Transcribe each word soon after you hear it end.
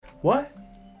What?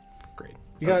 Great.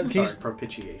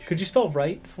 Propitiation. Could you spell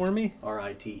right for me?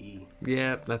 R-I-T-E.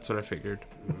 Yeah, that's what I figured.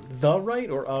 The right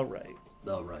or a right?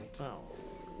 The right. Oh.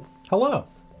 Hello.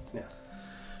 Yes.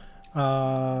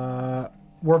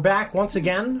 We're back once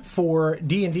again for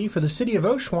D&D for the city of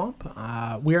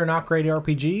Oshuamp. We are not great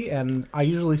RPG, and I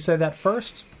usually say that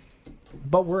first,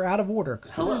 but we're out of order.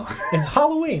 Hello. It's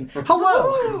Halloween.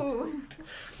 Hello. Ooh.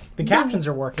 The captions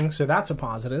are working, so that's a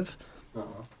positive.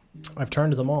 I've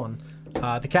turned them on.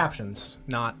 The captions,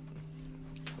 not...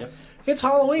 Yep. It's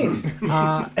Halloween.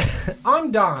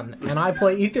 I'm Don, and I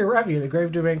play Ether Revi, the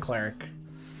Grave Domain Cleric.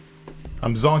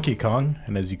 I'm Zonky Kong,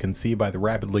 and as you can see by the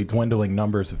rapidly dwindling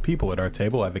numbers of people at our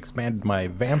table, I've expanded my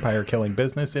vampire killing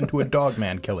business into a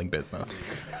dogman killing business.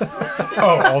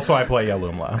 Oh, also I play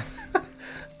Yalumla.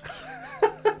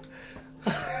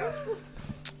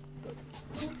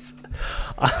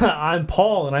 I'm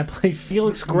Paul, and I play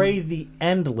Felix Gray the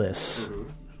Endless.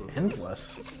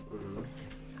 Endless.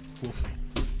 We'll see.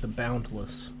 The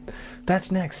Boundless.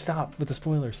 That's next. Stop with the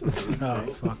spoilers. Oh,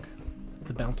 fuck.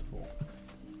 The Bountiful.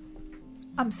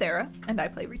 I'm Sarah, and I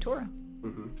play Ritora.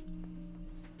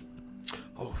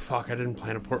 Oh, fuck, I didn't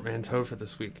plan a portmanteau for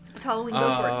this week. It's Halloween,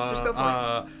 go for it. Just go for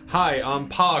it. Hi, I'm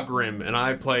Pogrim, and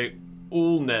I play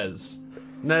Ulnez.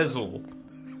 Nezel.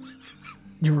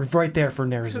 You were right there for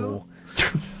Nerzul.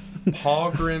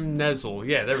 Pogrim Nezel.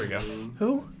 Yeah, there we go.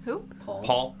 Who? Who?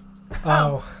 Paul.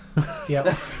 Oh.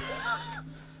 Yep.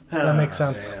 That makes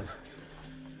sense. Man.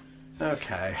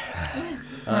 Okay.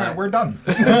 All right, we're done.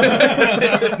 All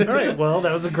right, well,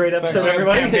 that was a great episode,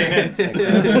 everybody. Happy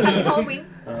Halloween.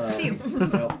 See you.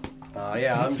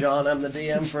 Yeah, I'm John. I'm the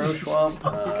DM for Oshuamp.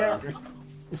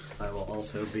 I will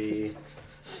also be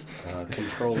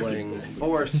controlling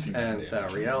Force and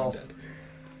Thariel.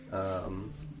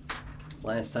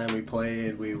 Last time we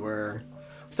played, we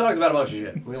talked about a bunch of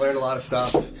shit. We learned a lot of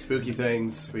stuff, spooky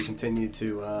things. We continued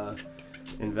to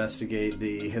investigate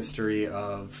the history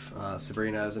of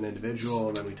Sabrina as an individual,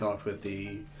 and then we talked with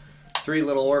the three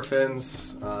little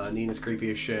orphans. Nina's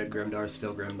creepy as shit, Grimdar's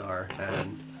still Grimdar,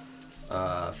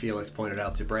 and Felix pointed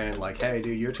out to Bran, like, hey,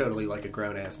 dude, you're totally like a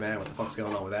grown-ass man. What the fuck's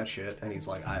going on with that shit? And he's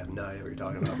like, I have no idea what you're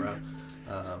talking about, bro.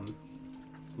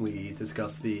 We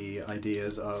discussed the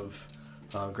ideas of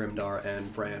Grimdar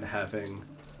and Bran having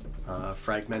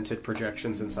fragmented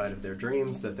projections inside of their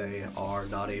dreams that they are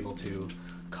not able to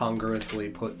congruously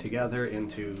put together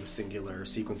into singular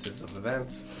sequences of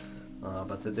events,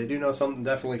 but that they do know something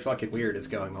definitely fucking weird is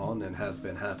going on and has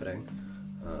been happening,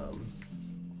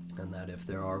 and that if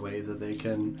there are ways that they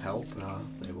can help,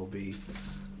 they will be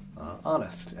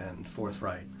honest and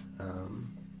forthright.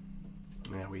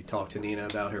 We talked to Nina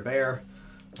about her bear,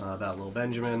 about little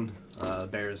Benjamin. The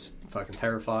bear's fucking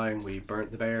terrifying. We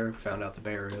burnt the bear, found out the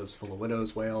bear is full of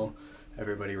widow's wail.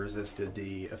 Everybody resisted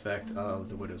the effect of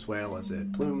the widow's wail as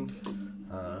it plumed.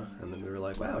 And then we were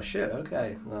like, wow, shit,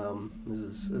 okay.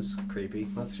 This is creepy.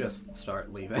 Let's just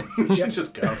start leaving. We should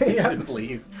just go. Just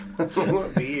leave. We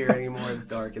won't be here anymore. It's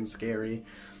dark and scary.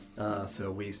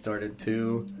 So we started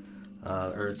to...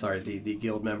 the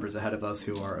guild members ahead of us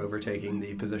who are overtaking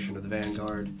the position of the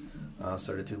vanguard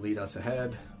started to lead us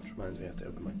ahead, which reminds me I have to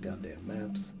open my goddamn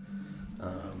maps.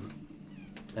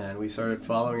 And we started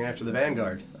following after the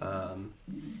vanguard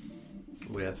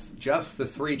with just the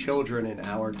three children in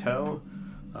our tow.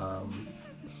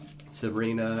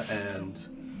 Sabrina and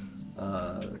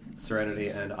Serenity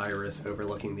and Iris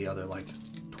overlooking the other,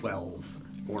 12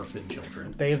 orphan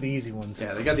children. They have the easy ones.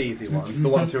 Yeah, they got the easy ones. The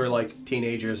ones who are,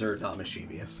 teenagers or not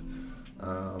mischievous.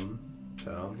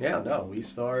 We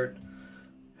start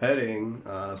heading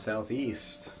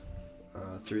southeast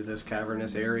through this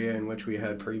cavernous area in which we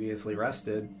had previously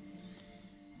rested.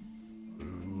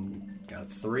 Got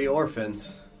three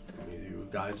orphans. You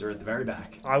guys are at the very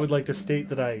back. I would like to state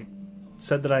that I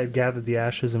said that I had gathered the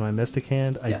ashes in my mystic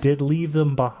hand. I Yes. did leave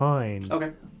them behind.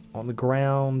 Okay. On the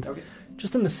ground. Okay.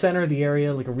 Just in the center of the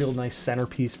area, like a real nice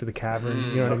centerpiece for the cavern.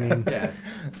 You know what I mean?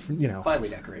 Yeah. Finely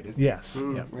decorated. Yes.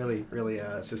 Yeah. Really, really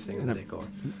assisting in the decor.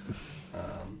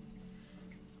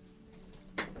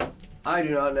 I do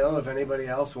not know if anybody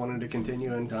else wanted to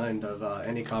continue in kind of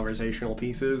any conversational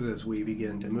pieces as we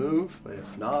begin to move.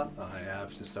 If not, I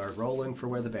have to start rolling for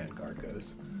where the vanguard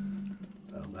goes.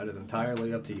 So that is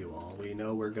entirely up to you all. We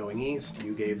know we're going east.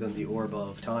 You gave them the orb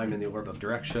of time and the orb of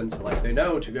direction, so they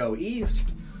know to go east.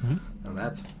 Mm-hmm. And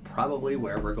that's probably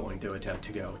where we're going to attempt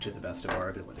to go to the best of our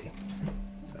ability.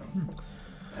 So,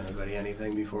 anybody,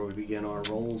 anything before we begin our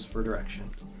rolls for direction?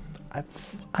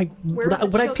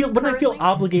 When I feel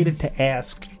obligated to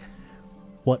ask,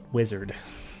 what wizard?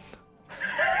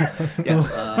 Yes,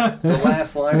 the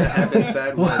last line that had been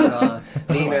said was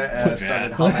Nina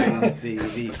started humming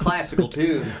the classical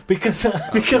tune. Because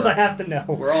I have to know.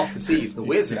 We're off to see the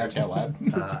wizard. Ask out loud.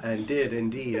 And did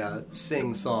indeed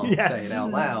sing song, Yes. say it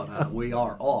out loud. We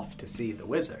are off to see the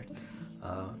wizard.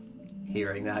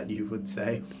 Hearing that, you would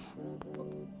say,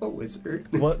 "A wizard."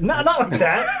 What? Not like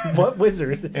that. What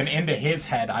wizard? And into his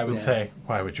head, I would say,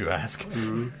 why would you ask?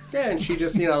 Yeah, and she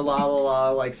just, la la la,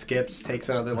 like skips, takes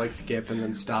another like skip, and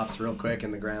then stops real quick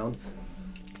in the ground.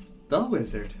 The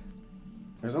wizard.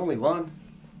 There's only one.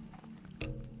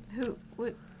 Who?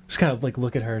 What? Just kind of like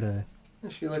look at her to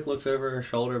And she like looks over her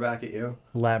shoulder back at you.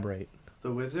 elaborate.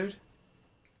 The wizard?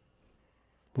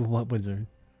 What wizard?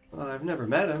 Well, I've never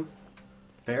met him.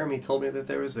 Baramy told me that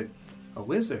there was a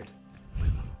wizard.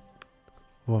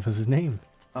 What was his name?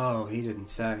 Oh, he didn't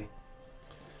say.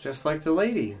 Just like the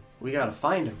lady. We gotta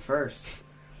find him first.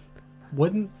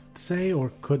 Wouldn't say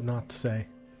or could not say.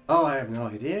 Oh, I have no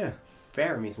idea.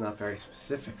 Baramy's not very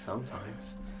specific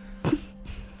sometimes.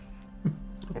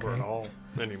 Or at all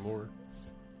anymore.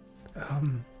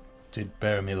 Did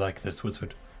Baramy like this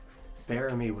wizard?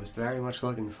 Baramy was very much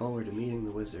looking forward to meeting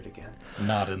the wizard again.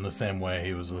 Not in the same way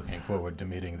he was looking forward to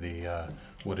meeting the,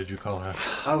 what did you call her?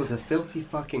 Oh, the filthy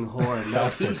fucking whore. No,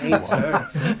 he hates her.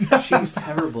 She's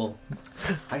terrible.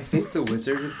 I think the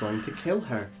wizard is going to kill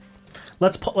her.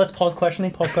 Let's pause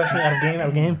questioning. Pause questioning. Out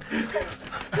of game.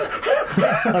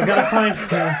 I've got to find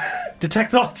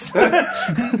detect thoughts.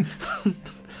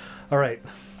 All right.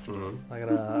 I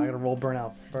gotta roll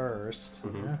burnout first.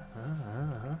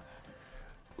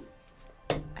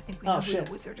 I think we know who shit.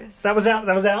 the wizard is. That was out.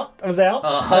 That was out.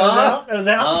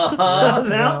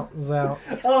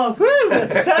 Oh, woo!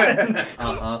 That's 7.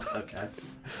 Okay.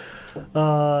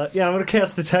 Yeah, I'm gonna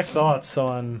cast detect thoughts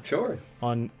on. Sure.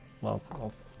 Well,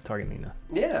 I'll target Nina.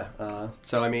 Yeah.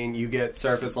 So, I mean, you get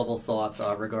surface level thoughts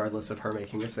regardless of her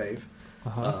making a save.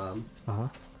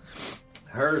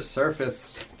 Her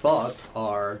surface thoughts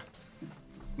are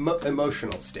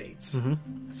emotional states.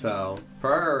 So, for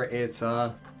her, it's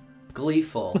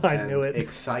gleeful I and knew it.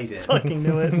 excited, Fucking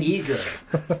knew it. eager.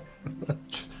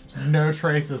 No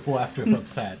traces left of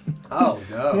upset. Oh,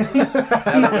 no. Never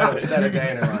been upset a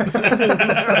day in her life.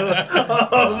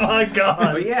 Oh my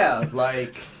god. But yeah,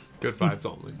 like... Good vibes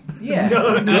only. Yeah,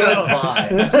 good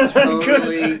vibes.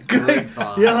 Totally good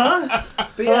vibes. Yeah.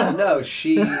 But yeah, no,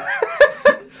 she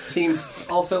seems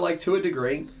also, like, to a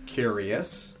degree,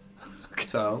 curious.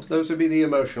 So, those would be the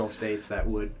emotional states that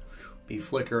would be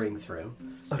flickering through.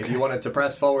 If you wanted to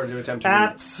press forward to attempt to read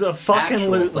actual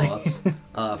Abso-fucking-lutely. thoughts,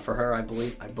 for her, I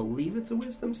believe it's a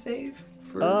wisdom save.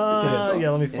 For Yeah,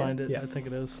 let me find it. Yeah. I think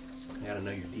it is. You gotta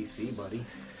know your DC, buddy.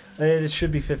 It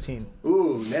should be 15.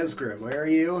 Ooh, Nesgrim, where are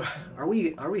you? Are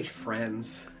we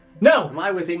friends? No! Am I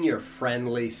within your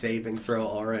friendly saving throw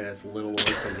aura as little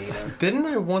orphan Nina? Didn't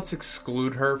I once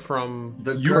exclude her from...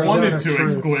 The You girl, wanted Zone to of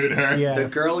truth. exclude her. Yeah. the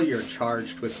girl you're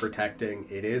charged with protecting,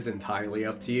 it is entirely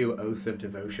up to you, Oath of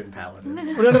Devotion Paladin. No.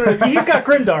 He's got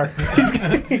Grimdar.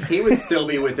 He would still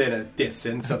be within a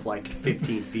distance of like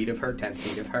 15 feet of her, 10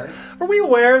 feet of her. Are we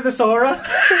aware of this aura?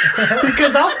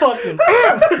 Because I'll fucking...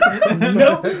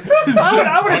 Nope.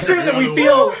 I would assume that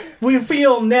we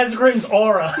feel Nesgrim's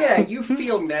aura. Yeah, you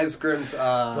feel Nesgrim's,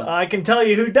 I can tell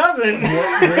you who doesn't.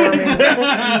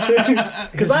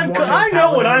 Because I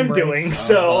know what I'm doing,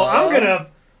 so I'm gonna...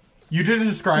 You did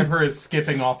describe her as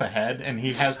skipping off ahead, and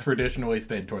he has traditionally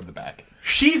stayed toward the back.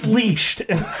 She's leashed.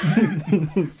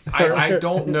 I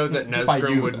don't know that By you,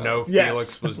 Nesgrim would though. know Yes.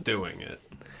 Felix was doing it.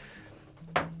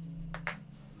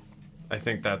 I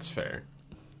think that's fair.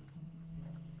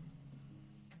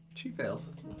 she fails.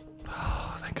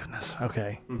 Oh, thank goodness.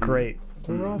 Okay, great.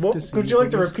 to see Would you like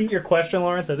to who's- repeat your question,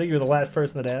 Lawrence? I think you're the last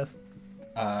person that asked.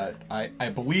 I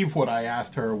believe what I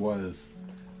asked her was,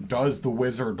 does the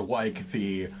wizard like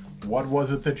the... What was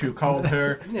it that you called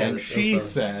her? Yeah, and the she filthy.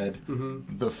 said,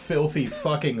 the filthy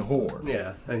fucking whore.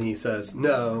 Yeah, and he says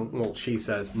no. Well, she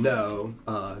says no.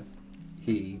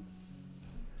 He,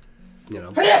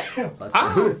 bless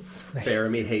her.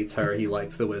 Baramy hates her. He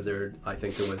likes the wizard. I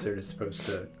think the wizard is supposed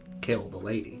to kill the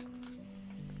lady.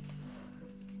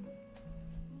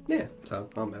 Yeah, so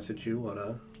I'll message you what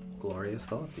glorious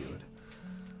thoughts you would.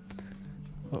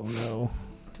 Oh no.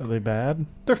 Are they bad?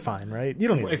 They're fine, right? You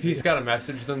don't need If he's got to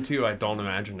message them to you, I don't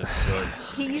imagine it's good.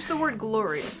 He used the word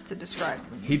glorious to describe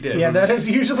them. He did. Yeah, that is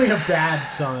usually a bad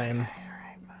sign.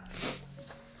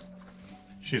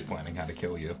 She's planning how to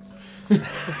kill you. You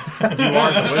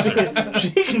are the wizard.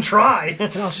 She can try.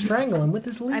 And I'll strangle him with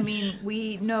his leash. I mean,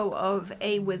 we know of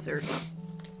a wizard.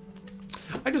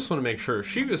 I just want to make sure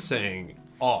she was saying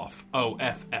off,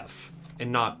 O-F-F,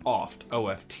 and not oft,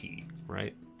 O-F-T,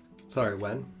 right? Sorry,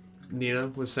 when? Nina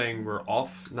was saying we're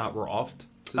off, not we're offed.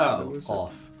 Oh,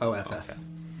 off. OFF. Okay.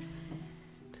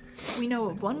 We know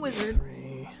of one wizard,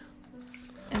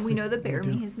 and we know that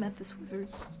Bearamy has met this wizard.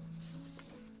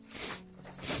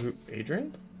 Who,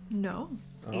 Adrian? No,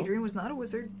 Oh. Adrian was not a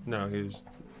wizard. No, he was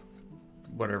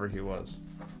whatever he was.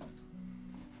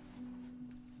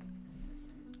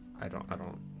 I don't know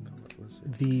what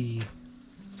wizard.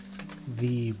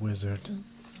 The wizard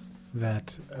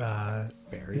that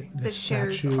Barry. the That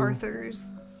shares statue. Arthur's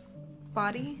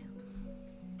body.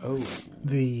 Oh.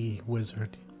 The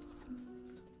wizard.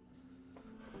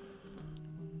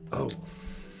 Oh.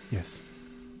 Yes.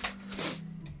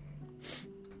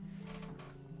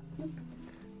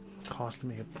 Cost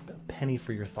me a penny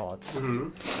for your thoughts.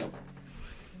 Mm-hmm.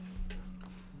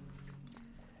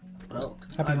 Well,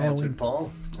 Happy I've Halloween. answered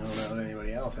Paul. I don't know if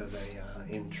anybody else has any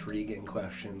intriguing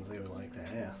questions they would like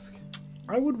to ask.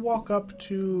 I would walk up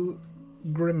to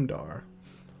Grimdar.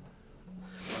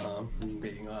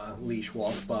 Being leash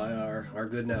walked by our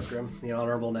good Nesgrim, the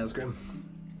Honorable Nesgrim.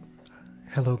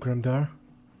 Hello, Grimdar.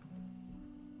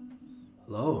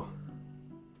 Hello.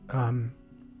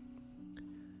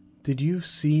 Did you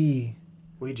see...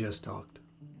 We just talked.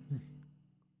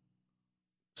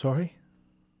 Sorry?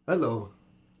 Hello.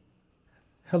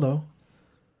 Hello.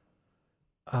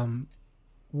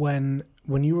 When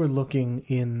you were looking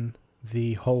in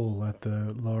the hole at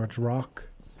the large rock,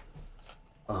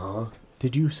 Uh-huh.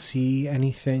 did you see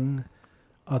anything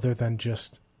other than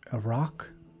just a rock?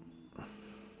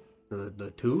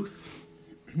 The tooth?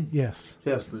 Yes.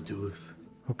 Yes, the tooth.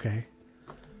 Okay.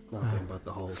 Nothing but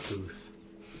the whole tooth.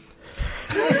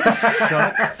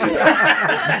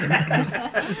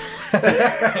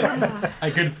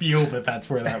 I could feel that that's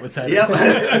where that was headed.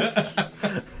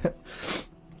 Yep.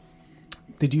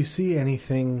 Did you see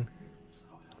anything...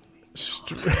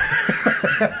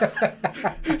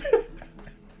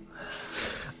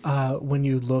 when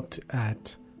you looked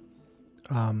at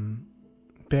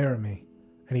Bearamy,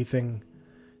 anything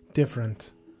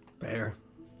different? Bear.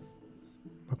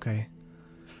 Okay.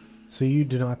 So you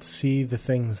do not see the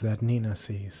things that Nina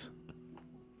sees.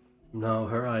 No,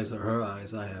 her eyes are her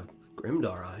eyes. I have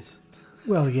Grimdar eyes.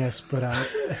 Well, yes, but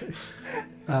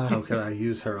How could I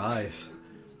use her eyes?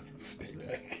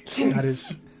 that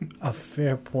is a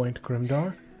fair point,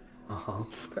 Grimdar. Uh-huh.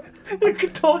 You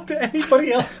can talk to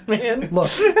anybody else, man. Look,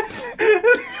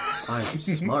 I'm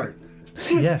smart.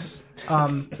 yes.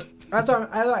 As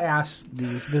I ask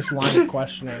this line of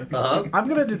questioning, Uh-huh. I'm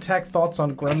going to detect thoughts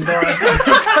on Grimdar because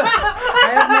I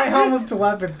have my helm of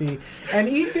telepathy, and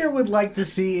Ether would like to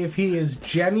see if he is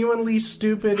genuinely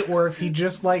stupid or if he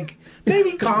just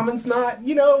maybe Common's not,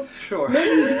 Sure.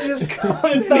 maybe he just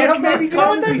Common's maybe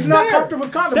he's not fair. comfortable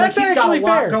with Common. That's He's got a actually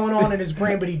lot fair. going on in his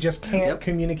brain, but he just can't Yep.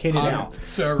 communicate it I'm out.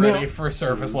 so ready for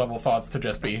surface level thoughts to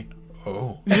just be,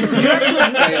 oh.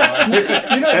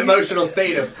 Emotional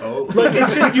state of, oh.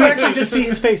 It's just you actually just see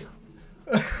his face.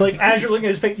 As you're looking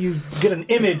at his face, you get an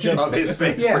image of Of his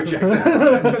face Yeah. projected.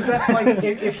 Because that's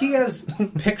if he has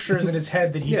pictures in his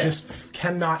head that he Yeah. just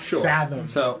cannot Sure. fathom.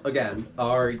 So, again,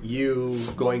 are you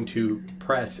going to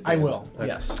press I in? will, Okay.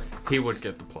 yes. He would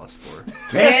get the plus 4.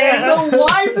 And the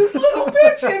wisest little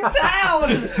bitch in town!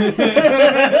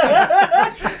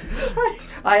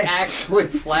 I actually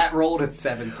flat rolled at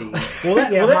 17. Well,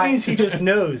 that my- means he just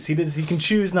knows. He can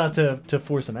choose not to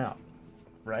force him out,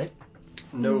 right?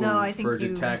 No, I think for you-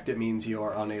 detect it means you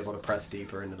are unable to press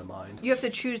deeper into the mind. You have to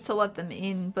choose to let them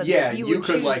in, but Yeah, you you would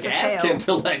could choose to ask fail. him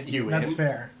to let you in. That's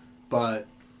fair. But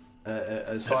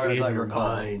as far as I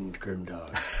recall, Grimdar.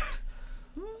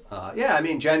 Yeah, I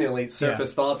mean, genuinely,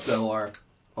 surface thoughts though are,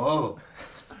 oh,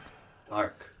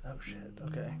 dark. Oh shit.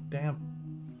 Okay. Damn.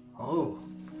 Oh,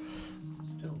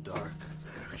 still dark.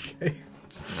 Okay.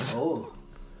 Oh,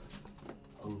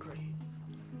 hungry.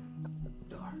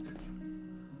 Dark.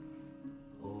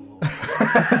 Oh,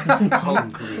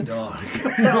 hungry dog.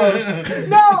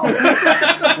 No!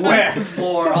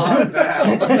 Wherefore art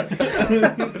thou?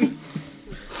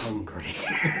 Hungry.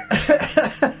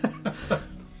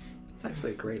 It's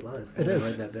actually a great line. It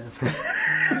is. Write that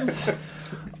down.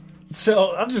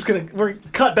 So I'm just we're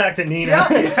cut back to Nina.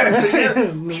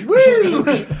 Woo!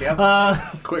 Yep.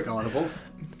 Quick audibles.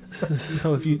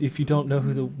 So if you don't know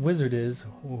who the wizard is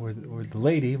or the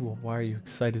lady, well, why are you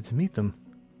excited to meet them?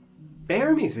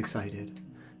 Bearamy's excited.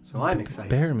 So I'm excited.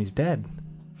 Bearamy's dead.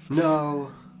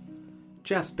 No.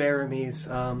 Just Bearamy's,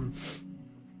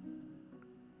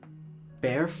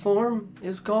 bear form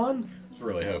is gone. I was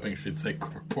really hoping she'd say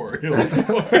corporeal.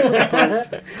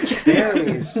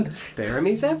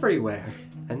 Bearamy's everywhere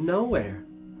and nowhere.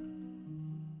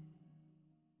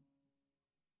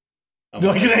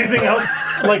 Like anything else,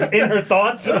 like in her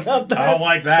thoughts about that? I don't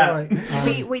like that.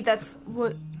 Sorry. Wait, that's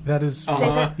what. That is. Say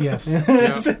that. Yes.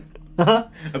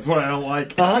 That's what I don't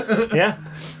like. Yeah.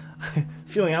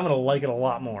 Feeling I'm gonna like it a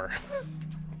lot more.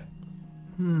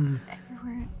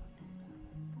 Everywhere.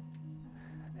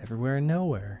 Everywhere and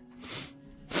nowhere.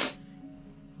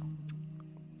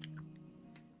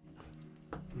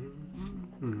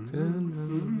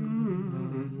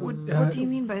 What What do you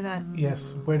mean by that?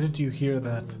 Yes. Where did you hear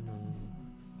that?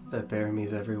 That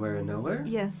Baramy's everywhere and nowhere?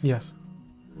 Yes. Yes.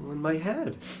 In my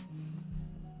head.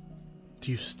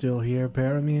 Do you still hear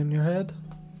Baramy in your head?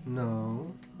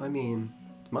 No. I mean,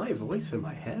 my voice in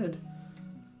my head.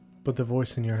 But the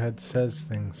voice in your head says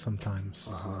things sometimes.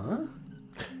 Uh-huh.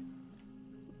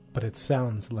 But it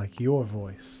sounds like your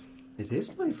voice. It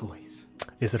is my voice.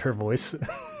 Is it her voice?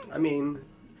 I mean,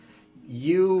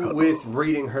 you with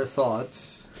reading her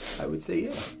thoughts, I would say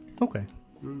yeah. Okay.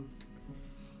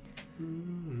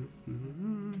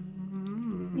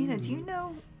 Nina, do you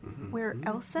know where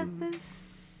Elseth is?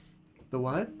 The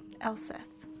what? Elseth.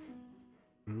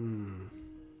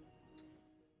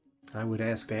 I would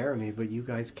ask Baramy, but you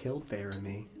guys killed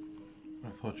Baramy. I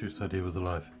thought you said he was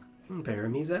alive.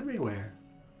 Baramy's everywhere.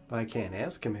 But I can't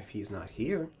ask him if he's not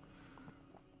here.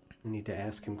 I need to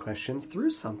ask him questions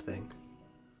through something.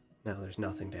 Now there's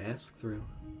nothing to ask through.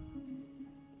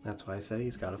 That's why I said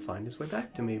he's got to find his way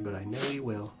back to me, but I know he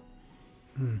will.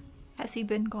 Has he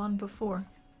been gone before?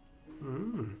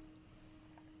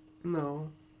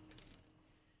 No.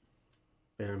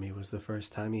 Baramy was the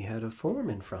first time he had a form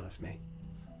in front of me.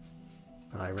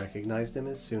 But I recognized him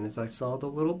as soon as I saw the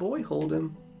little boy hold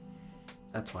him.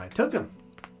 That's why I took him.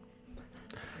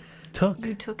 Took?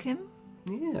 You took him?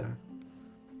 Yeah.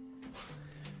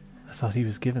 I thought he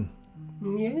was given.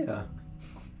 Yeah.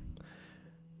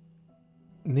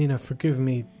 Nina, forgive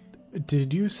me.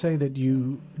 Did you say that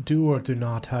you do or do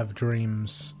not have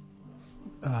dreams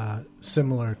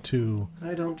similar to...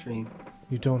 I don't dream.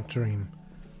 You don't dream.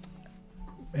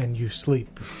 And you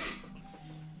sleep.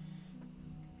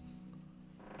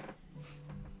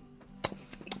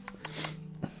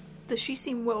 Does she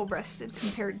seem well rested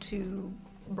compared to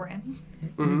Bran?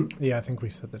 Yeah, I think we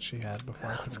said that she had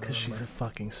before. It's because she's a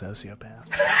fucking sociopath.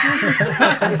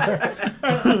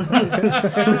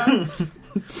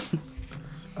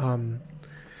 Have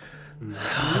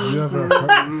you ever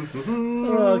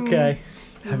heard, Okay.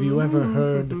 have you ever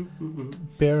heard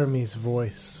Baramy's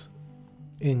voice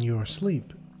in your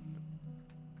sleep?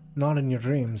 Not in your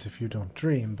dreams if you don't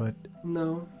dream, but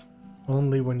No.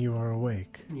 only when you are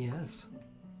awake. Yes.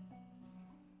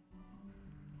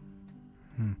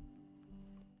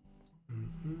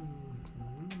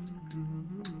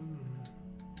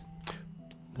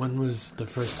 When was the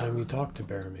first time you talked to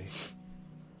Baramy?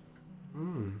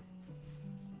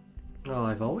 Well,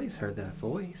 I've always heard that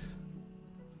voice.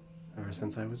 Ever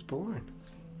since I was born.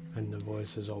 And the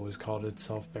voice has always called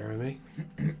itself Baramy?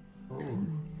 Oh.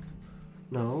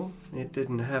 No, it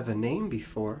didn't have a name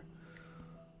before.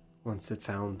 Once it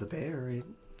found the bear, it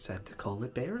said to call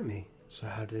it Baramy. So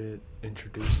how did it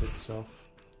introduce itself?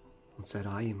 It said,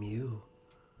 I am you.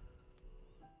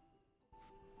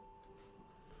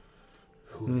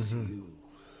 Who is you?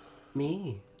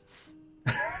 Me.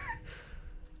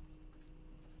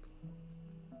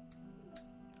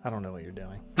 I don't know what you're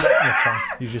doing. That's fine.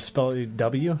 You just spell it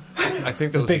W? I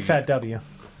think that was Big fat W.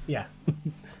 Yeah.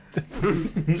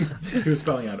 He was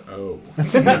spelling out O.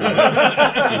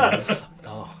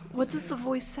 What does the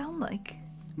voice sound like?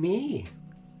 Me.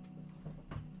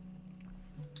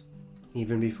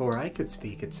 Even before I could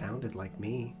speak, it sounded like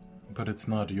me. But it's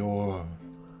not your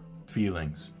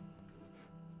feelings.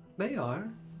 They are.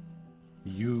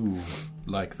 You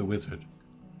like the wizard.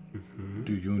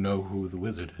 Do you know who the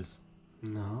wizard is?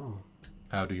 No,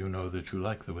 How do you know that you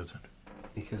like the wizard?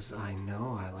 because I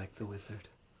know I like the wizard.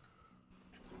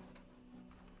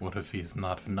 What if he's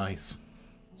not nice?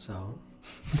 So?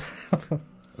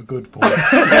 A good point.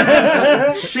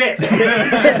 Shit!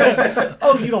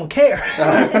 Oh, you don't care.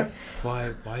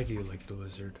 Why do you like the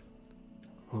wizard?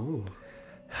 Oh.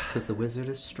 Because the wizard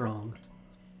is strong.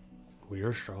 We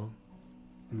are strong.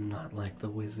 Not like the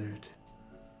wizard.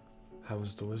 How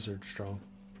is the wizard strong?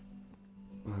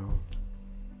 Well,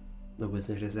 the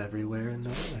wizard is everywhere and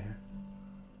nowhere.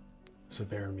 So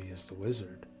Baramy is the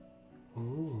wizard.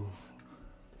 Ooh.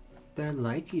 They're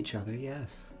like each other,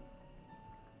 yes.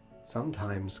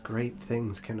 Sometimes great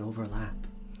things can overlap.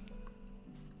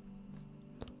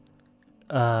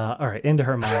 Alright, into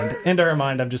her mind. Into her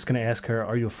mind, I'm just going to ask her,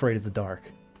 are you afraid of the dark?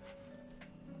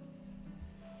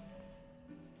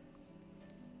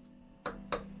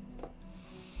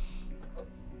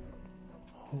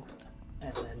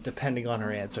 And then depending on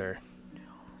her answer.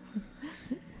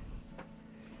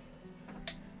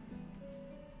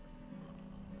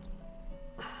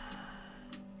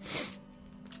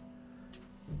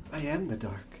 I am the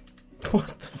dark.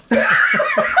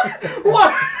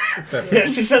 Yeah,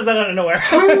 she says that out of nowhere.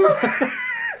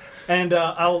 And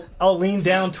I'll lean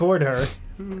down toward her,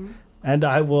 and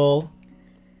I will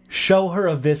show her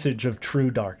a visage of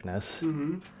true darkness.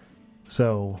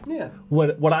 So Yeah.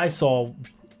 what I saw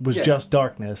was Yeah. just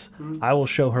darkness. I will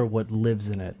show her what lives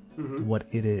in it, what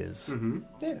it is,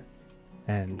 Yeah.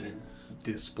 and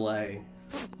Display.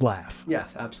 laugh.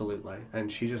 Yes, absolutely.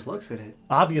 And she just looks at it.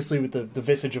 Obviously, with the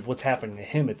visage of what's happening to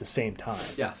him at the same time.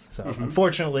 Yes. So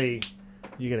unfortunately,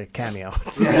 you get a cameo.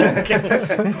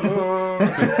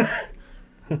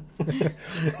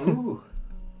 Ooh,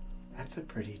 that's a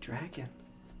pretty dragon.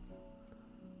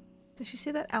 Did she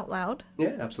say that out loud?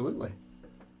 Yeah, absolutely.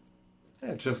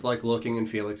 Yeah, just like looking in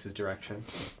Felix's direction.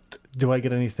 Do I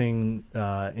get anything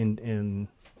in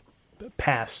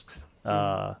past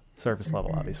surface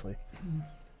level? Obviously.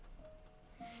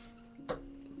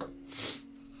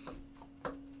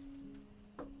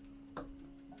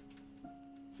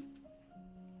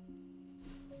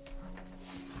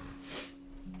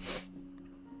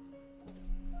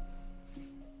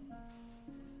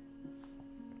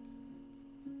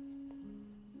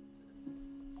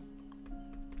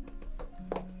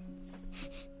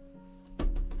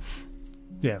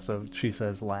 Yeah, so she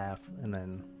says laugh, and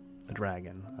then a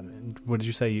dragon. And what did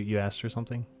you say? You asked her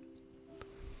something?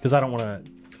 Because I don't want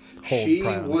to hold She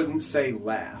pride on wouldn't say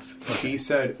laugh. She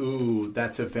said, ooh,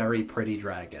 that's a very pretty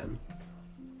dragon.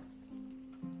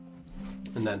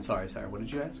 And then, sorry, Sarah, what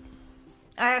did you ask?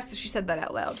 I asked if she said that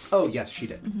out loud. Oh, yes, she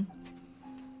did.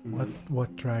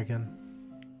 What dragon?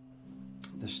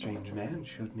 The strange man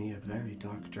showed me a very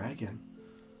dark dragon.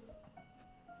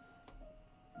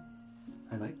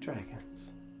 I like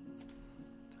dragons.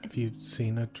 Have you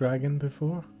seen a dragon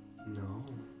before? No.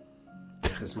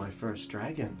 This is my first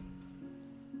dragon.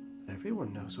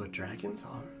 Everyone knows what dragons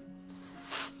are.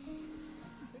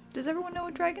 Does everyone know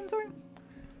what dragons are?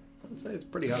 I'd say it's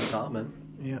pretty uncommon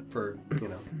Yeah. for,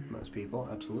 most people.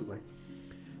 Absolutely.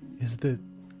 Is the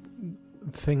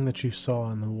thing that you saw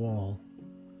on the wall,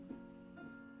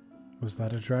 was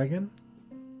that a dragon?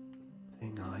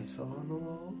 Thing I saw on the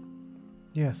wall?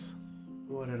 Yes.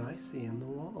 What did I see in the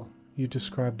wall? You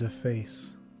described a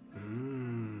face.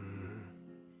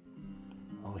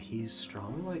 Oh, he's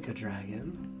strong like a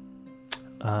dragon.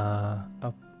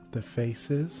 The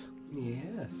faces?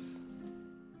 Yes.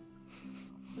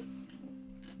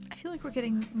 I feel like we're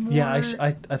getting more... Yeah,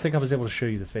 I think I was able to show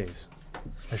you the face.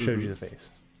 I showed you the face.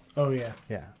 Oh, yeah.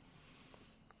 Yeah.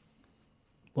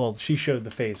 Well, she showed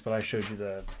the face, but I showed you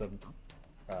the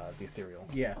ethereal.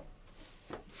 Yeah.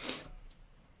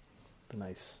 The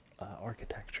nice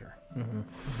architecture.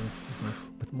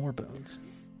 With more bones.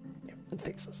 Yeah, and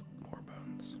faces. More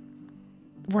bones.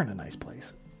 We're in a nice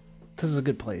place. This is a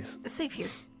good place. It's safe here.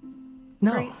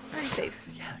 No. Very, very safe.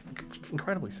 Yeah,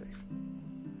 incredibly safe.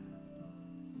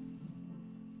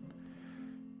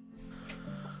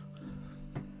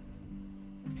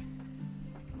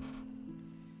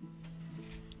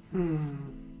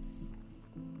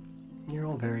 You're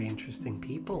all very interesting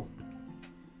people.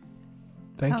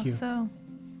 Thank How you. so?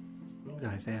 You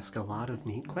guys ask a lot of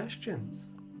neat questions.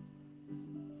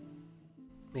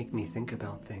 Make me think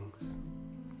about things.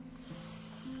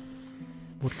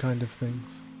 What kind of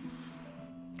things?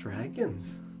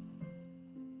 Dragons.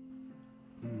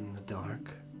 In the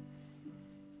dark.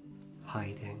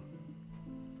 Hiding.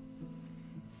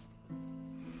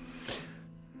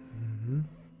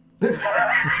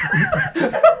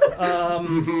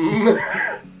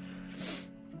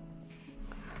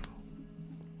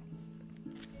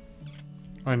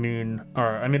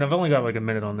 I've only got like a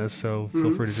minute on this, so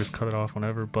feel free to just cut it off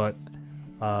whenever. But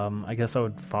I guess I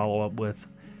would follow up with: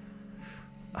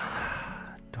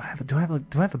 do I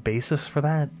have a basis for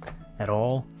that at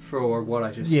all? For what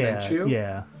I just Yeah, sent you?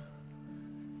 yeah.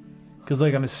 Because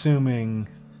I'm assuming,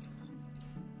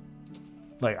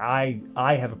 I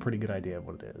have a pretty good idea of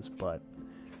what it is, but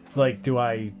would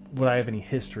I have any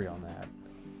history on that?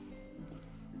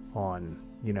 On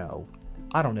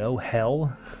I don't know,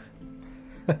 hell.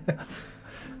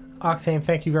 Octane,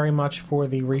 thank you very much for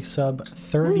the resub.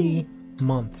 30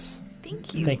 months.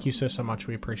 Thank you. Thank you so much.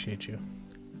 We appreciate you.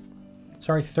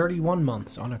 Sorry, 31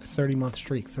 months on a 30-month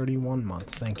streak. 31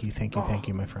 months. Thank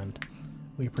you, my friend.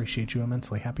 We appreciate you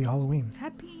immensely. Happy Halloween.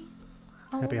 Happy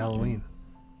Halloween.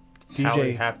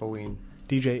 Howie Halloween.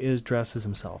 DJ is dressed as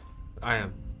himself. I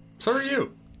am. So are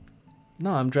you.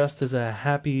 No, I'm dressed as a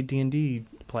happy D&D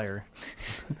player.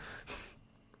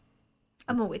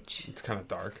 I'm a witch. It's kind of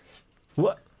dark.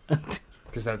 What?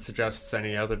 Because that suggests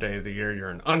any other day of the year you're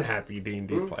an unhappy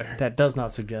D&D player. That does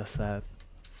not suggest that.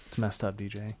 It's messed up,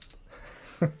 DJ.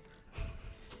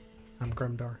 I'm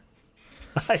Grimdar.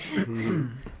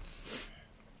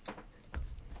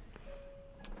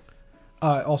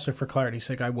 Also, for clarity's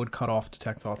sake, I would cut off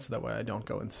Detect Thoughts so that way I don't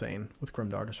go insane with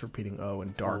Grimdar just repeating O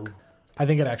and dark. Ooh. I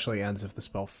think it actually ends if the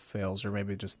spell fails, or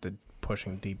maybe just the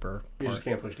pushing deeper You part. just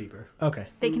can't push deeper. Okay.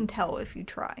 They can tell if you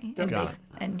try and, Got they, it.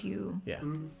 and you Yeah.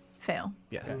 fail.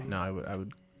 Yeah. No, I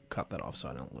would cut that off so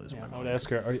I don't lose Yeah, my I would mind. ask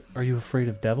her, are you afraid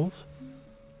of devils?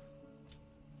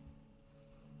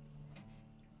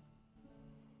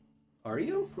 Are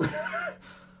you?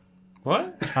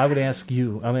 What? I would ask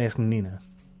you. I'm asking Nina.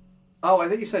 Oh, I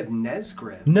think you said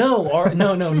Nesgrim. No,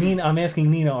 no, Nina. I'm asking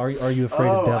Nina. Are you afraid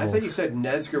of Oh, devils? I thought you said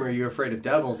Nesgrim. Are you afraid of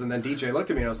devils? And then DJ looked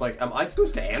at me and I was like, "Am I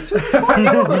supposed to answer this for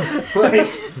you?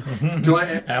 Like, do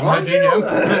I? Am I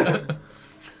DM?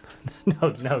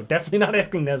 No, definitely not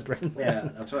asking Nesgrim. Yeah,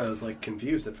 that's why I was like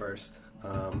confused at first.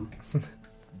 I'm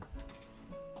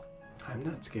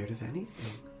not scared of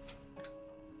anything.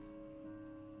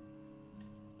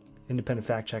 Independent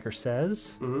fact checker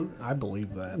says. I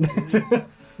believe that.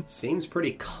 Seems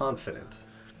pretty confident.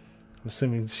 I'm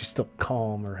assuming she's still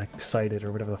calm or excited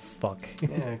or whatever the fuck.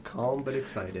 Yeah, calm but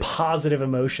excited. Positive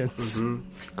emotions.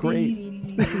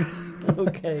 Great.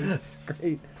 Okay,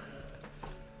 great.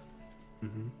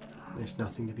 There's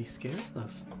nothing to be scared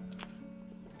of.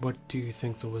 What do you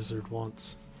think the wizard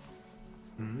wants?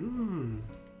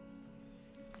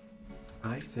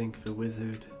 I think the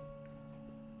wizard.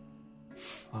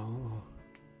 Oh.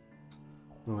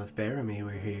 Well, if Baramy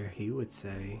were here, he would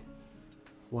say,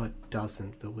 "What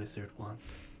doesn't the wizard want?"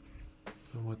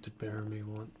 And what did Baramy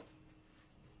want?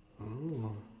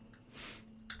 Ooh.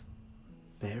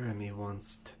 Baramy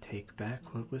wants to take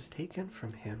back what was taken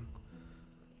from him.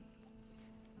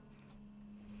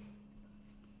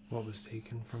 What was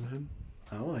taken from him?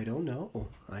 Oh, I don't know.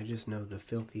 I just know the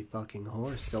filthy fucking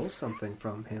whore stole something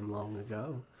from him long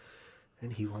ago,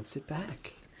 and he wants it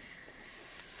back.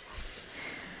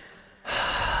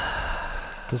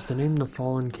 Does the name the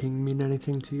Fallen King mean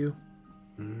anything to you?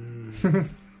 The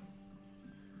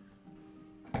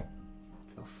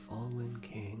Fallen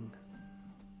King.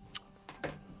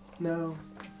 No.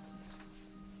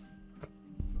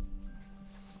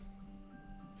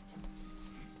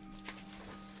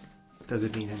 Does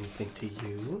it mean anything to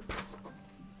you?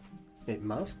 It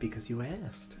must, because you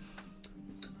asked.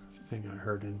 Thing I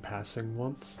heard in passing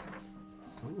once.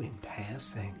 Oh, in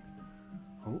passing.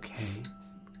 Okay.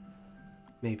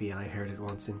 Maybe I heard it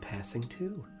once in passing,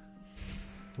 too.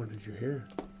 What did you hear?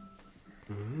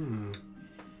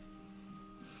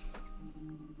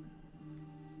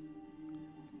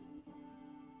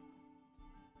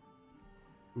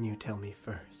 You tell me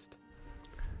first.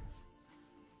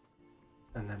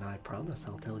 And then I promise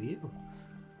I'll tell you.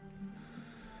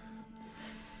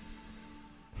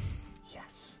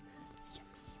 Yes.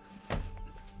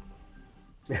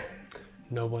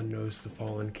 No one knows the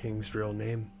Fallen King's real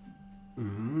name.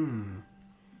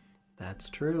 That's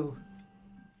true.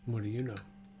 What do you know?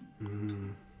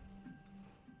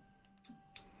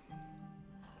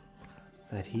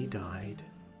 That he died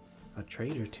a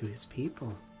traitor to his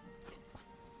people.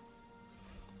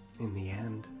 In the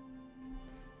end.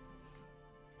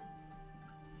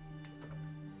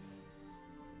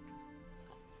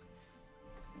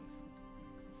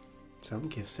 Some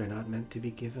gifts are not meant to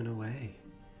be given away.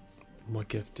 What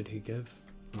gift did he give?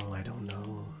 Oh, I don't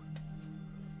know.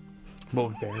 What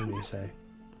would Baramy say?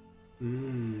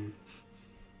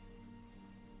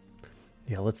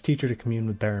 Yeah, let's teach her to commune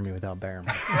with Baramy without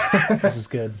Baramy. This is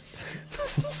good.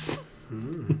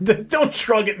 Don't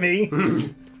shrug at me.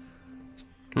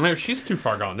 No, she's too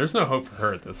far gone. There's no hope for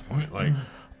her at this point. Like,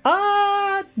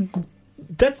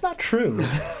 That's not true.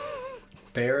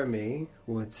 Baramy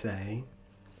would say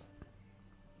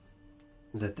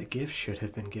that the gift should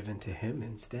have been given to him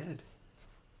instead.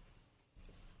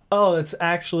 Oh, it's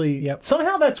actually...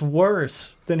 Somehow that's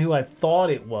worse than who I thought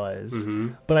it was.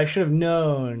 But I should have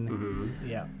known.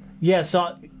 Yeah. Yeah,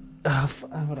 so...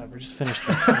 whatever, just finish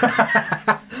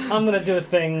that. I'm going to do a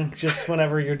thing just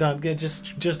whenever you're done. Good,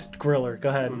 just grill her. Go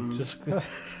ahead. Just...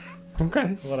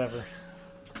 okay. Whatever.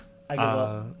 I give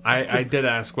up. I did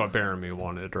ask what Baramy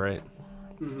wanted, right?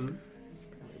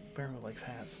 Baramy likes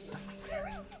hats.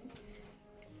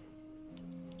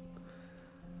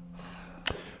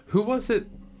 Who was it?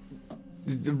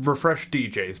 Refresh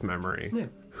DJ's memory. Yeah.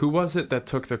 Who was it that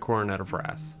took the Coronet of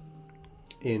Wrath?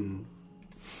 In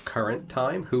current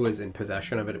time, who is in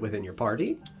possession of it within your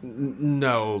party?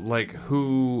 No, like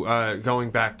who, going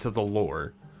back to the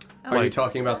lore. Are you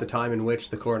talking about the time in which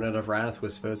the Coronet of Wrath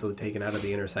was supposedly taken out of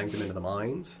the Inner Sanctum into the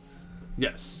mines?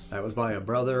 Yes. That was by a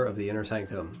brother of the Inner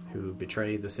Sanctum who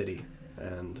betrayed the city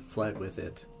and fled with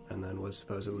it, and then was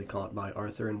supposedly caught by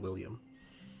Arthur and William.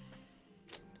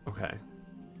 Okay.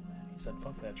 Said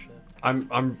fuck that shit.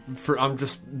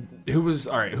 Who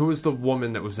was the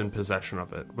woman that was in possession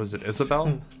of it? Was it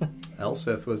Isabel?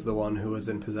 Elsith was the one who was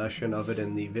in possession of it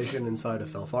in the vision inside of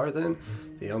Felfarthen.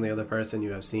 The only other person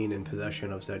you have seen in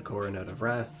possession of said Coronet of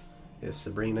Wrath is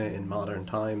Sabrina in modern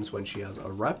times, when she has a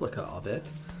replica of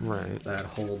it Right. that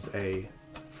holds a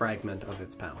fragment of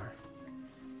its power.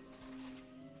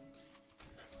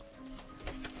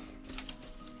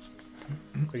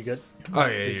 Are you good? Oh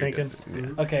yeah, You you're thinking?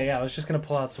 good. Yeah. Okay, yeah, I was just gonna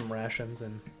pull out some rations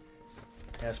and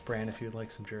ask Bran if he would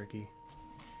like some jerky,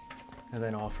 and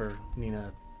then offer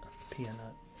Nina a peanut.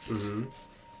 Mm-hmm.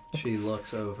 She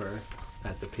looks over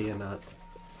at the peanut.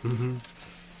 Mm-hmm.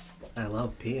 I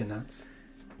love peanuts.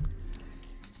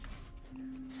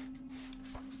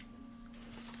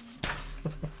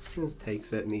 Just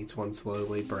takes it and eats one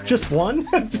slowly. Bran. Just one?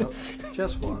 Nope,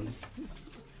 just one.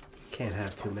 Can't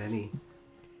have too many.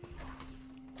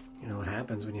 You know what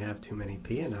happens when you have too many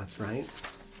peanuts, right?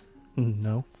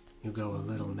 No. You go a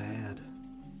little mad.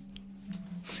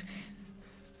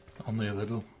 Only a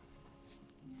little.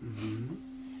 Mm-hmm.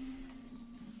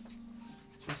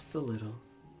 Just a little.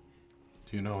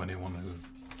 Do you know anyone who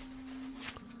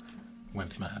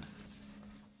went mad?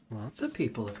 Lots of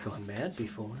people have gone mad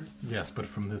before. Yes, but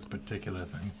from this particular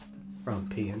thing. From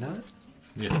peanut?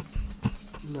 Yes.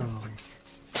 No.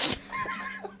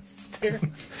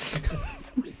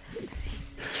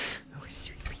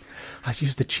 I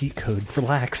used the cheat code.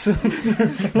 Relax. Up,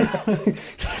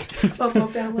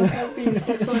 down, left, out, B,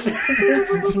 looks like. Is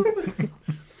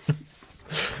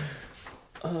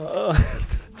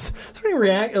there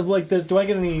any do I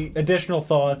get any additional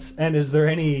thoughts? And is there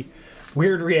any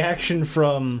weird reaction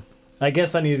from, I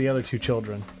guess, any of the other two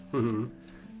children? Mm-hmm.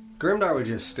 Grimdar would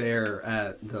just stare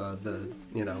at the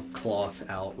cloth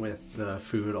out with the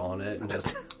food on it and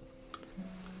just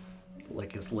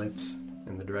lick his lips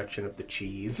in the direction of the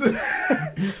cheese.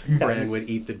 Bran would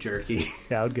eat the jerky.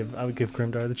 Yeah, I would give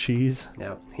Grimdar the cheese.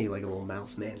 Yeah, he like a little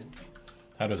mouse man.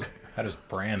 How does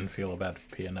Bran feel about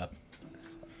peanut?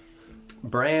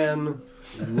 Bran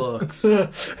looks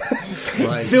like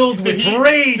Filled with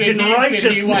rage and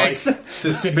righteousness.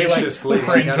 suspiciously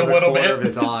cringe out of a the little corner bit? of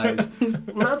his eyes.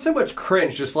 Not so much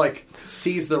cringe, just like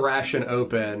sees the ration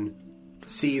open,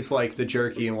 sees like the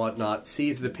jerky and whatnot,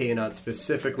 sees the peanut,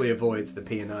 specifically avoids the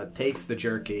peanut, takes the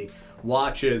jerky,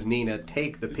 watches Nina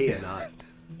take the peanut,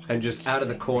 and just out of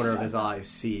the corner of his eyes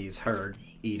sees her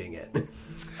eating it.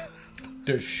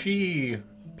 Does she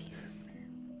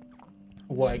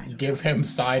give him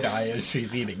side eye as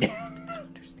she's eating it?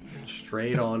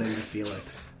 Straight on into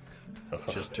Felix.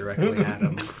 Just directly at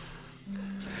him.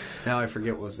 Now I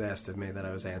forget what was asked of me that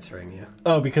I was answering you.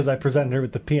 Oh, because I presented her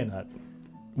with the peanut.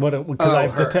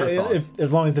 Because her thoughts.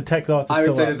 as long as the tech thoughts is I would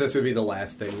still say up. that this would be the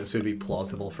last thing. This would be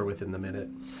plausible for within the minute.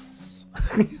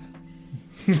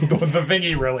 The thing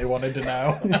he really wanted to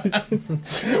know.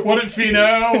 What does she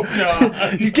know,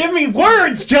 John? You give me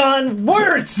words, John!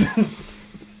 Words!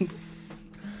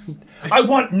 I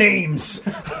want names!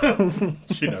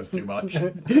 She knows too much.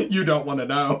 You don't want to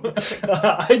know.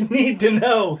 I need to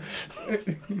know!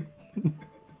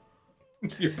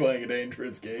 You're playing a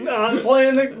dangerous game. No, I'm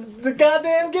playing the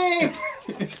goddamn game!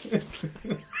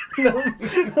 No,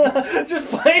 just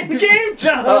playing the game,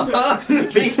 John!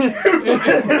 Me too!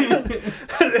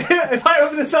 If I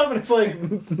open this up and it's like,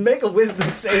 make a wisdom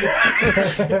save.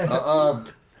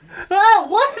 Oh,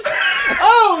 what?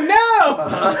 Oh,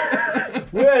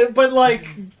 no! But, like,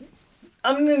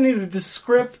 I'm gonna need a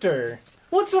descriptor.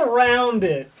 What's around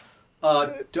it?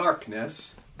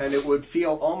 Darkness, and it would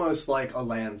feel almost like a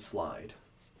landslide.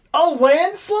 A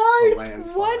landslide? A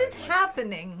landslide. What is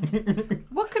happening?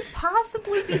 What could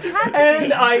possibly be happening?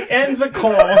 And I end the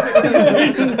call.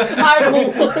 I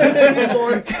will look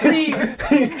anymore, please.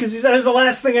 Because you said it's the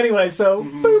last thing anyway, so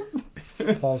boop.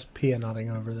 Paul's peanutting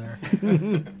over there.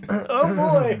 Oh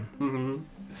boy. Mm-hmm.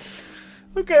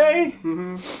 Okay.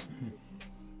 Mm-hmm.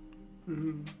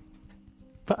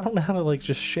 But I don't know how to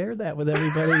just share that with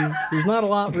everybody. There's not a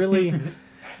lot really.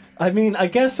 I mean, I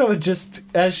guess I would just,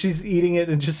 as she's eating it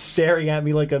and just staring at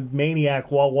me like a maniac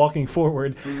while walking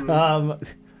forward, I'll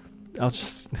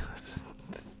just.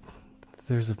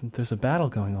 There's a battle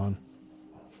going on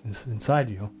inside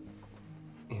you.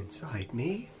 Inside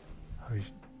me? Are you-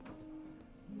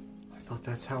 I thought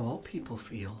that's how all people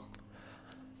feel.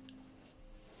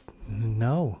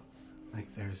 No.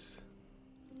 Like there's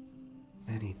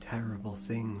many terrible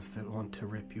things that want to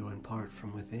rip you apart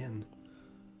from within,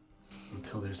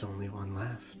 until there's only one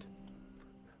left.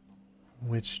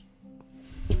 Which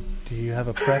do you have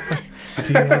a preference?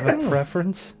 Do you have a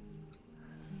preference?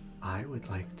 I would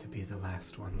like to be the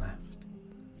last one left.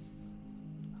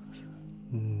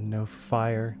 No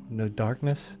fire, no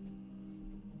darkness.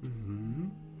 Mm-hmm.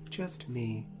 Just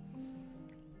me.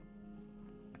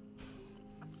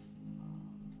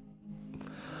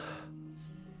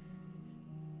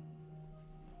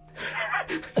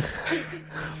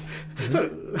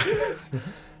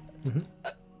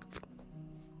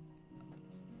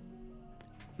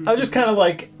 I was just kind of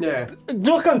like,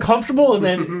 look uncomfortable, and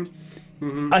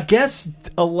then I guess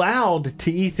aloud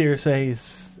to Ether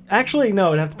says, actually, no,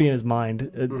 it'd have to be in his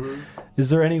mind. Is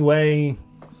there any way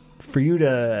for you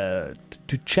to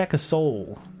check a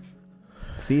soul?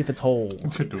 See if it's whole.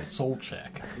 Let's do a soul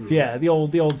check. Yeah, the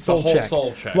old soul whole check.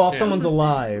 soul check, While yeah. someone's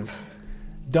alive.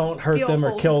 Don't hurt The them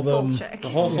old or kill soul them. check. The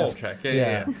whole soul Yes. check. Yeah.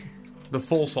 Yeah. The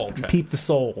full soul check. Peep the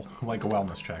soul. Like a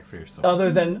wellness check for yourself.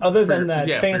 Other than that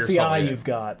yeah, for fancy yourself, eye yeah. you've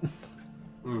got.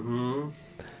 Mm-hmm.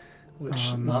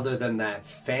 Which Other than that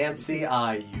fancy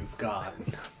eye you've got.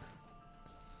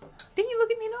 Didn't you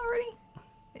look at Nina already?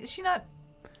 Is she not?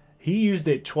 he used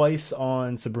it twice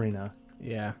on Sabrina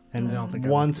Yeah. and I don't think I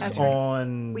once That's right.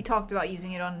 on. We talked about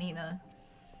using it on Nina.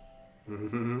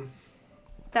 Mm-hmm.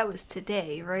 That was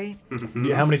today, right?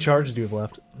 Yeah, how many charges do you have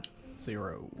left?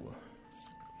 0.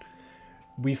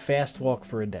 We fast walk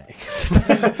for a day.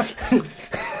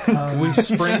 We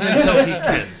sprint until he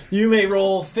can. You may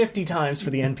roll 50 times for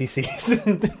the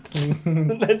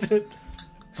NPCs. That's it.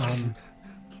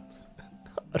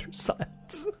 Utter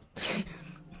silence.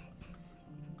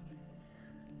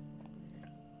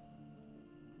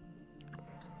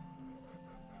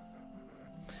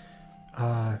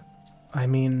 I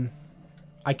mean,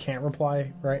 I can't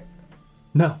reply, right?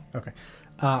 No. Okay.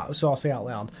 So I'll say out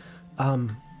loud.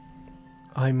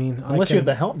 I mean, Unless you have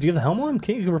the helm. Do you have the helm on?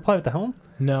 Can't you reply with the helm?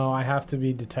 No, I have to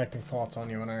be detecting thoughts on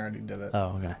you, and I already did it.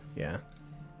 Oh, okay. Yeah.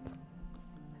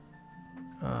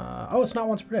 It's not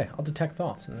once per day. I'll detect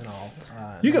thoughts, and then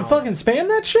I'll. You can fucking spam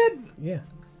that shit? Yeah.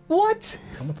 What?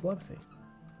 Come with telepathy.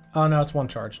 Oh no, it's one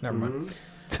charge. Never mind.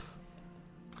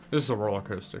 This is a roller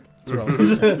coaster. It's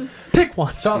irrelevant. Pick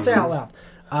one. So I'll say out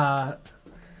loud.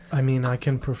 I mean, I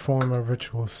can perform a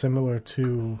ritual similar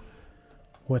to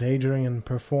what Adrian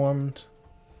performed.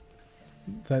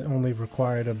 That only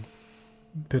required a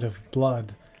bit of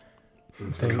blood.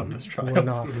 Let's cut this child. Would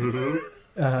not,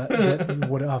 that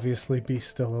would obviously be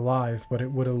still alive, but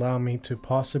it would allow me to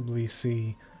possibly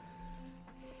see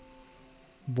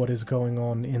what is going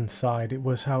on inside. It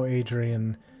was how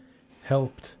Adrian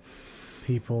helped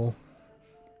people.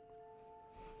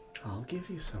 I'll give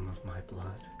you some of my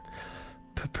blood.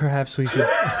 Perhaps we should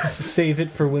save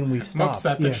it for when we I'm stop.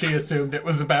 upset that Yes. she assumed it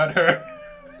was about her.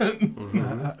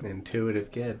 An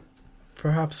intuitive kid.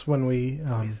 Perhaps when we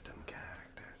Wisdom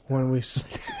characters. when we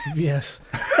yes,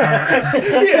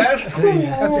 Yes, cool.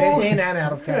 that's in and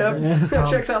out of character.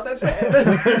 Checks out. That's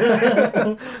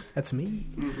bad. That's me.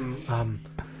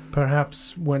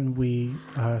 Perhaps when we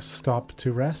stop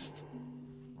to rest,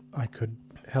 I could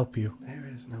help you. There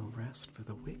is no rest for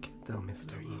the wicked, though,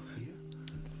 Mr. Ethier.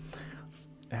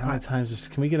 How many times?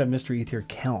 Can we get a Mr. Ether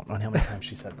count on how many times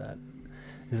she said that?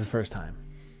 This is the first time.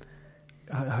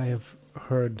 I have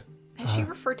heard. Has she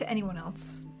referred to anyone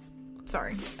else?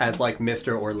 Sorry. As like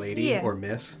Mr. or Lady Yeah. or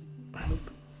Miss.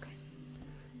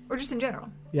 Or just in general.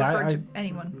 Yeah, Referred I- to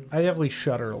anyone. I definitely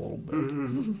shudder a little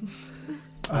bit.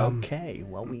 Okay,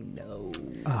 well we know.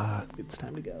 It's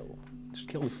time to go. Just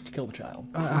kill the child.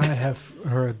 I have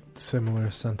heard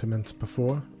similar sentiments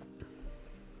before,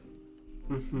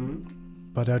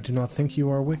 but I do not think you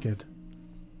are wicked.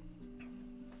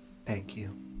 Thank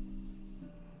you.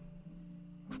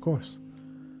 Of course.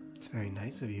 It's very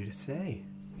nice of you to say.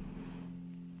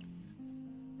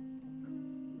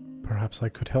 Perhaps I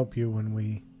could help you when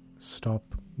we stop.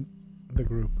 The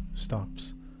group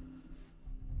stops.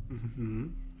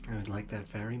 I would like that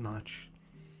very much.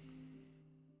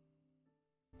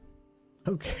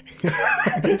 Okay.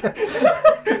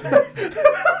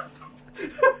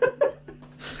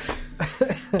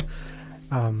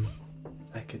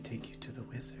 I could take you to the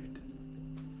wizard.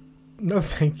 No,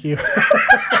 thank you.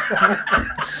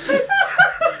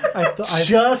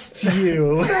 Just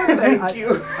you. Thank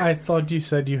you. I thought you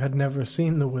said you had never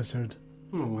seen the wizard.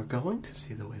 Well, we're going to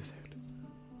see the wizard.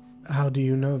 How do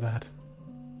you know that?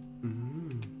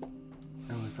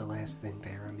 That was the last thing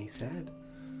Baramy said.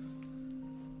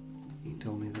 He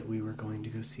told me that we were going to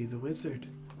go see the wizard.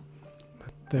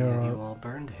 There and are you all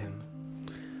burned him.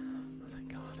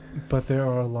 Thank God. But there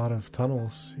are a lot of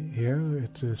tunnels here.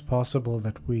 It is possible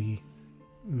that we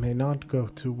may not go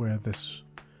to where this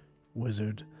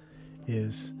wizard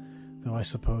is. Though I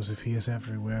suppose if he is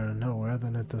everywhere and nowhere,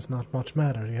 then it does not much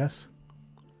matter, yes?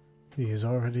 He is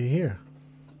already here.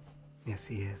 Yes,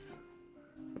 he is.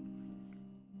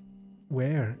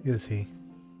 Where is he?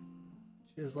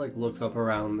 She just like looks up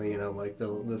around the, like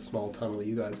the small tunnel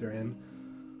you guys are in.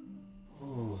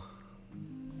 Oh,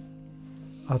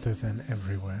 Other than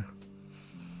everywhere.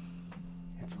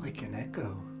 it's like an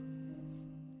echo.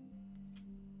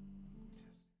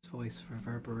 His voice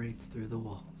reverberates through the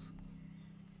walls.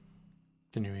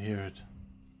 Can you hear it?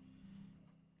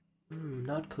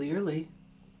 Not clearly.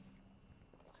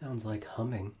 Sounds like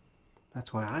humming.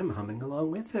 That's why I'm humming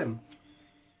along with him.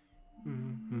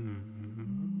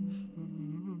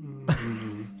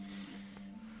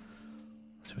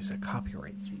 So he's a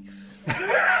copyright thief.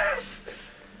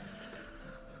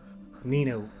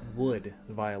 Nina would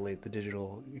violate the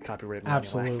digital copyright law.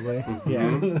 Absolutely.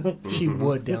 Yeah. She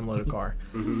would download a car.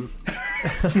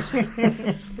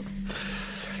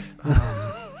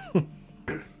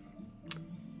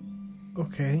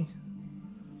 Okay.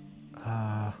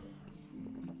 I'm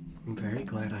very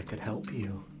glad I could help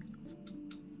you.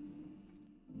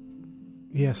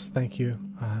 Yes, thank you.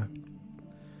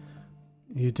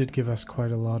 You did give us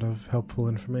quite a lot of helpful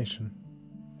information.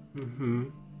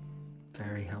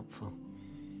 Very helpful.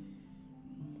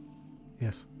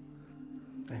 Yes,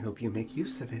 I hope you make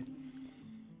use of it.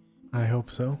 I hope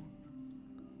so.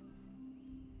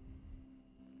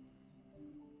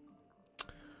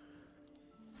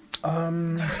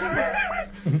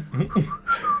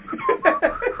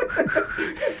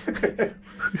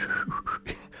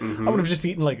 I would have just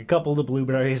eaten like a couple of the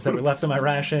blueberries that were left in my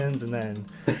rations, and then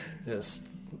just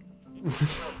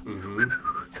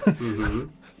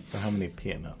So how many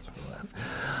peanuts were left?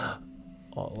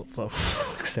 all of them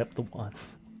except the one.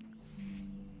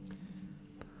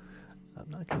 I'm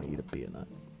not gonna eat a peanut.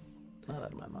 Not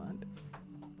out of my mind.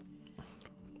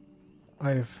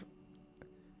 I've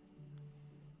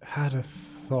had a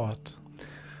thought.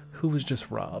 Who was just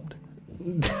robbed?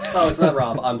 Oh, it's not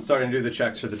Rob. I'm starting to do the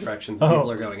checks for the directions. People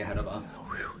are going ahead of us.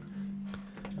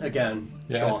 Again,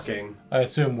 Yes. shocking. I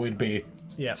assume we'd be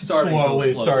Yeah.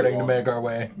 slowly slow starting to walk. make our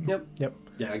way. Yep. Yep.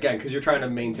 Yeah, again, because you're trying to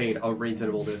maintain a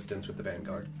reasonable distance with the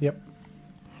Vanguard. Yep.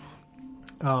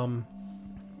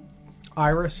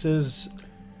 Iris is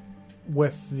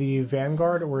with the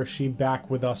Vanguard, or is she back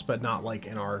with us, but not like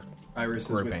in our? Iris is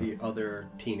Grouping. with the other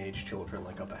teenage children,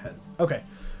 like up ahead. Okay.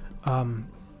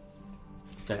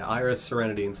 Yeah, Iris,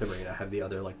 Serenity, and Sabrina have the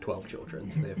other, 12 children,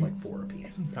 so they have, 4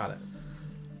 apiece. Got it.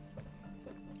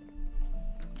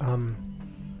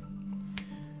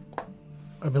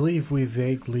 I believe we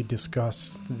vaguely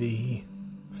discussed the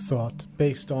thought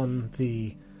based on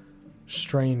the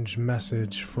strange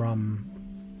message from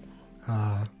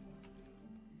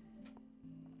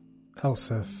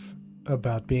Elseth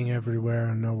about being everywhere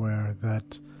and nowhere,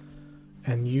 that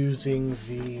and using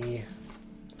the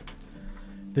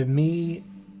me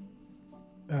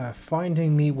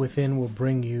finding me within will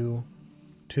bring you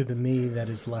to the me that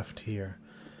is left here.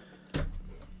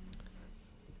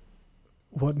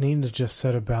 What Nina just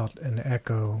said about an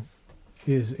echo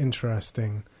is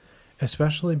interesting,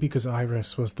 especially because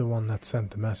Iris was the one that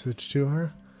sent the message to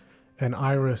her, and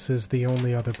Iris is the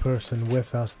only other person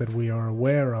with us that we are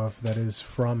aware of that is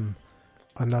from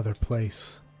another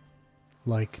place,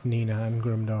 like Nina and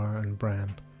Grimdar and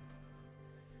Bran.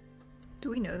 Do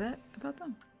we know that about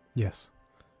them? Yes.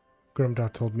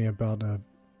 Grimdar told me about a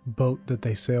boat that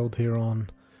they sailed here on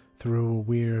through a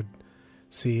weird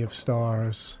sea of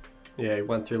stars. Yeah, he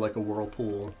went through, a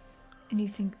whirlpool. And you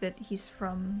think that he's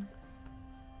from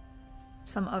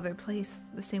some other place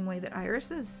the same way that Iris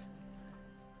is?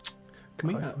 Can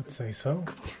we, I would say so.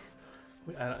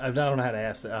 I don't know how to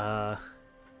ask. I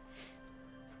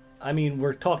mean,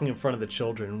 we're talking in front of the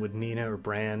children. Would Nina or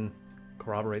Bran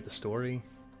corroborate the story?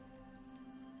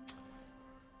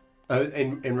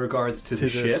 In regards to the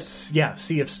ship, Yeah,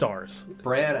 Sea of Stars.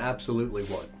 Bran absolutely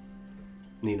would.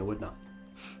 Nina would not.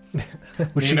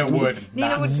 Nina would Nina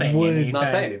not would- say would anything.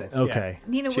 Not say anything. Okay.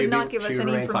 Nina She would would not be- give she us would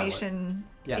any remain silent. information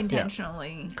Yes.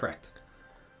 intentionally Correct.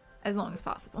 as long as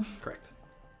possible Correct.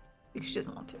 because she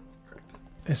doesn't want to.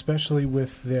 Especially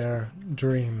with their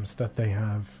dreams that they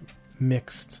have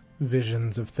mixed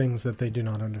visions of things that they do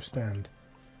not understand.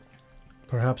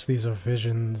 Perhaps these are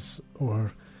visions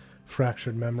or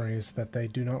fractured memories that they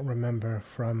do not remember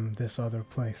from this other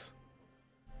place.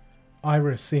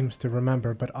 Iris seems to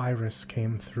remember, but Iris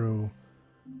came through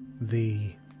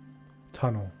the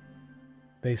tunnel.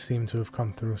 They seem to have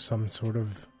come through some sort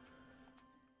of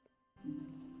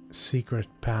secret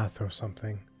path or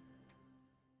something.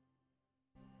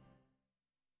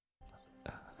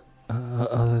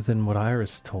 Other than what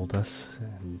Iris told us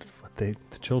and what the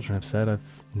children have said,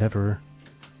 I've never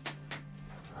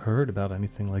heard about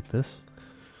anything like this.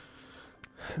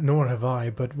 Nor have I,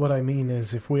 but what I mean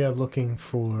is if we are looking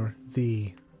for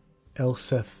the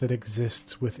Elseth that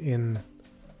exists within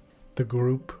the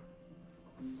group,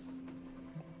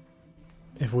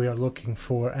 if we are looking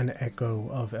for an echo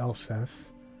of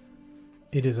Elseth,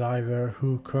 it is either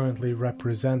who currently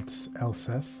represents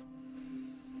Elseth,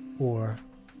 or,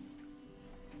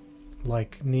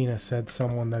 like Nina said,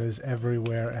 someone that is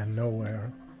everywhere and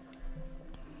nowhere.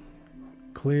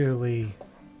 Clearly,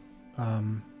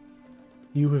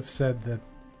 you have said that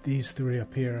these three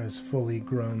appear as fully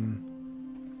grown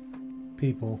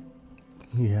people.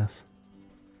 Yes.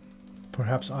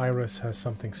 Perhaps Iris has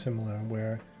something similar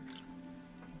where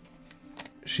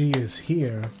she is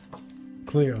here,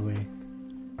 clearly,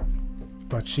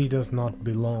 but she does not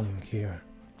belong here.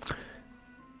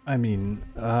 I mean,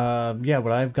 yeah,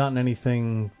 would I have gotten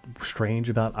anything strange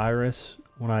about Iris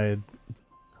when I had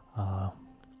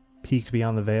peeked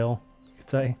beyond the veil, you could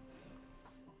say?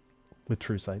 With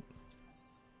True Sight.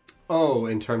 Oh,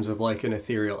 in terms of like an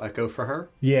ethereal echo for her?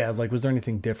 Yeah, like, was there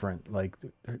anything different? Like,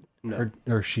 No.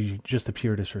 or she just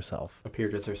appeared as herself?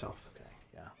 Appeared as herself. Okay,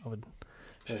 yeah, I would...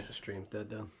 The stream's dead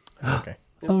down. It's okay.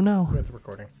 Yep. Oh, no. We're at the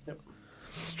recording.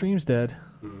 Stream's dead.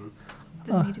 Mm-hmm.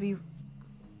 Doesn't need to be.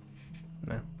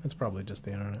 No, it's probably just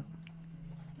the internet.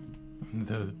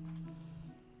 The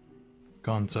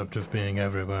concept of being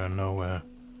everywhere and nowhere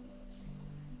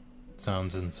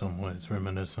sounds in some ways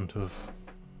reminiscent of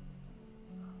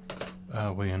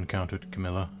how we encountered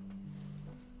Camilla.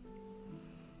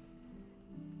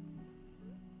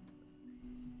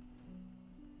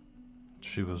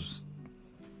 She was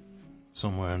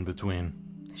somewhere in between.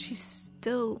 She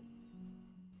still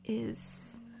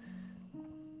is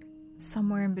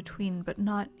somewhere in between, but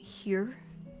not here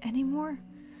anymore.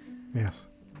 Yes.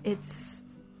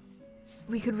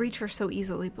 We could reach her so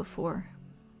easily before.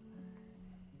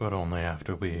 But only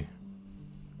after we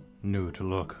knew to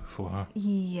look for her.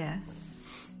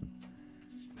 Yes.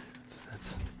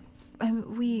 That's...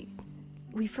 We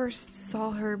first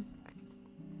saw her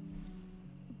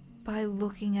by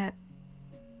looking at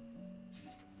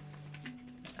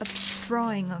a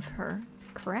drawing of her,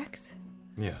 correct?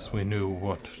 Yes, we knew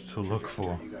what to look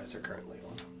for. You guys are currently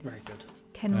on. Very good.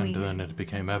 Can we... And then it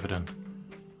became evident,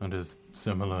 and is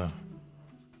similar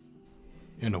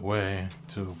in a way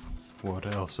to what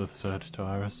Elseth said to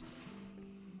Iris,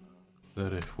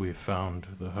 that if we found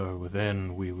the her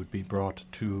within, we would be brought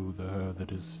to the her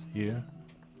that is here,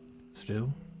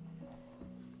 still.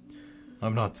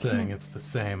 I'm not saying it's the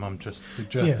same, I'm just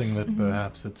suggesting Yes. that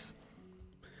perhaps it's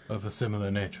of a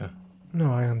similar nature.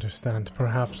 No, I understand.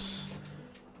 Perhaps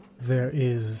there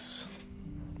is...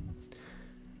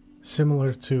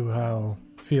 Similar to how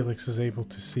Felix is able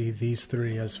to see these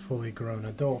three as fully grown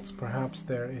adults, perhaps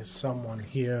there is someone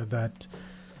here that,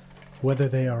 whether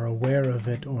they are aware of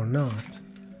it or not,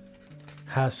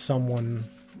 has someone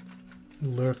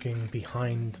lurking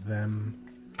behind them.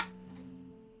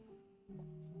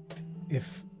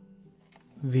 If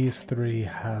these three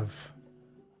have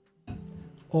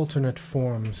alternate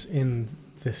forms in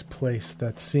this place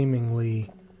that seemingly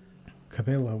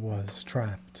Camilla was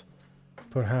trapped,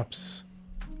 perhaps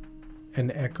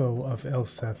an echo of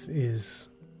Elseth is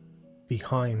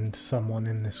behind someone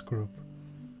in this group.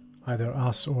 Either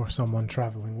us or someone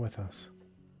traveling with us.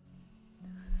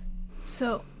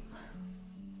 So,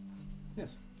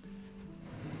 Yes.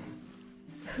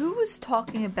 who was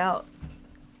talking about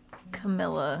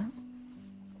Camilla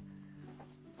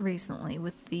recently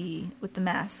with the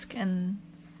mask, and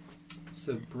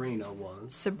Sabrina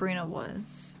was. Sabrina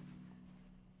was?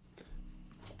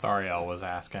 Thariel was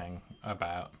asking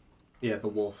about... Yeah, the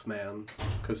wolf man.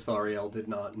 Because Thariel did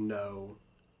not know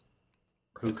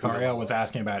who Thariel Camilla was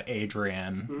asking about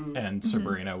Adrian, and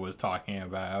Sabrina was talking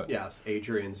about... Yes,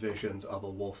 Adrian's visions of a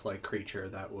wolf-like creature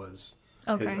that was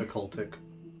his Okay. occultic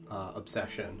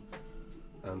obsession.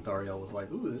 And Thariel was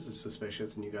like, ooh, this is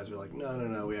suspicious. And you guys were like,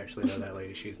 no, we actually know that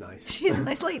lady. She's nice. She's a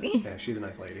nice lady. Yeah, she's a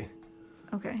nice lady.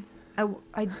 Okay.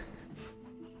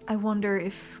 I wonder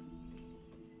if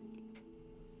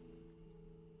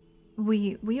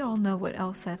we all know what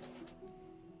Elseth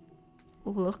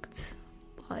looked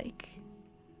like,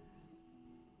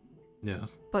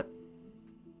 Yes. but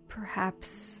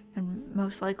perhaps and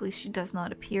most likely she does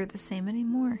not appear the same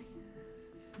anymore.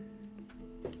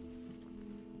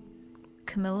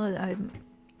 Camilla, I'm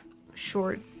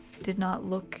sure, did not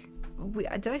look...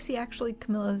 Did I see actually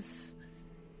Camilla's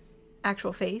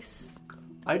actual face?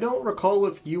 I don't recall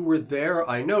if you were there.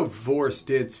 I know Vorst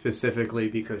did specifically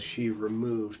because she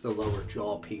removed the lower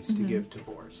jaw piece to give to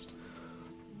Vorst.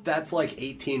 That's like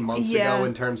 18 months ago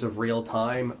in terms of real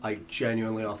time. I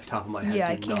genuinely, off the top of my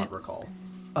head, do not recall.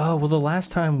 Oh, well, the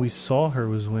last time we saw her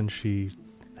was when she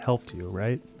helped you,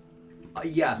 right?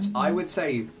 Yes, I would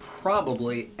say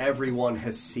probably everyone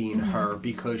has seen her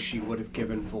because she would have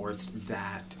given Vorst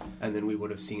that, and then we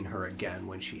would have seen her again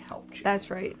when she helped you.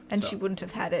 That's right. And she wouldn't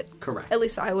have had it. Correct. At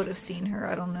least I would have seen her.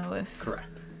 I don't know if...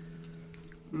 Correct.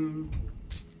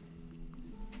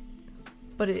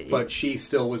 But she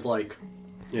still was like,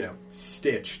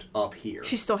 stitched up here.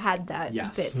 She still had that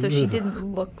bit, so she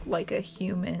didn't look like a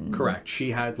human. Correct.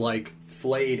 She had like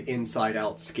flayed inside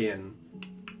out skin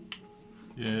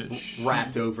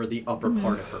wrapped over the upper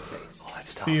part of her face. Oh,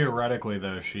 that's tough. Theoretically,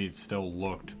 though, she still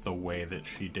looked the way that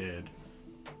she did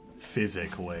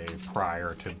physically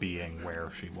prior to being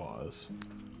where she was.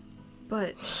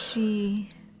 But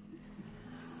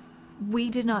we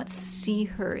did not see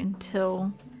her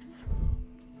until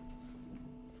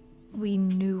we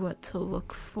knew what to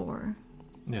look for.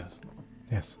 Yes.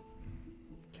 Yes.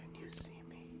 Can you see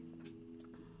me?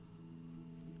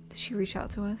 Did she reach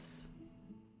out to us?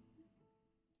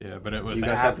 Yeah, but it was You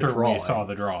guys have the after we drawing. saw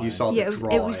the drawing. You saw the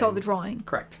drawing. We saw the drawing.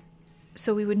 Correct.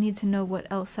 So we would need to know what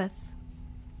Elseth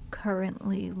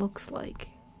currently looks like.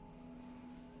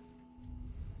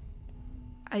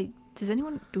 Does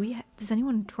anyone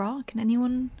draw? Can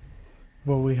anyone?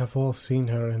 Well, we have all seen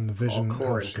her in the vision. All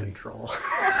core and Hershey. control.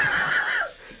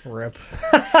 Rip.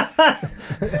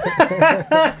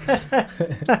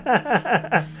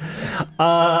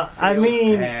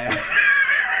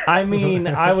 I mean,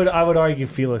 I would argue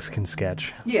Felix can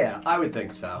sketch. Yeah, I would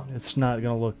think so. It's not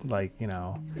gonna look like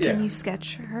Yeah. Can you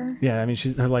sketch her? Yeah, I mean,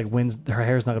 her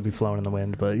hair's not gonna be flowing in the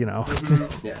wind, but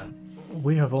Yeah.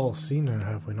 We have all seen her,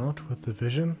 have we not, with the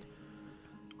vision?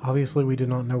 Obviously, we do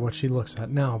not know what she looks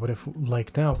at now, but if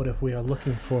we are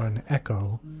looking for an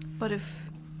echo, But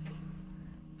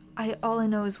all I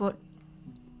know is what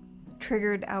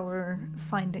triggered our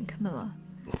finding Camilla.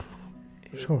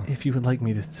 sure. If you would like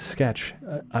me to sketch,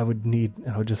 I would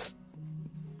just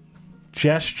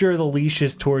gesture the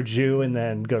leashes towards you and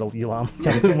then go to Elam.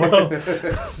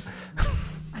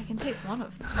 I can take one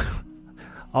of them.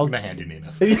 I'll I'm gonna hand you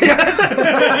Nina's. She just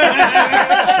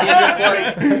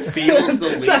feels the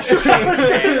leash change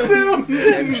hands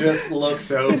and just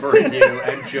looks over at you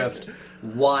and just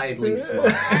widely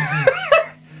smiles.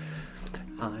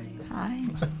 Hi. Hi.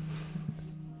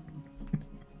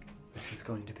 This is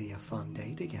going to be a fun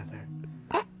day together.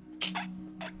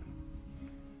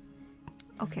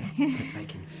 Okay. I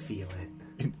can feel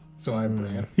it. So I'm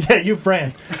Bran. Yeah, you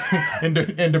Bran.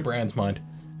 into Bran's mind.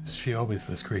 Is she always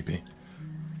this creepy?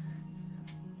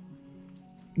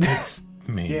 It's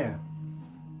me. Yeah.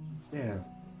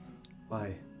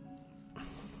 Why?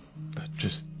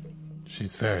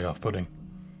 She's very off-putting.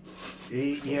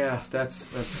 Yeah, that's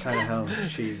kind of how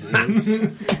she is.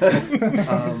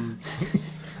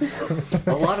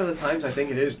 A lot of the times I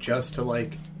think it is just to,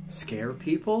 scare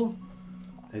people.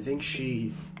 I think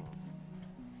she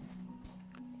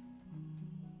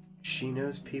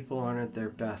knows people aren't at their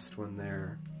best when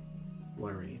they're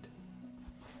worried.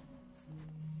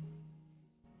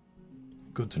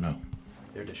 Good to know.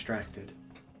 They're distracted.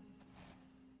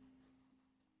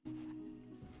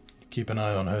 Keep an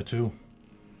eye on her, too.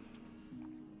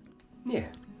 Yeah.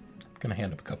 Gonna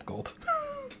hand him a cup of gold.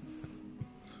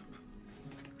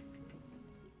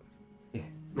 Yeah.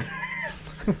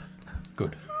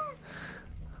 Good.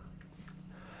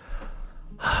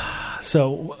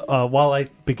 So while I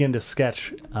begin to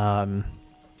sketch, I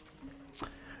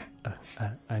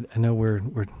know we're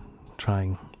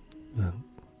trying the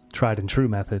tried and true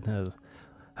method.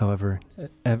 However,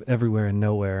 everywhere and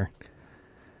nowhere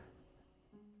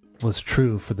was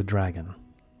true for the dragon.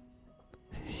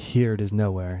 Here it is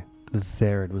nowhere.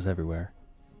 There it was everywhere.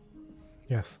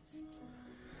 Yes.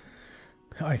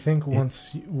 I think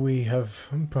once we have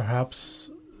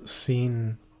perhaps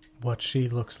seen what she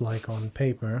looks like on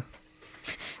paper,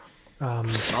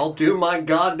 I'll do my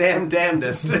goddamn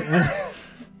damnedest.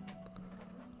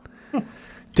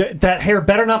 That hair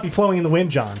better not be flowing in the wind,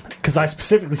 John, because I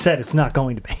specifically said it's not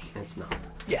going to be. It's not.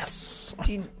 Yes.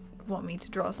 Do you want me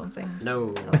to draw something?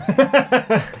 No.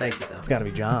 Thank you, though. It's got to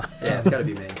be John. Yeah, it's gotta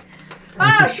be me.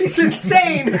 She's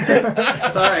insane!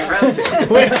 Alright, round two.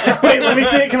 Wait, let me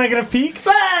see it. Can I get a peek?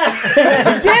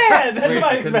 Yeah, that's what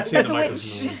I expected. That's a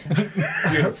witch.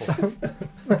 Beautiful.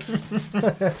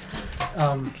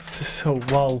 So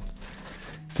while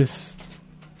this...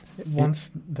 once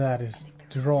that is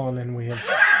drawn and we have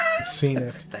seen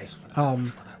it, Thanks.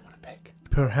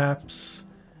 perhaps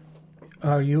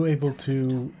Are you able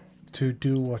to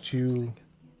do what you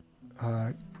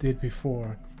did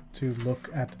before? To look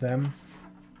at them?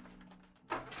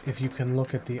 If you can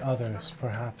look at the others,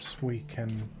 perhaps we can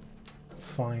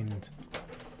find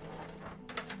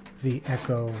the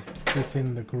echo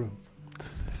within the group.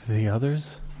 The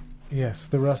others? Yes,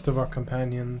 the rest of our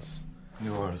companions.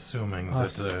 You are assuming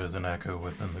Us. that there is an echo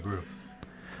within the group.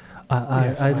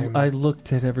 I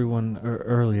looked at everyone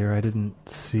earlier. I didn't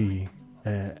see.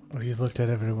 Or you looked at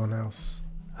everyone else.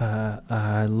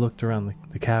 I looked around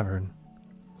the cavern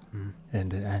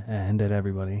and at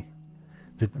everybody.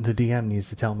 The DM needs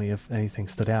to tell me if anything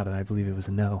stood out, and I believe it was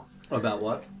a no. About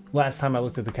what? Last time I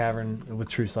looked at the cavern with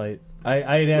True Sight, I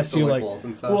had asked the you light like, walls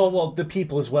and stuff? well, the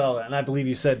people as well, and I believe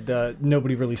you said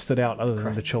nobody really stood out other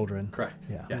than the children. Correct.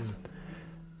 Yeah. Yes.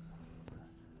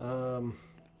 Are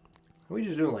we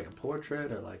just doing like a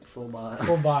portrait or like full body?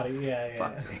 Full body,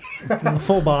 yeah.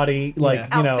 Full body, like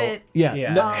Yeah. you know, Outfit. yeah.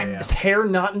 Yeah, No, yeah. it's hair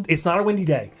not. It's not a windy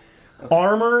day.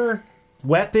 Armor,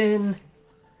 weapon,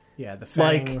 Yeah, the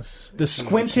like fangs. the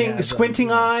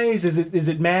squinting eyes. Is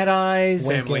it mad eyes?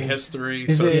 Family history,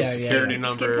 Is social it- security Skin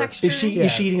number. texture. Is she Yeah.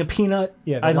 is she eating a peanut?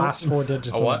 Yeah, I the don't- last 4 digits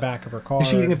A on the what? back of her card. Is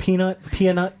she eating a peanut?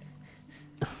 Peanut?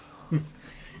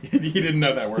 You didn't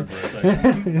know that word for a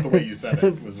second. The way you said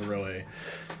it was really...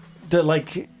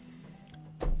 Like,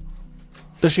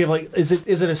 does she have like? Is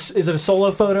it a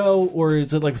solo photo or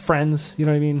is it like friends? You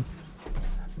know what I mean?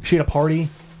 Is she at a party?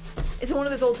 Is it one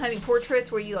of those old timey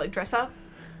portraits where you like dress up?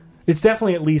 It's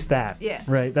definitely at least that. Yeah.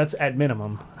 Right. That's at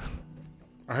minimum.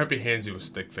 I hope he hands you a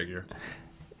stick figure.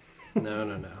 No.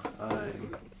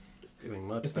 I'm doing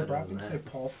much Is there better rap than say that.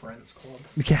 Paul Friends Club?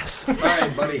 Yes. All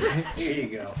right, buddy. Here you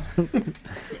go.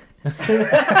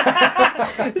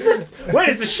 Wait,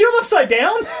 is the shield upside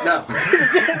down? No.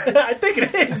 I think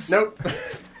it is. Nope.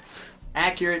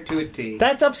 Accurate to a T.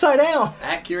 That's upside down.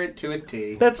 Accurate to a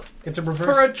T. That's It's a reverse.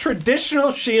 for a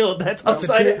traditional shield. That's it's a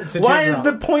upside tear- down. it's a Why is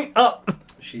the teardrop. point up?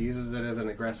 She uses it as an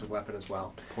aggressive weapon as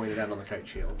well. Pointed out on the kite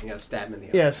shield. You gotta stab him in the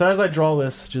eye. Yeah. So as I draw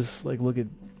this, just like look at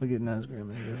Nazgrim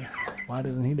and go, why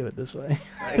doesn't he do it this way?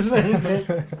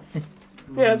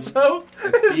 Yeah. So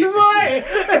this is why.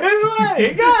 This is why. Here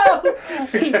you go.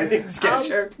 Can you sketch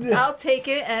her? I'll take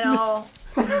it and I'll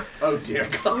Oh dear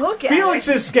God. look at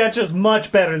Felix's sketch is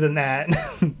much better than that.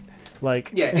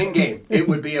 Like, Yeah, in game, it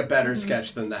would be a better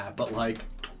sketch than that, but like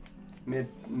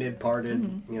mid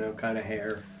parted, kind of hair,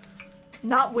 it.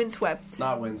 Not windswept,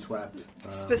 not windswept.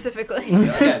 specifically.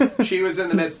 Again, she was in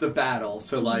the midst of battle,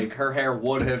 so like her hair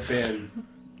would have been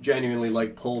genuinely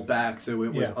like pulled back, so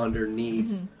it was Yeah.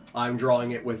 underneath. I'm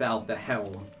drawing it without the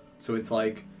helm, so it's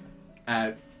like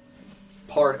at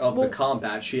part of the Well-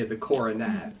 combat, she had the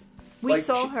coronet. We Like,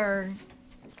 saw she- her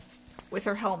with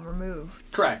her helm removed.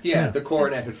 Correct, yeah, the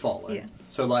coronet had fallen. Yeah.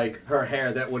 So, like, her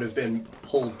hair that would have been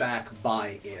pulled back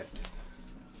by it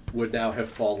would now have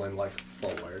fallen, like,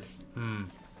 forward.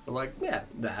 So, like, yeah,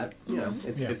 that,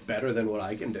 it's better than what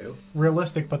I can do.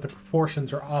 Realistic, but the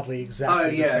proportions are oddly Oh,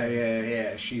 exactly the yeah, same.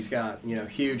 yeah. She's got,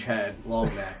 huge head, long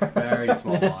neck, very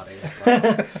small body.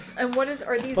 And what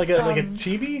are these? like a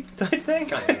chibi type thing.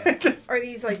 Kinda. Are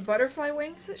these like butterfly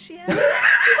wings that she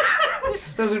has?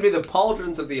 Those would be the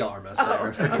pauldrons of the armor,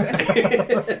 Sarah.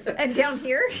 And down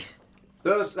here,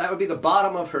 That would be the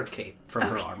bottom of her cape from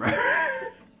her armor.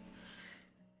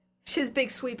 she has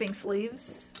big sweeping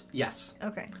sleeves. Yes.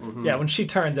 Okay. Yeah, when she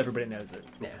turns, everybody knows it.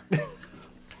 Yeah.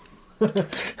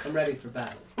 I'm ready for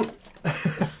battle.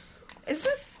 Is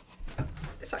this?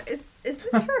 Sorry, is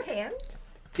this her hand?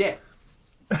 Yeah.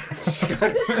 She's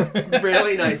got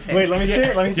really nice hair. Wait, let me see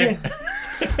it. Let me see it.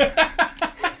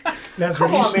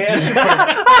 Come on,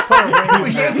 man.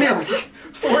 We gave me like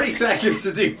 40 seconds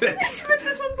to do this. But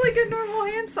this one's like a normal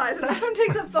hand size, and this one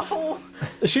takes up the whole.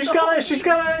 She's got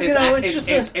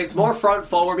a, It's more front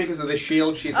forward because of the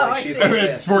shield. She's Oh, like, I she's see. like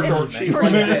It's this. for short. She's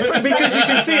like this. because you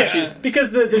can see it.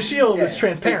 Because the shield is Yeah.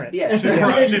 transparent. Yeah.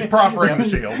 She's proffering the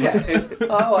shield.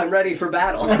 Yeah, I'm ready for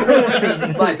battle.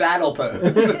 My battle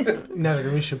pose. No,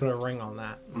 we should put a ring on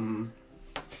that.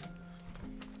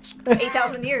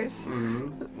 8,000 years.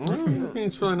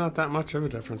 It's really not that much of a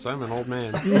difference. I'm an old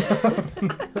man.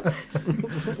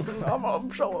 I'm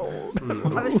so old. I'm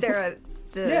gonna stare at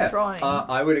the drawing.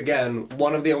 I would again.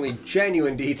 One of the only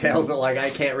genuine details that like I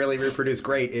can't really reproduce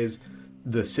great is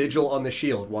the sigil on the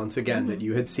shield. Once again, that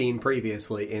you had seen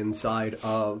previously inside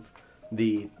of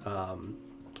the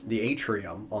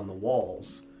atrium on the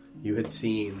walls. You had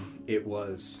seen it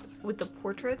was With the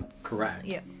portraits. correct.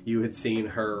 Yeah. You had seen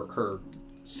her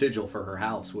sigil for her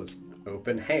house was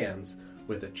open hands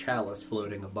with a chalice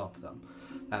floating above them.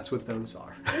 That's what those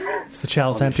are. Is the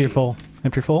chalice On the empty or sheet. full?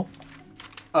 Empty or full?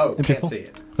 Oh, Empty can't full? see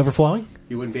it. Overflowing?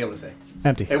 You wouldn't be able to see.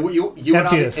 Empty. You would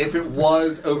Emptiness. if it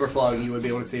was overflowing, you would be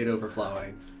able to see it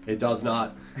overflowing. It does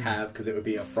not have, because it would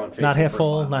be a front-facing Not half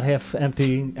full, profile. not half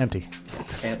empty. Empty.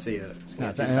 Can't see it. No, Can't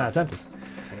it's see the empty. contents.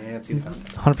 Can't see the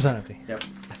contents. 100% empty. Yep.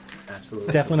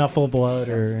 Absolutely. Definitely not full of blood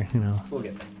or, We'll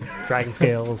get there. dragon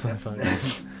scales and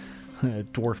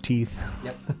dwarf teeth.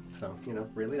 Yep. So,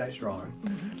 really nice drawing.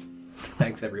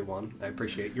 Thanks, everyone. I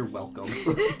appreciate your welcome.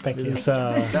 Thank you. It's,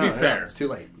 No, fair. it's too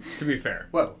late. To be fair,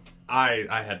 Whoa. I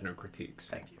had no critiques.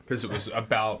 Thank you. Because it was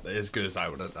about as good as I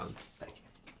would have done. Thank you.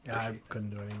 Yeah, I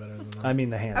couldn't do any better than that. I mean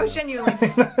the hand. I was genuinely.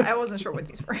 I wasn't sure what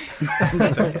these were.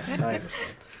 That's okay. I understand.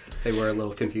 They were a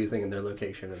little confusing in their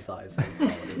location and size and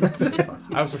quality. It's fine.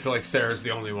 I also feel like Sarah's the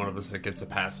only one of us that gets a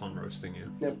pass on roasting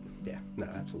you. Yep. Yeah. No,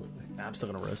 absolutely. I'm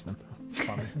still going to roast them. It's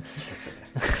funny. That's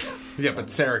okay. Yeah, but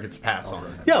Sarah gets a pass on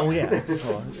it. Yeah, well, yeah.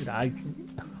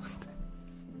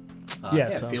 Well,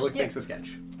 Yeah, so- Felix makes a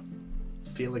sketch.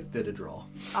 Felix did a draw.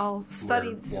 I'll study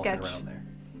We're the walking sketch around there.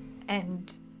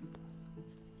 and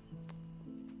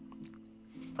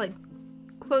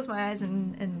close my eyes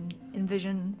and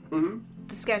envision Mm-hmm.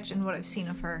 the sketch and what I've seen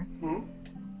of her, Mhm.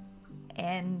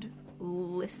 and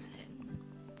listen.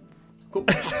 Cool.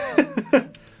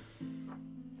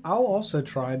 I'll also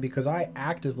try because I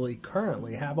actively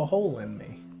currently have a hole in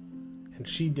me. And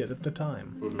she did at the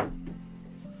time.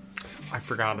 I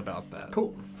forgot about that.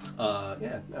 Cool.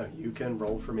 Yeah, no, you can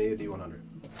roll for me a D100.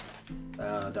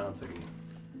 Don, so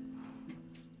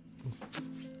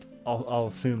I'll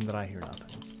assume that I hear nothing.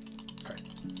 okay.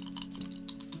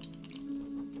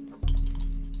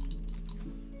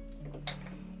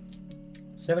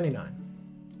 79.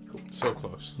 So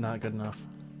close. Not good enough.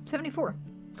 74.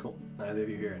 Cool. Neither of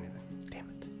you hear anything. Damn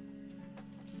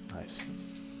it. Nice.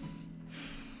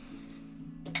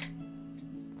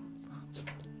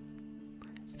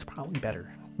 It's probably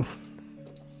better.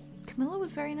 Camilla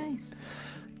was very nice.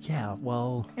 Yeah,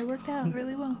 well... It worked out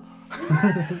really well.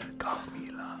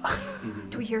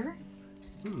 Do we hear her?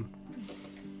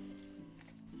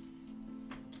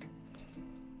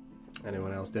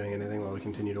 Anyone else doing anything while we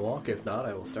continue to walk? If not,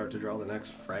 I will start to draw the next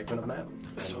fragment of map.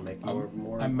 And make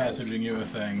more. I'm messaging you a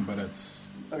thing, but it's...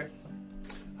 Okay.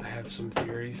 I have some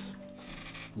theories.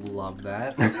 Love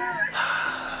that.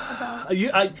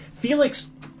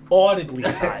 Felix audibly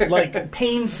sighed, like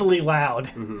painfully loud.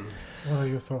 What are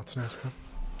your thoughts, Nesper?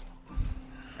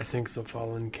 I think the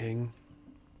Fallen King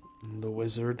and the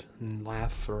Wizard and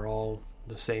Laugh are all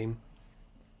the same.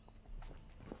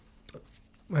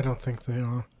 I don't think they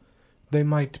are. They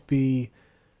might be,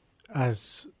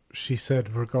 as she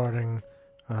said regarding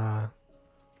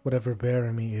whatever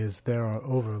Baramy is, there are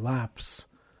overlaps.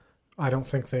 I don't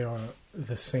think they are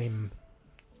the same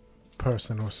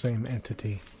person or same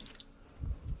entity.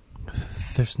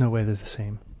 There's no way they're the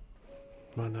same.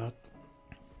 Why not?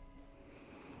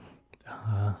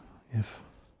 If...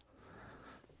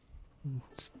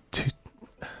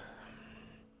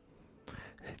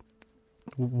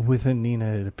 Within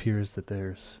Nina, it appears that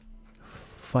there's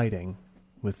fighting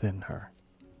within her.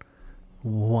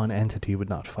 One entity would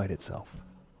not fight itself.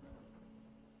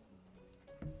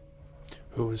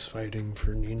 Who is fighting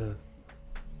for Nina?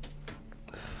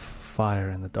 Fire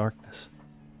in the darkness.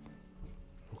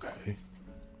 Okay.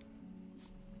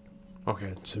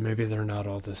 Okay, so maybe they're not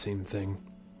all the same thing.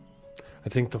 I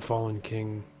think the Fallen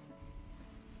King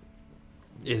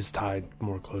is tied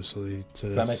more closely to Does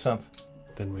this that make sense?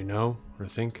 than we know or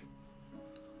think.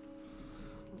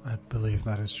 I believe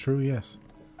that is true, yes.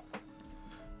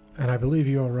 And I believe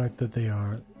you are right that they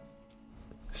are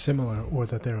similar or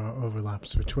that there are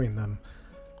overlaps between them.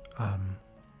 I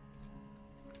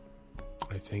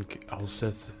think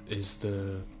Elseth is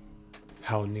the,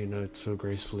 how Nina so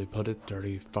gracefully put it,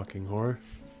 dirty fucking whore.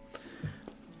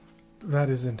 That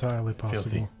is entirely possible.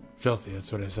 Filthy. Filthy,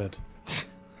 that's what I said.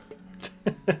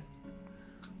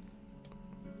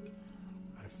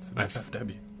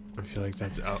 FFW. I feel like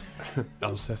that's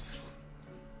Elseth.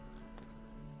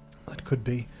 That could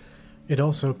be. It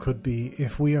also could be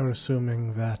if we are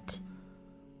assuming that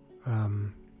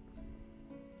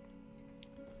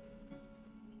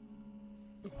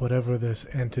whatever this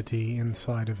entity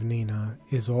inside of Nina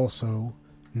is also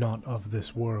not of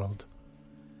this world.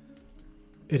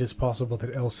 It is possible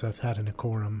that Elseth had an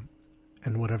Ikorum,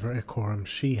 and whatever Ikorum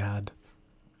she had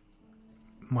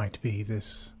might be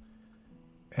this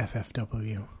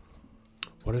FFW.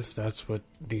 What if that's what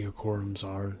the Akorums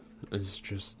are? Is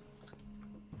just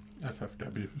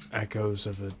FFW. echoes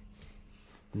of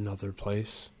another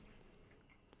place?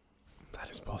 That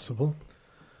is possible.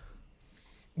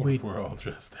 We're all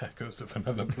just echoes of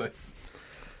another place.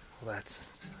 Well,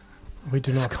 that's We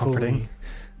do not comforting.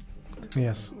 fully...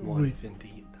 Yes, What if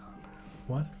indeed?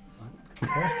 What?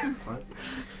 What?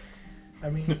 I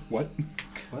mean, What?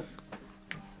 What?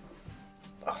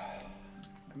 I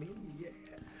mean, yeah.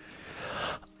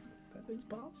 That is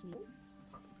possible.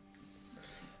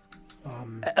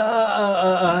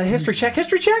 History check.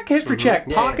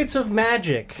 Yeah. Pockets of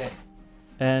magic. Okay.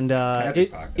 And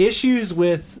Magic pocket. issues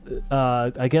with,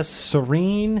 I guess,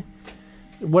 serene,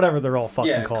 whatever they're all fucking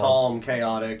Yeah, called. calm,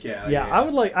 chaotic. Yeah, I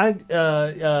would like I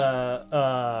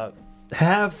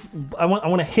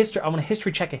want a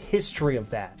history check a history of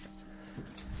that.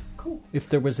 Cool. If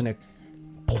there was a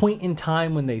point in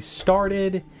time when they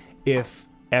started, if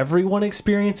everyone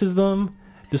experiences them,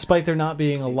 despite there not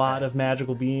being a lot of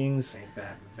magical beings. Make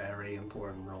that very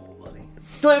important roll, buddy.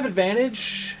 Do I have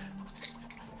advantage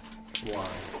Why?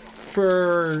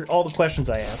 for all the questions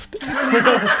I asked?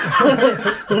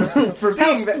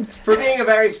 For being a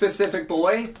very specific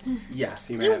boy, yes,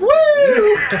 you may have.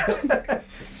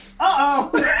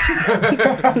 How'd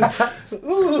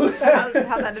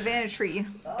that advantage treat you?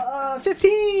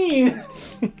 15.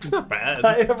 It's not bad.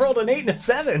 I rolled an 8 and a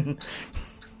 7.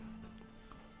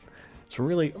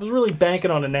 I was really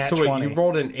banking on a nat So wait, 20. you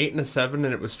rolled an 8 and a 7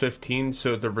 and it was 15,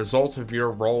 so the result of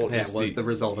your roll Yeah, is it was the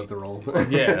result of the roll.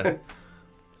 Yeah.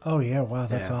 Oh yeah, wow,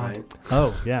 that's Yeah, odd. right?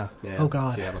 Oh, yeah. Yeah, Oh,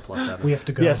 God. So you have a +7. We have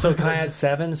to go. Yeah, so can I add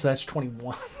 7? So that's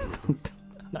 21.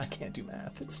 I can't do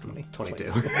math. It's 20. 22.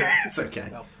 It's okay.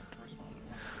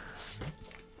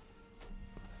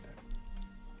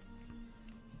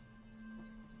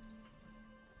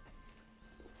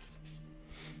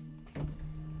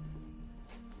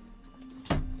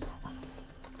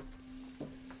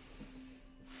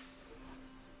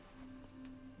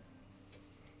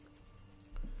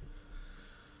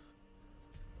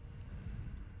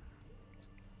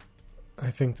 I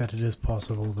think that it is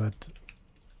possible that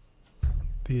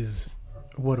these,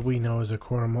 what we know as a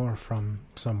quorum, are from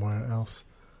somewhere else.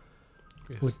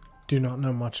 Yes. Would- Do not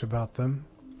know much about them,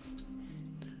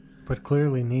 but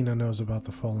clearly Nina knows about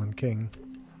the fallen king.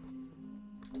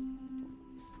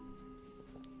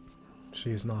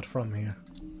 She is not from here.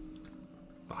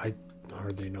 I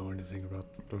hardly know anything about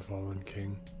the Fallen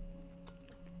King.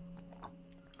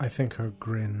 I think her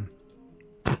grin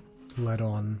led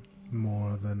on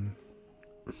more than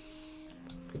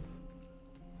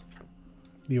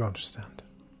you understand.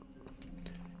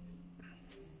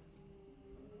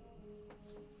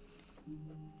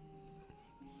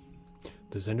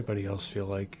 Does anybody else feel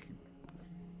like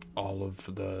all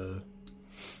of the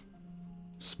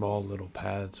small little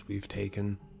paths we've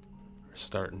taken are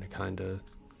starting to kind of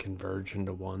converge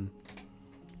into one?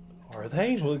 Are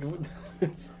they? It's a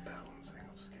balancing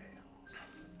of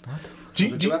scales. Do,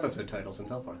 Those are do, two episode titles in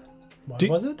Telfar. What Do-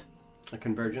 was it? A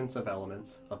convergence of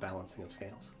elements, a balancing of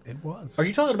scales. It was. Are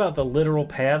you talking about the literal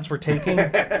paths we're taking?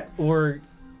 Or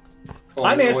Or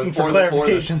I'm asking for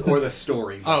clarifications. Or the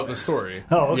story. Oh, the story.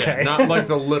 Oh, okay. Yeah, not like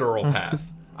the literal path.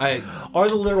 are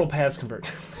the literal paths converged?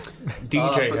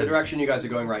 DJ for the has direction you guys are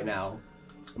going right now,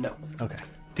 no. Okay.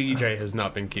 DJ has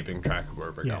not been keeping track of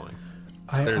where we're Yeah. going.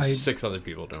 I, There's 6 other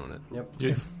people doing it.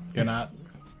 Yep. You're not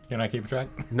keeping track?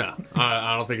 No,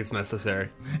 I don't think it's necessary.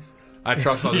 I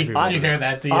trust other people. You hear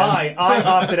that, DM? I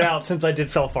opted out since I did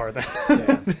fell farther.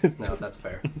 Yeah. No, that's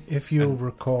fair. if you'll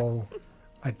recall,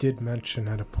 I did mention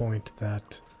at a point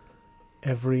that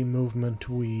every movement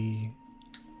we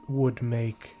would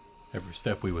make, Every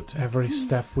step we would take. every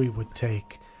step we would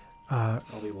take, I'll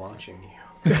be watching you.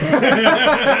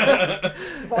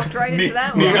 Walked right into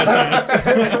that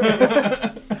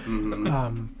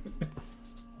one.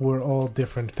 we're all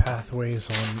different pathways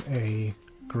on a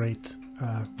great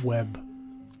web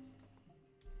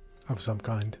of some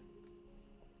kind.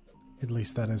 At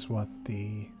least that is what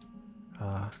the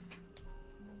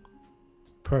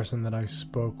person that I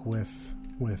spoke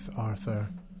with Arthur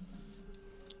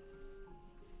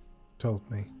told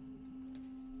me.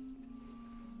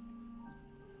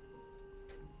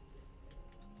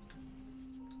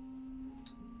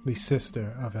 The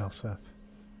sister of Elseth.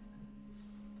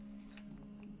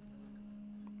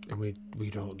 And we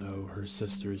don't know her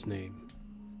sister's name,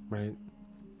 right?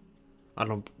 I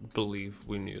don't believe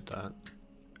we knew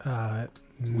that.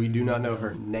 We do not know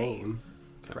her name.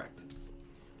 Correct.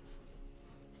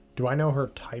 Do I know her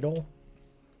title?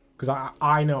 Because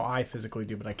I know I physically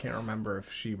do, but I can't remember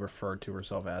if she referred to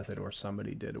herself as it or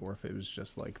somebody did, or if it was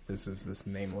just like, this is this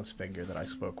nameless figure that I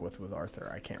spoke with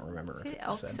Arthur. I can't remember. Is it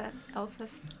if it said.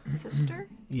 Elsa's sister?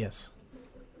 Yes.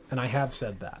 And I have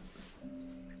said that.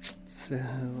 Sister.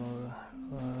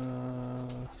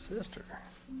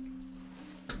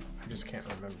 I just can't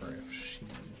remember if she...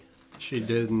 She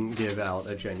didn't give out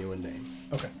a genuine name.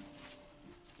 Okay.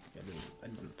 I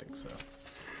didn't think so.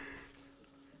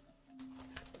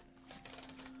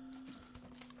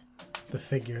 the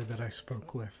figure that I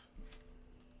spoke with.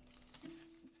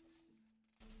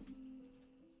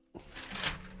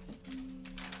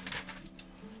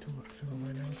 To look through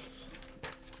my notes.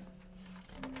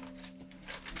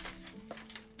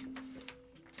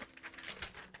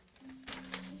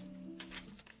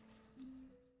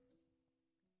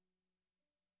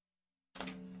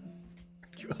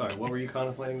 Sorry, what were you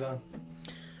contemplating, Don?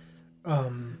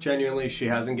 Genuinely, she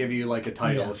hasn't given you, like, a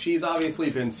title. Yeah. She's obviously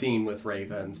been seen with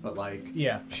ravens, but, like,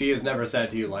 Yeah. she has never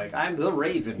said to you, like, I'm the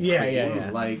Raven Yeah, Queen.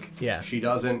 yeah. Like, Yeah. she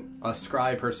doesn't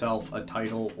ascribe herself a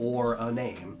title or a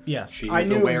name. Yes. She I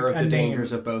is knew aware of a the name.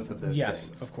 dangers of both of those Yes,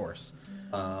 things. of course.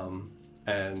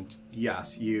 And,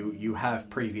 yes, you have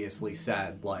previously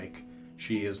said, like,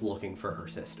 she is looking for her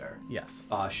sister. Yes.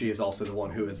 She is also the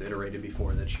one who has iterated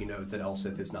before that she knows that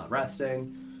Elsith is not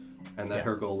resting, and that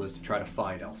her goal is to try to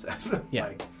find Elsith. Yeah.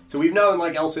 Like, so we've known,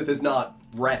 like, Elsith is not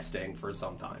resting for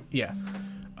some time. Yeah.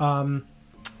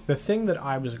 The thing that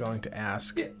I was going to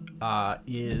ask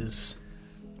is,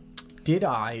 did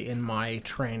I, in my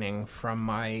training from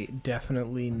my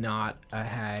definitely not a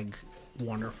hag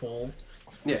wonderful...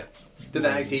 Yeah. Did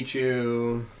the hag teach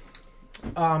you...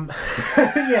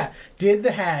 yeah. Did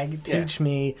the hag teach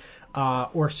me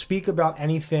or speak about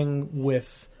anything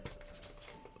with,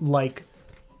 like,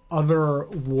 other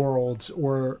worlds,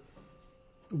 or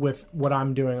with what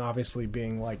I'm doing obviously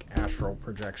being, like, astral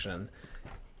projection?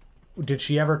 Did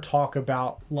she ever talk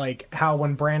about, like, how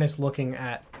when Bran is looking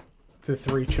at the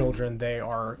three children, they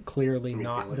are clearly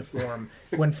not the form...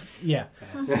 When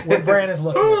Bran is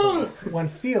looking at when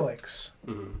Felix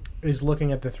is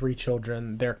looking at the three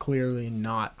children, they're clearly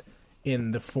not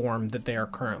in the form that they are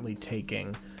currently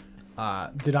taking.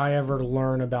 Did I ever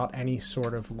learn about any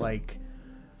sort of, like,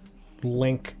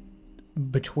 link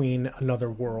between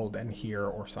another world and here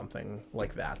or something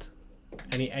like that?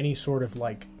 Any sort of,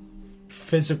 like,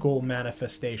 physical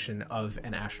manifestation of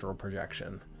an astral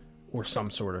projection or some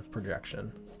sort of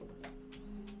projection?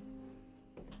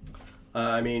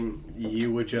 I mean,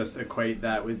 you would just equate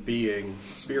that with being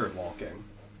spirit walking.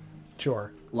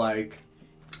 Sure. Like,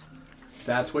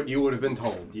 that's what you would have been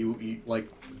told. You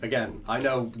like, again, I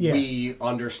know we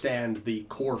understand the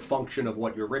core function of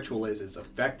what your ritual is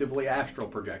effectively astral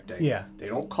projecting. Yeah. They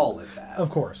don't call it that. Of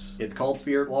course. It's called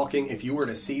spirit walking. If you were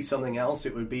to see something else,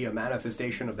 it would be a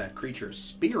manifestation of that creature's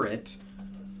spirit.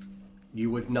 You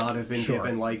would not have been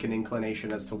given, like, an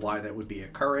inclination as to why that would be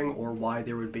occurring, or why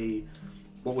there would be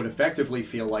what would effectively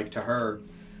feel like to her,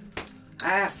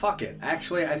 fuck it.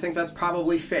 Actually, I think that's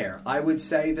probably fair. I would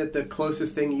say that the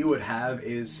closest thing you would have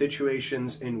is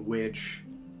situations in which,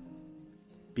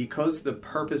 because the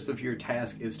purpose of your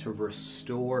task is to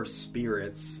restore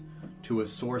spirits to a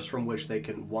source from which they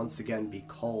can once again be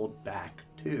called back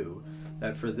to,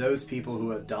 that for those people who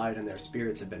have died and their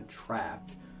spirits have been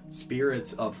trapped,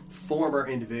 spirits of former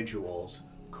individuals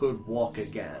could walk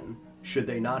again, should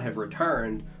they not have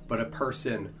returned, but a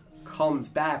person comes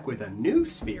back with a new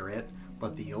spirit,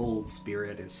 but the old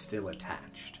spirit is still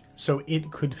attached. So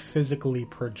it could physically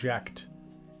project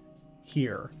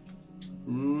here.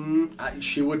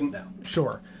 She wouldn't know.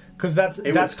 Sure. Because that's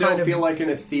would still kind of feel like an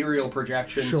ethereal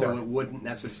projection, so Sure. it wouldn't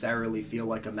necessarily feel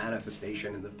like a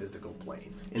manifestation in the physical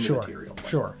plane, in the Sure. material plane.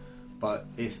 Sure. But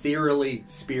ethereally,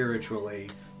 spiritually,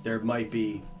 there might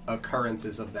be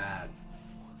occurrences of that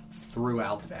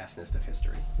throughout the vastness of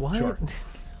history. What? Sure.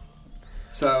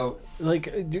 So, Like,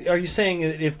 are you saying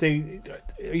if they?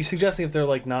 Are you suggesting if they're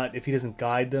like not? If he doesn't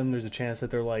guide them, there's a chance that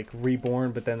they're like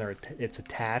reborn, but then it's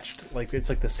attached. Like it's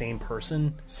like the same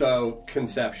person. So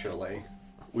conceptually,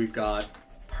 we've got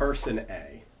person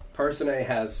A. Person A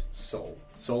has soul.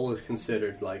 Soul is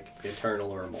considered like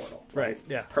eternal or immortal. Right.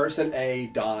 Yeah. Person A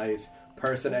dies.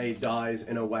 Person A dies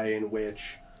in a way in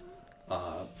which,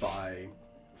 I'll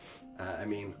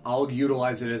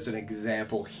utilize it as an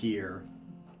example here.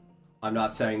 I'm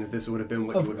not saying that this would have been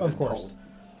what you would have been told.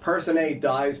 Person A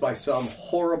dies by some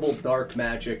horrible dark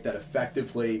magic that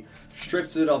effectively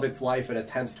strips it of its life and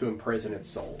attempts to imprison its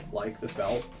soul, like the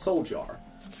spell Soul Jar.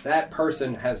 That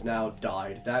person has now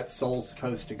died. That soul's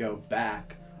supposed to go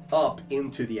back up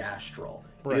into the astral.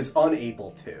 Right. It is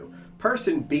unable to.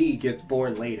 Person B gets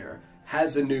born later,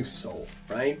 has a new soul,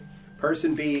 right?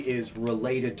 Person B is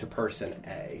related to person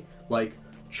A, like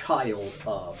child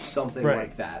of, something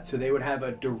like that. So they would have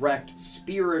a direct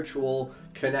spiritual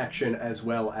connection as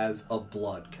well as a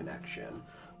blood connection.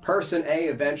 Person A,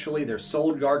 eventually their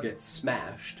soul jar gets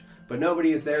smashed, but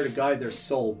nobody is there to guide their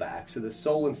soul back. So the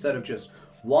soul, instead of just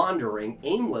wandering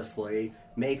aimlessly,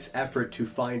 makes effort to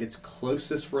find its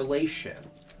closest relation,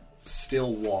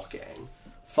 still walking.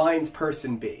 finds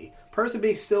person B. Person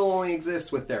B still only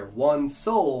exists with their one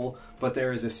soul, but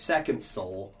there is a second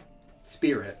soul,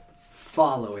 spirit,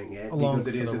 following it Along because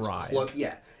it for is the its ride.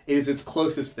 it is its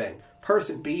closest thing.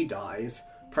 Person B dies.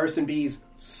 Person B's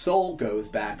soul goes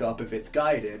back up if it's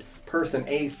guided. Person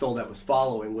A's soul that was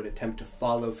following would attempt to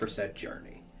follow for said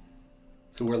journey.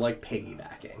 So we're like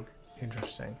piggybacking.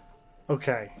 Interesting.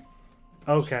 Okay.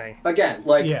 Again,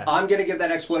 Yeah. I'm going to give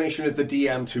that explanation as the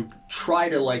DM to try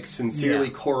to, sincerely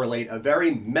correlate a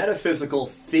very metaphysical,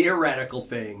 theoretical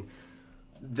thing.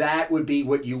 That would be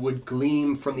what you would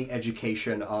glean from the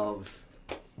education of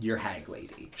your hag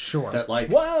lady. Sure. That,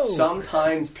 Whoa!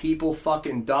 sometimes people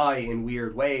fucking die in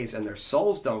weird ways and their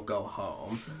souls don't go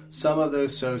home. Some of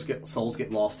those souls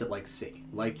get lost at, sea.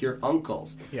 Like your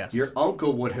uncle's. Yes. Your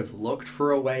uncle would have looked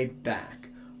for a way back.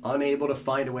 Unable to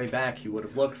find a way back, he would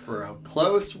have looked for a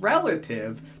close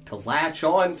relative to latch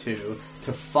onto,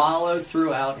 to follow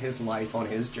throughout his life on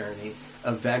his journey,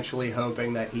 eventually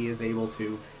hoping that he is able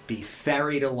to be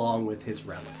ferried along with his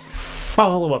relative.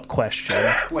 Follow-up question.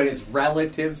 When his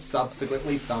relative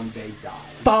subsequently someday dies.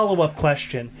 Follow-up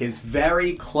question. His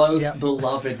very close,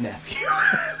 beloved nephew.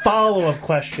 Follow-up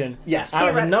question. Yes. Out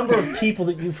of the number of people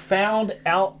that you found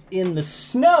out in the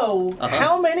snow,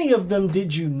 how many of them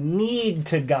did you need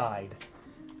to guide?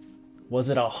 Was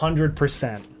it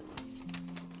 100%?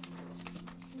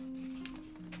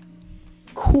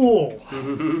 Cool.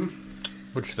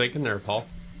 What you thinking there, Paul?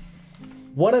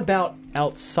 What about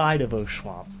outside of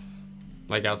Oshuamp?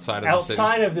 Like outside of the city?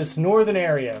 Outside of this northern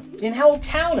area, in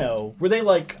Helltowno, were they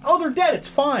like, oh, they're dead, it's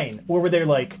fine? Or were they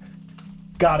like,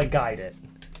 gotta guide it?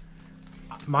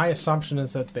 My assumption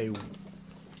is that they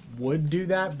would do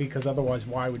that, because otherwise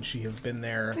why would she have been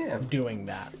there doing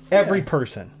that? Every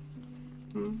person.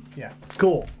 Yeah.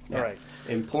 Cool. All right.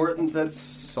 Important that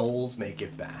souls make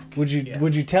it back. Would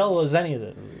you tell us any of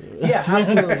it? Yeah,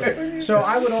 absolutely. So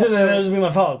I would So also... those would be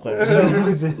my follow-up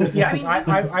questions. Yes,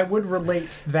 I would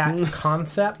relate that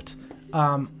concept.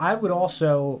 I would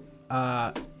also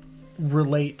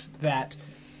relate that,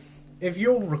 if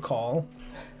you'll recall,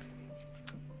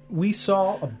 we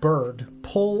saw a bird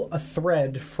pull a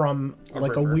thread from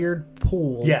a weird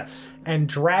pool, Yes. and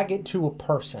drag it to a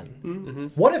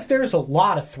person. What if there's a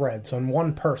lot of threads on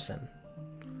one person?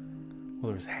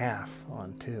 Well, there's half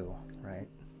on two, right?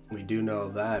 We do know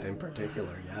that in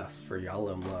particular, yes, for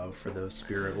Yalimlo, for those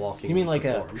spirit walking. You mean like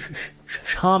a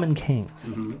shaman king,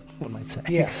 one might say.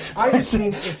 Yeah, I just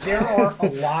mean if there are a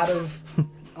lot of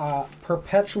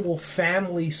perpetual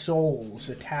family souls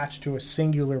attached to a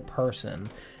singular person,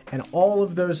 and all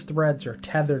of those threads are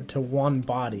tethered to one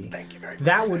body, Thank you very much.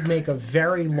 that would make a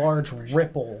very large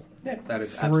ripple That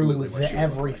is through absolutely what the you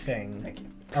everything Thank you.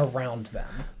 around them.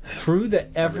 Through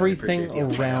the everything appreciate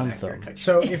the around accurate them.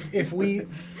 So if we,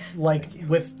 like,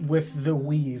 with the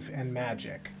weave and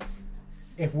magic,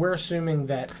 if we're assuming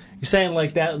that... You're saying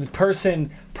like that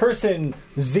person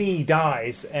Z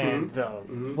dies and the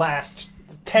last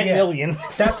 10 Yeah. million.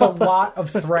 That's a lot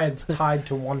of threads tied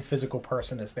to one physical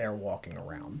person as they're walking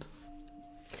around.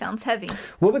 Sounds heavy.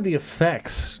 What would the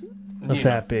effects of Nina.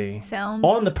 that be? Sounds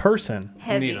On the person.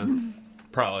 heavy Nina.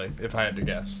 Probably, if I had to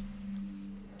guess.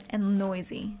 and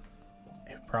noisy.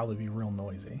 It'd probably be real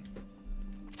noisy.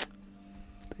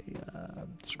 They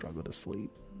struggle to sleep.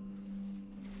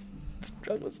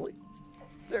 Struggle to sleep.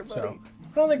 There, buddy. So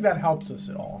I don't think that helps us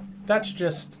at all. That's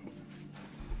just,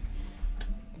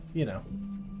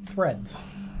 threads.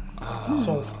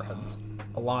 Soul threads.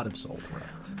 A lot of soul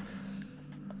threads.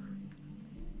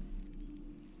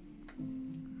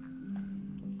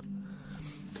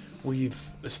 We've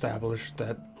established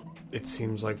that it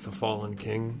seems like the Fallen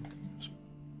King is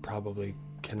probably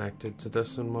connected to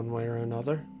this in one way or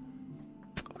another.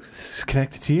 It's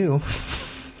connected to you.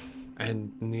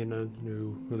 And Nina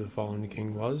knew who the Fallen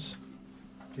King was.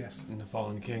 Yes. And the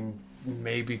Fallen King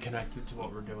may be connected to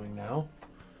what we're doing now.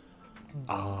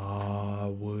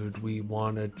 Would we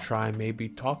want to try maybe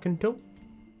talking to him?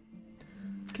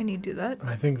 Can you do that?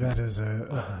 I think that is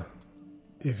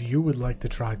if you would like to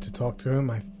try to talk to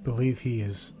him, I believe he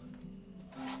is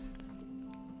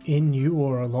in you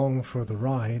or along for the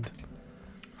ride.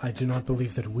 I do not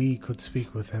believe that we could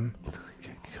speak with him. You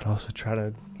could also try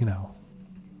to,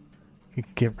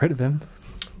 get rid of him.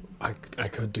 I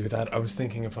could do that. I was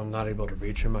thinking if I'm not able to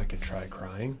reach him, I could try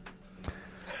crying.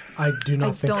 I do not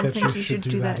I think don't that think you you should should do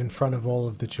do that that. in front of all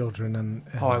of the children. And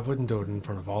Oh, I wouldn't do it in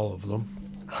front of all of them.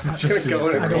 I'm just going to go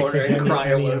in I a don't corner think and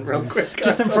cry any alone of real them- quick.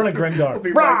 Just in front of Grimgar. I'll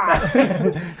be right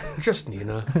back. Just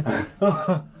Nina.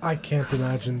 I can't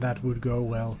imagine that would go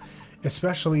well,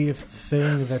 especially if the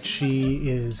thing that she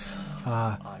is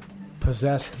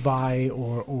possessed by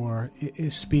or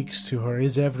speaks to her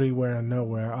is everywhere and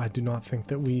nowhere, I do not think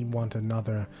that we want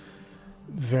another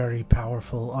very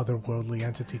powerful otherworldly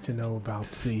entity to know about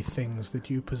the things that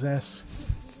you possess.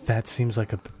 That seems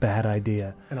like a bad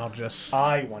idea. And I'll just...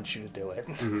 I want you to do it.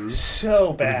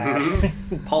 So bad.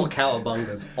 Paul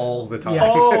Cowabungas all the time.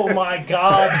 Yes. Oh my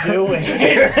god, do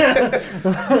it.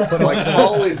 But like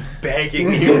Paul is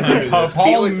begging you to do this. Paul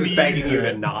Felix is needs begging you to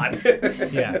it. not.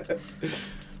 Yeah.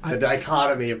 The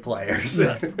dichotomy of players.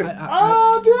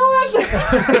 Oh, do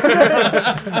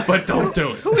it! But don't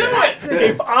do it. Do it!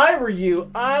 If I were you,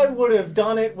 I would have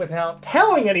done it without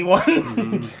telling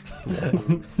anyone.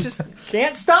 Just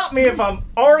Can't stop me if I'm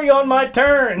already on my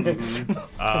turn.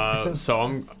 So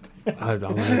I'm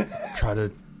gonna try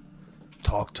to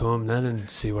talk to him then and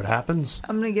see what happens.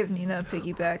 I'm gonna give Nina a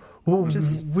piggyback. Well,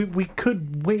 Just- we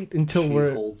could wait until She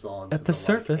we're holds on at to the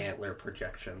surface. Like, antler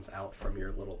projections out from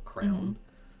your little crown.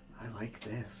 I like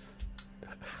this.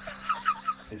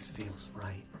 This feels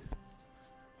right.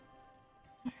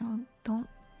 Don't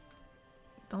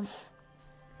pull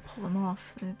them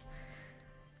off.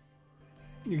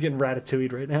 You're getting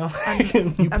ratatouille'd right now.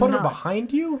 You I'm put her not.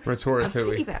 behind you? I'm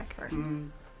Ratoratouille. piggyback her.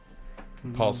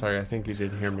 Paul, sorry, I think you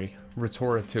didn't hear me.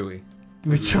 Ratoratouille.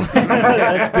 That's good.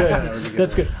 That was a good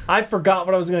That's one. good. I forgot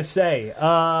what I was going to say.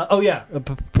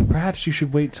 Perhaps you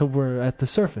should wait till we're at the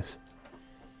surface.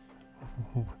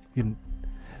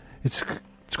 It's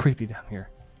creepy down here.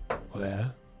 Well, yeah.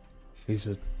 He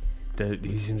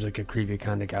seems like a creepy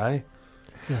kind of guy.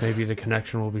 Yes. Maybe the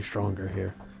connection will be stronger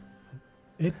here.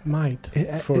 It might,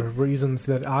 for reasons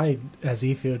that I, as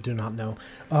Ether, do not know.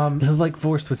 Like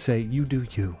Vorst would say, you do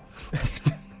you.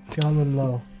 Talon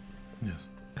Low, Yes.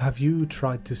 have you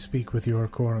tried to speak with your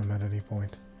quorum at any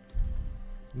point?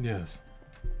 Yes.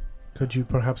 Could you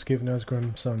perhaps give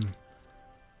Nesgrim some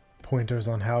pointers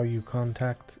on how you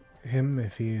contact him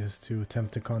if he is to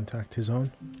attempt to contact his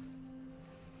own?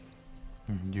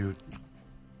 You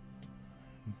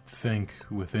think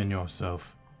within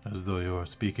yourself as though you're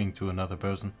speaking to another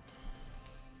person.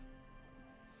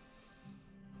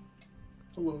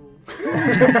 Hello.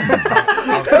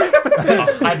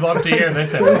 I'd love to hear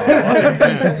this.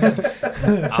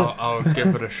 I'll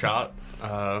give it a shot.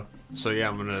 So yeah,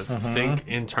 I'm gonna think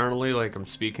internally like I'm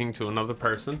speaking to another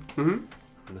person. I'm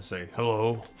gonna say,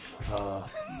 hello,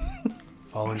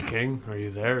 Fallen King, are you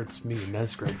there? It's me,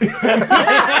 Nesgrim.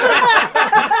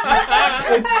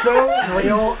 It's so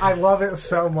real. I love it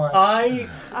so much. I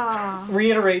Ah,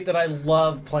 reiterate that I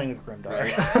love playing with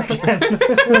Grimdark.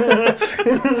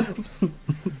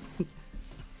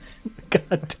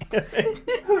 God damn it.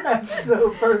 That's so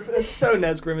perfect. It's so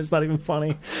Nesgrim, it's not even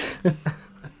funny.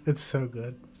 It's so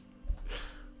good.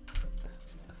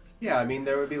 Yeah, I mean,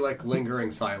 there would be like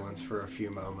lingering silence for a few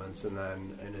moments, and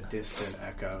then in a distant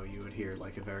echo, you would hear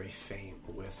like a very faint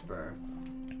whisper.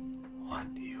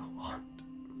 What do you want?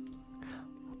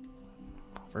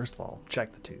 First of all,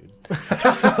 check the dude.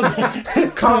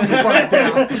 Calm the fuck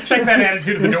down. Check that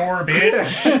attitude at the door,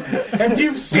 bitch. Have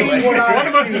you seen what One I've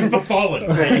of us seen? is the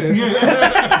fallen.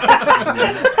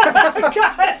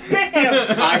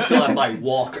 I still have my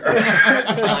walker.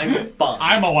 I'm fine.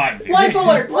 I'm alive. Life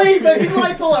alert, please! I need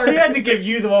life He alert! had to give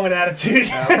you the one with attitude.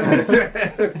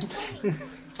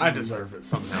 I deserve it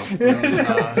somehow.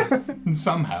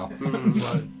 Somehow.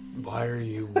 But why are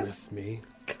you with me?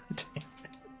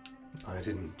 I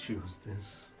didn't choose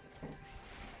this.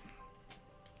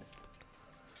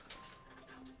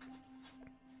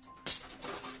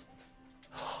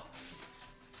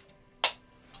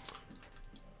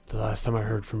 The last time I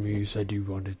heard from you, you said you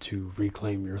wanted to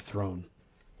reclaim your throne.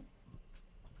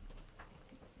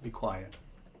 Be quiet.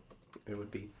 It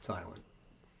would be silent.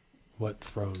 What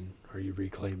throne are you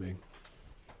reclaiming?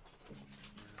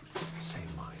 Say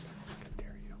mine. How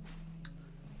dare you?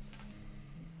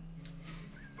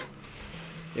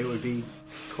 It would be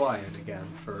quiet again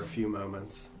for a few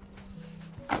moments.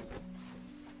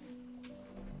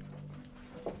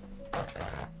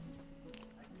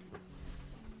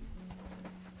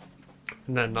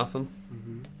 And then nothing?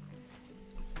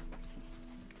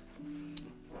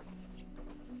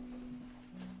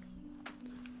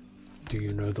 Do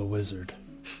you know the wizard?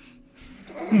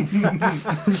 no.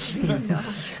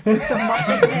 It's a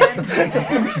Muppet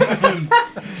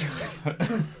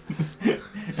Man.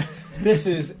 This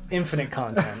is infinite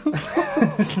content.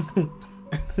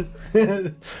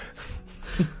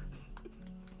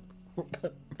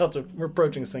 We're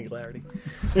approaching a singularity.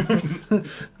 I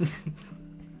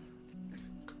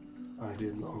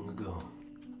did long ago.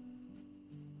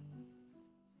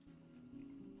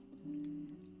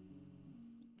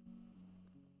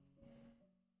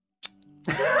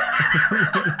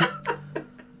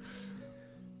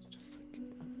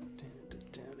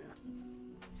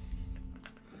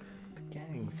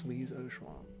 Please,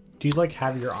 Oshuamp. Do you like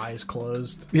have your eyes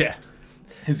closed? Yeah.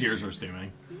 His ears are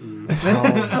steaming.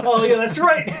 Oh, yeah, that's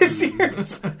right. His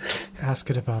ears. Ask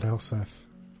it about Elseth.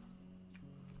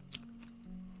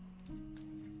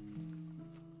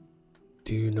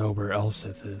 Do you know where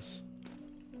Elseth is?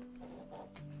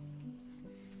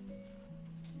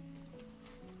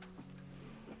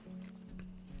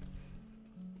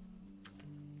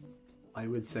 I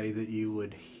would say that you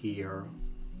would hear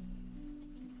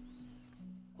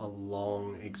a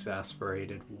long,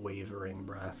 exasperated, wavering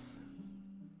breath.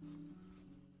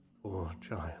 Poor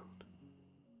child.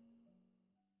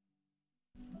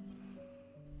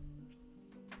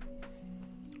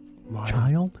 Why?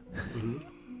 Child?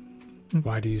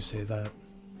 Why do you say that?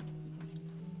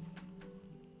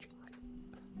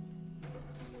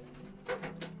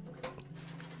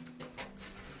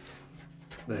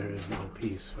 There is no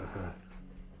peace for her.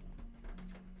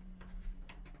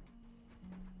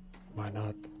 Why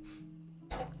not?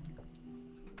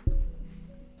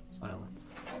 Silence.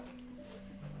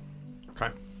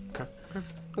 Okay.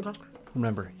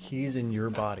 Remember, he's in your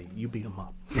body. You beat him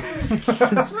up.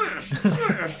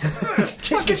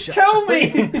 Tell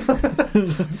me!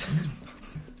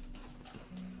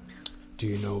 Do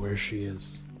you know where she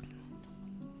is?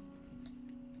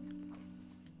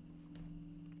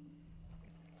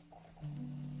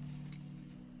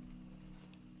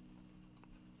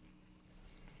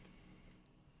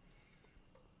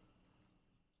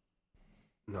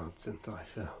 Not since I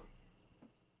fell.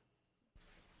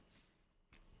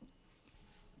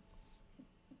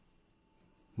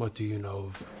 What do you know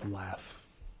of Laugh?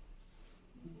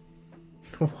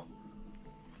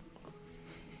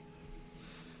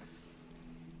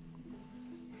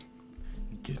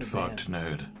 Get fucked,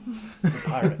 nerd.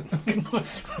 Pirate.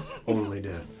 Only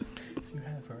death. You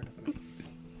have heard of me.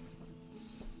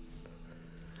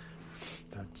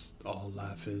 That's all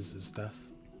Laugh is death?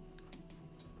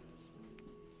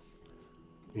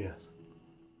 Yes.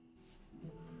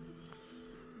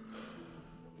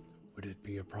 Would it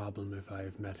be a problem if I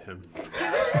have met him?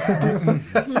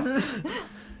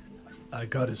 I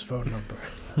got his phone number.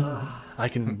 I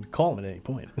can call him at any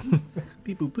point.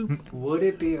 Beep, boop, boop. Would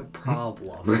it be a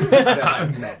problem if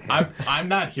I've met him? I'm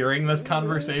not hearing this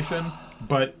conversation,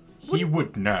 but he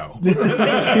would know.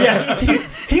 Yeah,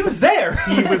 he was there.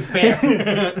 He was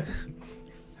there.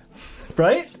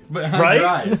 Right? But,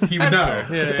 Right? He would know.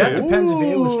 That depends if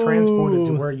it was Ooh. transported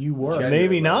to where you were.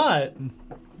 Maybe not.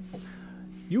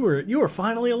 You were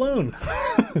finally alone.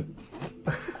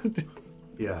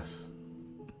 Yes.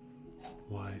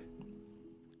 Why?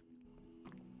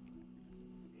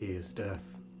 He is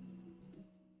death.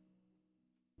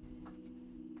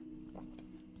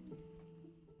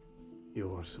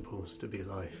 You are supposed to be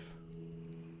life.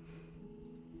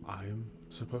 I am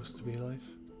supposed to be life?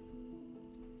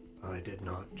 I did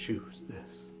not choose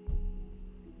this.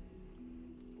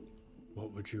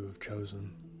 What would you have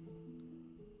chosen?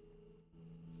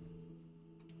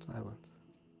 Silence.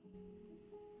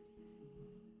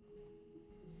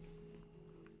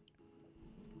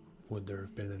 Would there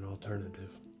have been an alternative?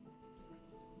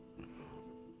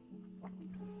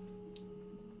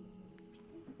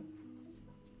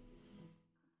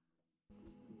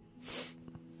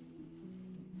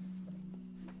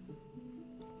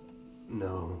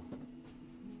 No.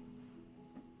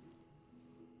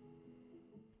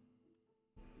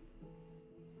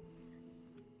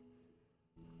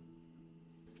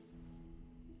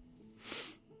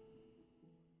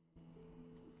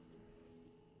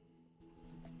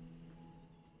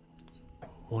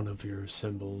 One of your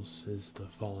symbols is the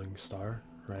falling star,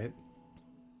 right?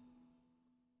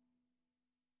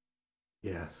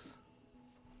 Yes.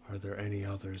 Are there any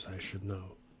others I should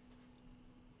know?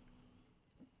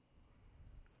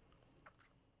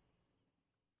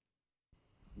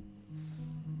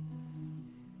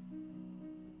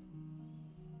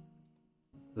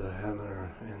 The hammer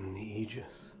and the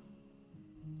aegis.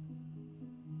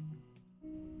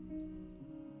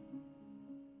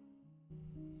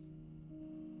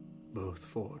 Both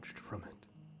forged from it.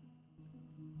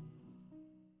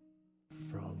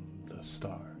 From the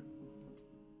star.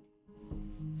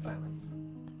 Silence.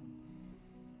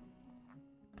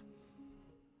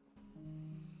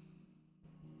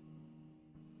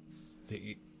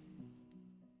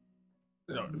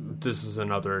 This is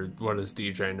another, what does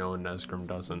DJ know and Nesgrim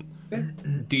doesn't?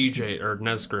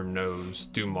 Nesgrim knows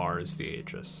Dumar is the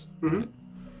Aegis. Mm-hmm. Right?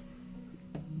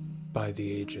 By the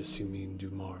Aegis, you mean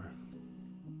Dumar.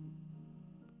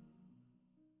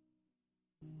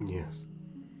 Yes.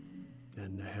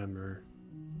 And the hammer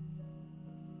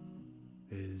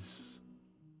is...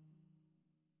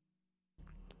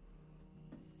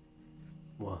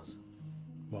 Was.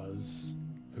 Was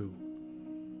who?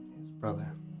 His brother.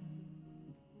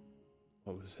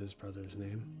 What was his brother's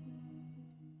name?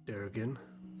 Durgan.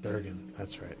 Durgan,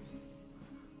 that's right.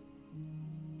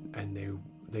 And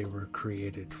they were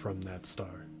created from that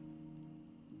star.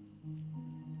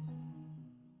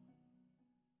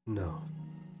 No.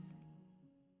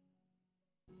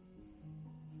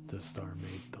 The star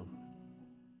made them.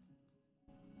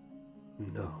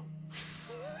 No.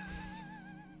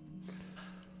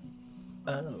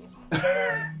 Oh.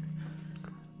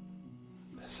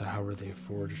 So how were they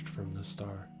forged from the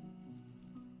star?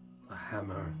 The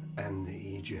hammer and the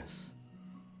Aegis.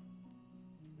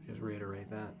 Just reiterate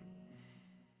that.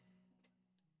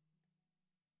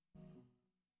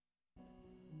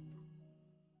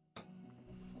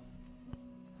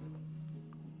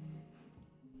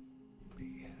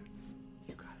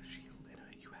 You got a shield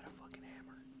and you had a fucking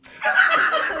hammer.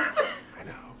 I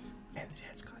know. And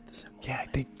it's got the symbol. Yeah,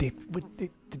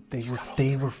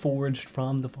 they were forged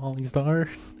from the falling star.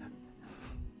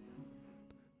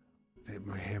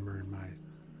 My hammer and my...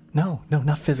 No,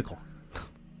 not physical.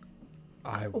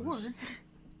 I was... Or...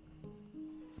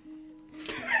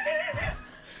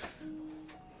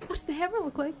 What does the hammer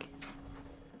look like?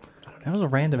 That was a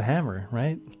random hammer,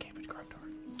 right?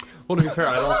 Well, to be fair,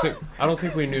 I don't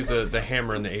think we knew the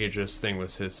hammer and the Aegis thing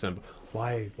was his symbol.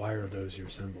 Why are those your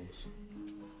symbols?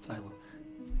 Silence.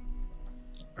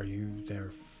 Are you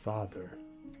their father?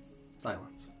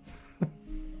 Silence.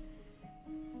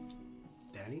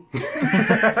 Daddy?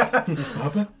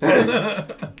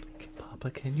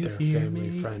 Papa, can you Their hear family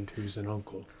me? friend who's an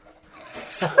uncle.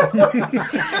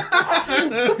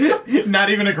 Not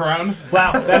even a groan.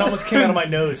 Wow, that almost came out of my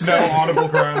nose. No audible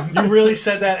groan. You really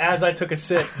said that as I took a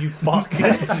sip, you fuck.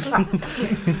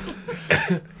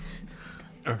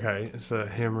 Okay, so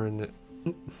hammer and the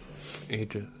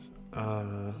Aegis.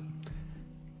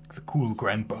 The cool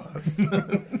grandpa.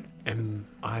 Am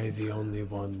I the only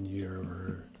one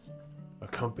you're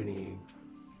accompanying?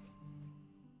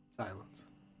 Silence.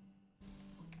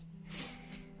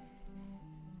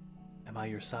 Am I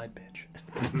your side bitch?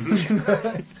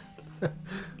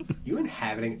 You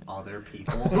inhabiting other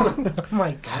people? Oh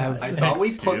my god. I thought we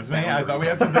put Excuse me? I thought we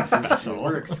had something special.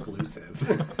 We're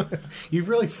exclusive. You've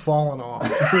really fallen off.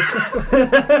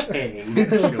 King,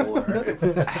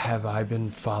 sure. Have I been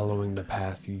following the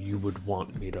path you would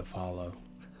want me to follow?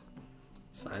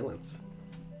 Silence.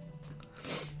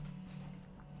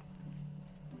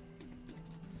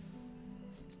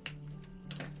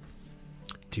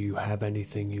 Do you have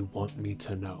anything you want me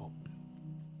to know?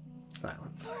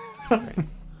 Silence.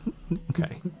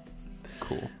 Okay.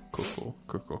 Cool.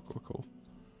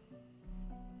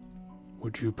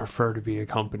 Would you prefer to be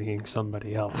accompanying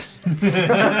somebody else?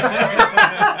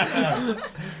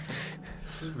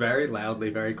 Very loudly,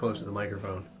 very close to the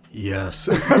microphone. Yes.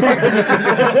 He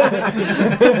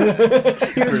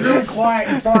was really quiet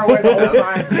and far away the whole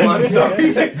time.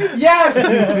 He's like, yes,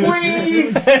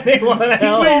 please. Anyone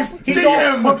else? He's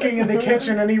all cooking in the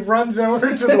kitchen, and he runs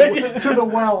over to the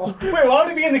well. Wait, why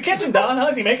would he be in the kitchen, Don? Huh?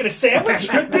 Is he making a sandwich? Is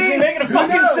he making a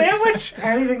fucking knows? sandwich?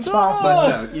 Anything's possible.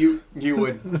 But no, you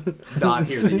would not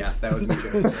hear the yes. That was me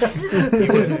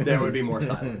joking. There would be more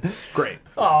silence. Great.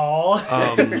 Oh.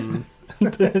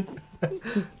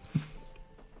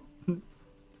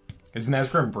 Is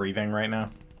Nesgrim breathing right now?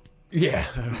 Yeah.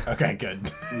 Okay, good.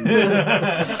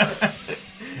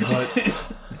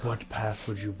 What path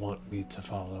would you want me to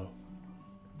follow?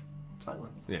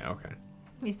 Silence. Yeah, okay.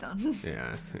 He's done.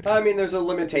 Yeah. I mean, there's a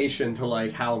limitation to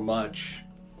like how much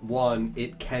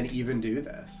it can even do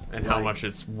this, And how much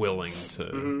it's willing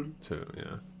to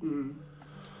yeah. Mm.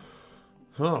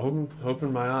 Oh,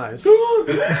 open my eyes.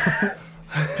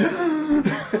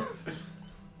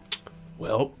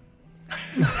 Well,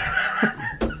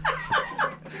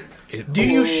 Do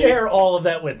you share all of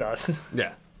that with us?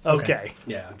 Yeah. Okay.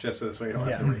 Yeah, just so this way you don't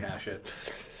have to rehash it.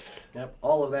 Yep,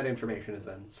 all of that information is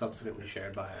then subsequently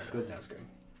shared by our good Nesgrim.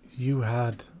 You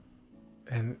had,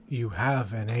 and you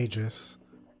have an Aegis.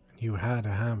 You had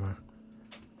a hammer.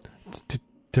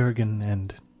 Durgan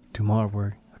and Dumar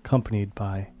were accompanied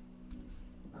by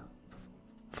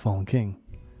Fallen King.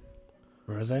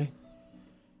 Were they?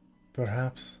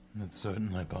 Perhaps. It's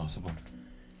certainly possible.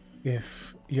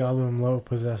 If Yalum Lo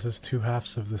possesses two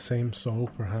halves of the same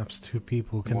soul, perhaps two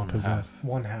people can One possess half.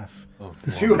 one half.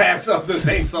 Two halves of the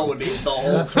same soul would be soul.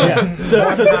 Yeah. So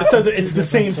it's the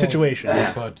same situation.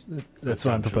 But That's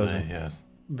what I'm proposing. Yes.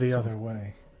 The other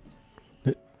way.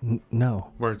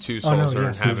 No. Where two Oh, no, souls are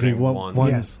yes, inhabiting one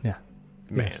Yes. Yeah.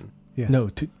 man. Yes. No,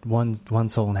 one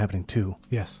soul inhabiting two.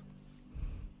 Yes.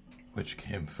 Which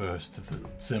came first, the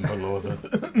symbol or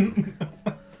the...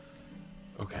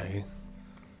 Okay.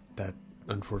 That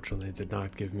unfortunately did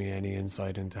not give me any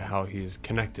insight into how he's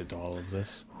connected to all of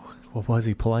this. Well, was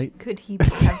he polite? Could he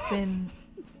have been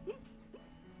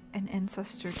an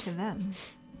ancestor to them?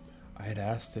 I had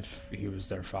asked if he was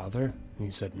their father, and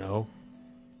he said no.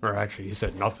 Or actually, he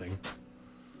said nothing.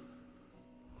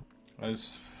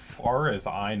 As far as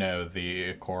I know,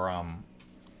 the Ikoram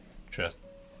just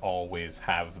always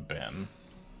have been.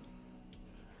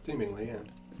 Seemingly,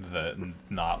 yeah.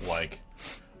 Not like,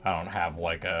 I don't have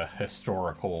like a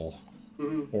historical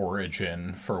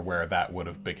origin for where that would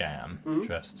have began.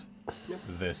 Just,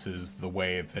 this is the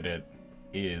way that it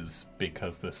is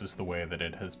because this is the way that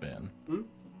it has been.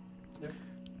 Yep.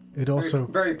 It also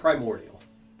very primordial.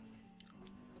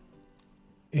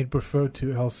 it referred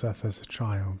to Elseth as a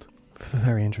child.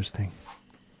 Very interesting.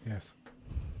 Yes.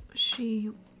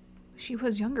 She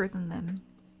was younger than them,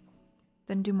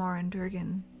 than Dumar and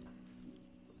Durgan,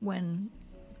 when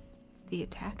the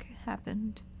attack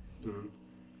happened.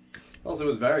 Also, it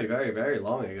was very, very, very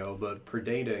long ago, but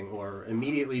predating or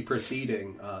immediately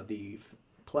preceding the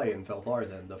play in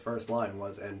Felfarthen, the first line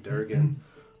was, and Durgan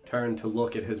turned to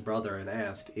look at his brother and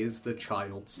asked, "Is the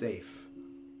child safe?"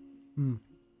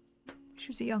 She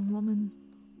was a young woman.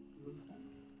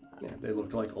 Yeah, they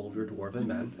looked like older dwarven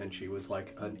men, and she was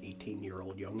like an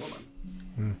 18-year-old young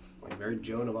woman. Like very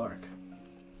Joan of Arc.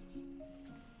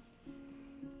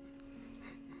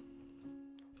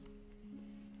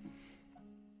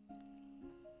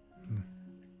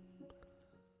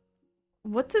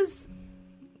 What does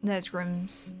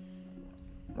Nesgrim's,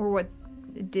 or what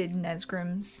did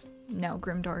Nesgrim's, now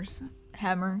Grimdar's,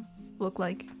 hammer look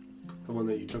like? The one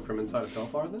that you took from inside of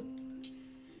Felfarthen?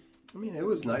 I mean, it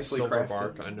was nicely Silver crafted.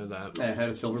 bark, I know that. Yeah, it had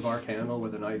a silver bark handle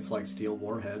with a nice, like, steel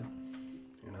warhead.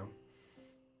 You know,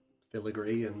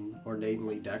 filigree and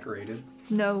ornately decorated.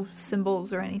 No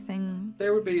symbols or anything.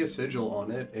 There would be a sigil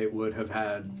on it. It would have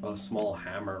had a small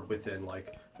hammer within,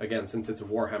 like, again, since it's a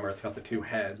warhammer, it's got the two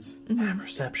heads.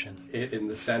 Hammerception. It in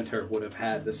the center would have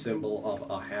had the symbol of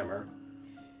a hammer.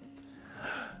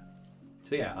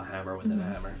 So yeah, a hammer within a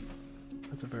hammer.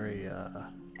 That's a very,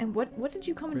 And what did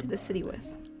you come into the city with?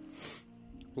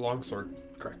 Longsword.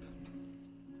 Correct.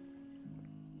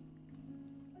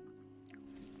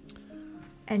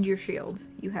 And your shield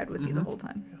you had with you the whole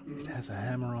time. it has a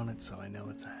hammer on it, so I know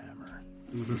it's a hammer.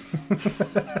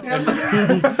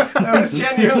 That was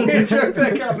genuinely a joke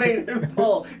that got made in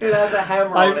full. It has a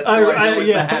hammer on it, so I know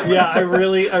it's a hammer.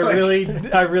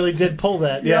 I really did pull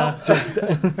that. Yeah, just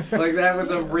Like, that was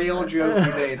a real joke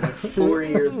you made, like, 4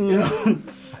 years ago.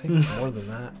 I think more than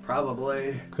that.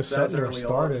 Probably. Because That was Setzer early on.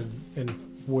 started in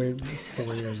way 4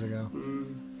 years ago.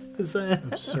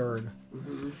 Absurd.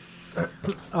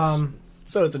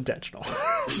 so it's intentional.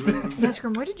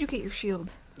 Nesgrim, where did you get your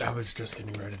shield? I was just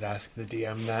getting ready to ask the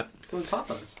DM that. It was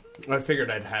Papa's. I figured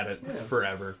I'd had it Yeah.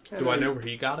 forever. Yeah, Do I maybe. know where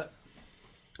he got it?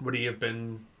 Would he have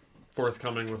been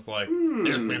forthcoming with, like, it's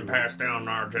been passed down in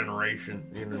our generation?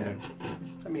 You know? Yeah.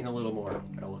 I mean, a little more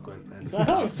eloquent.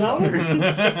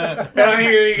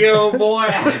 Here you go, boy.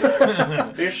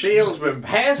 This shield's been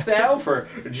passed down for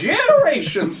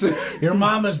generations. Your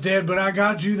mama's dead, but I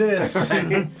got you this. I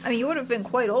mean, you would have been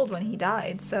quite old when he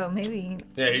died, so maybe...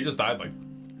 Yeah, he just died, like,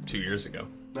 2 years ago.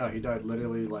 No, he died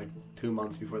literally like 2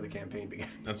 months before the campaign began.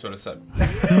 That's what I said.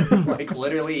 Like,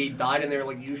 literally, he died and they were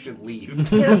like, you should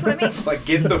leave. Yeah, that's what I mean. Like,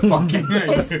 get the fucking...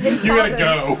 His You gotta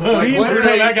father- go. Like,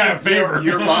 literally, that guy a favor.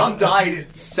 Your mom died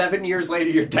 7 years later,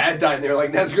 your dad died, and they were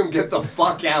like, Nesgrim, get the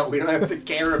fuck out. We don't have to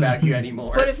care about you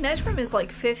anymore. But if Nesgrim is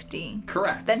like 50,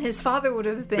 Correct. then his father would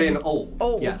have been old.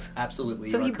 old. Yes, absolutely.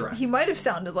 So you are correct. he might have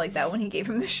sounded like that when he gave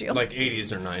him the shield. Like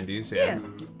 80s or 90s, yeah. yeah.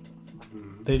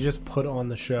 They just put on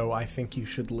the show, I think you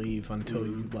should leave until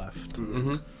you left.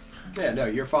 Yeah, no,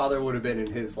 your father would have been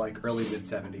in his like early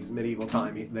mid-70s, medieval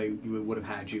time. You would have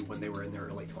had you when they were in their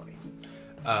early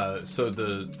 20s. So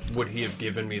would he have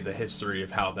given me the history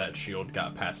of how that shield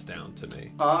got passed down to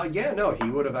me? Yeah, no, he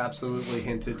would have absolutely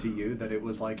hinted to you that it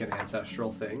was like an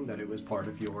ancestral thing, that it was part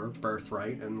of your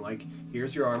birthright, and like,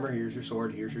 here's your armor, here's your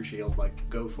sword, here's your shield, like,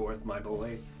 go forth, my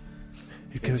boy.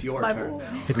 It's your My turn boy.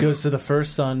 now. It goes to the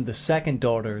first son, the second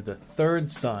daughter, the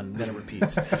third son, then it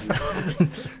repeats.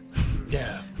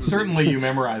 Yeah. Certainly you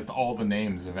memorized all the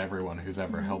names of everyone who's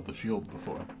ever held the shield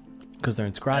before. Because they're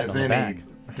inscribed As on the any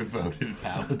back. devoted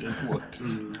paladin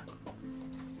would.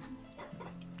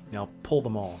 Now pull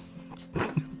them all.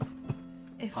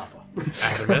 Papa.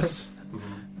 Adamus?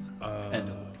 End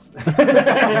of the list.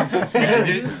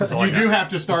 You do have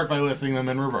to start by listing them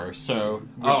in reverse, so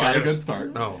we've got a good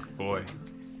start. Oh, boy.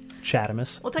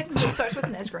 Chatamus. Well, technically it starts with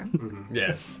Nesgrim.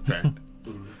 Yeah, fair.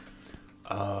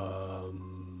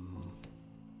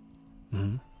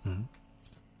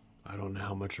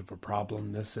 much of a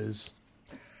problem this is.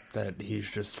 That he's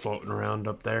just floating around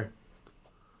up there.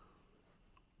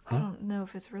 I don't know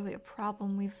if it's really a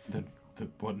problem. The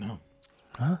what now?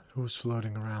 Who's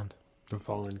floating around? The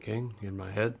fallen king in my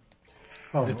head.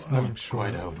 Oh, It's I'm not sure.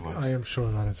 quite how it was. I am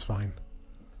sure that it's fine.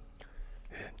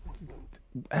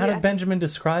 How Yeah. did Benjamin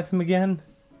describe him again?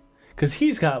 Because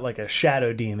he's got like a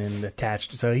shadow demon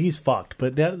attached, so he's fucked.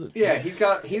 But Yeah, he's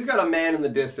got a man in the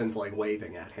distance like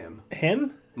waving at him.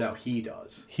 him? No, he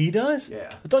does. He does? Yeah,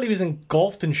 I thought he was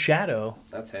engulfed in shadow,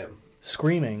 that's him.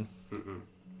 screaming.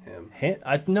 Him.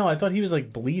 I thought he was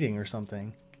like bleeding or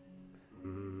something.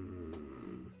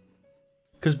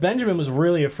 Because Benjamin was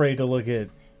really afraid to look at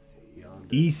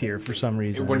Ether for some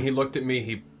reason. When he looked at me,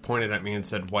 he pointed at me and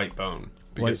said white bone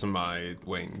because of my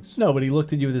wings. No, but he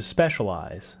looked at you with his special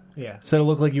eyes. Yeah. Said it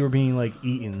looked like you were being like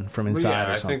eaten from Well, inside yeah,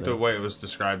 or I something. think the way it was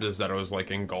described is that it was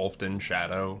like engulfed in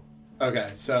shadow. Okay,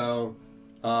 so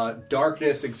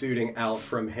darkness exuding out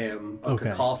from him, a Okay.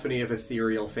 cacophony of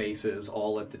ethereal faces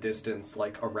all at the distance,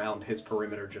 like around his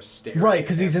perimeter, just staring. Right,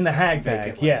 because he's in the hag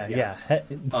bag. Vacantly, Yeah, yes.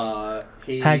 yeah.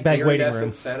 He Hag bag waiting iridescent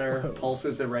room. center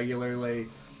pulses irregularly,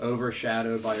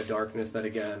 overshadowed by a darkness that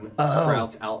again Oh.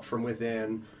 sprouts out from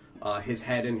within. His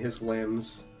head and his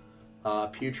limbs.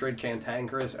 Putrid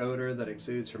cantankerous odor that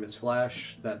exudes from his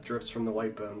flesh, that drips from the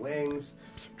white bone wings.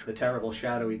 The terrible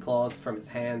shadowy claws from his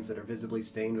hands that are visibly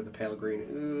stained with a pale green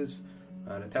ooze.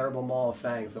 And a terrible maw of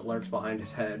fangs that lurks behind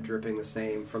his head, dripping the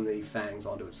same from the fangs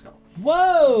onto his skull.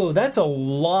 Whoa, that's a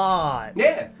lot.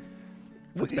 Yeah!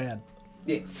 That's bad.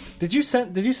 Yeah. Did you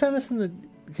send this in the?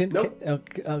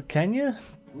 Nope. Can you?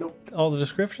 Nope. All the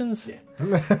descriptions?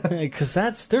 Yeah. Because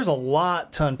there's a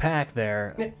lot to unpack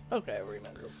there. Yeah. Okay, we're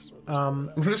gonna just.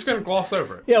 We're just going to gloss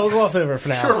over it. Yeah, we'll gloss over for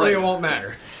now. Surely it won't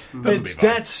matter.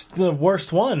 That's the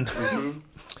worst one.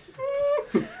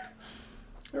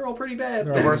 They're all pretty bad.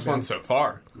 The worst one so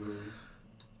far.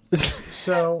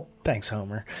 So, Thanks,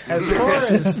 Homer.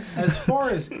 as far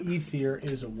as Ether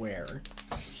is aware,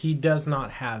 he does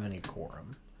not have any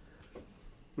quorum.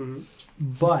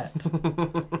 But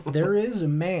there is a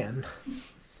man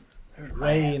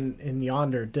way in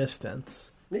yonder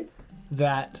distance Yeah.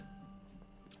 that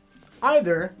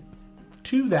either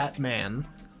to that man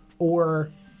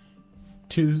or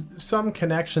to some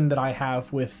connection that I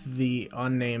have with the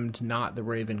unnamed, not the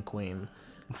Raven Queen.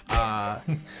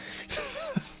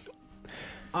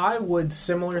 I would,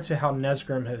 similar to how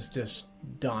Nesgrim has just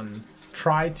done,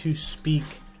 try to speak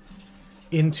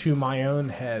into my own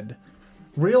head,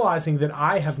 realizing that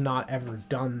I have not ever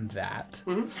done that.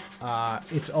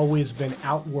 It's always been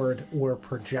outward or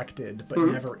projected, but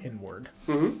never inward.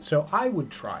 So I would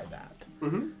try that.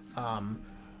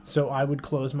 So I would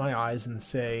close my eyes and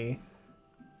say,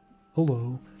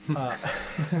 hello. Hello.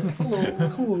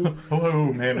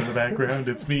 Hello, man in the background.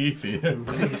 It's me, Ethan.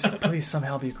 Please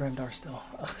somehow be Grimdar still.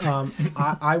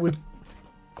 I would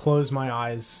close my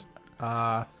eyes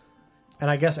and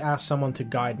I guess ask someone to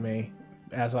guide me,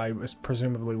 as I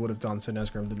presumably would have done so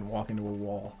Nesgrim didn't walk into a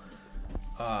wall.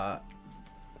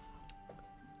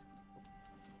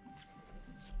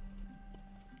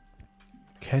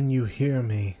 Can you hear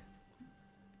me?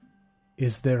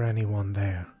 Is there anyone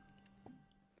there?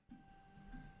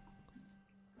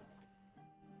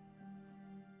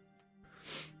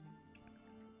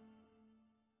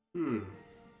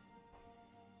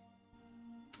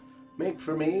 Make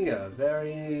for me a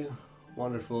very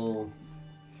wonderful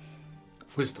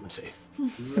Wisdom save.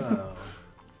 no.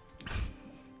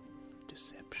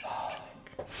 Deception.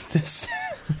 This.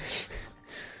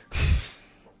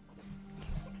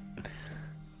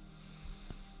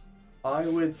 I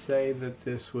would say that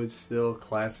this would still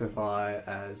classify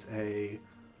as a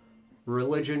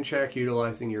religion check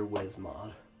utilizing your whiz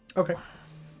mod Okay.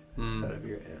 instead of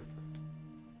your in.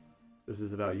 This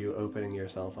is about you opening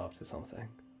yourself up to something.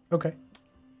 Okay.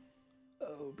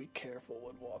 Oh, be careful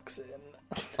what walks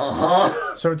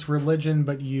in. So it's religion,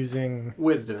 but using...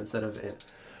 Wisdom instead of in.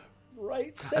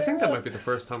 Right, I think that might be the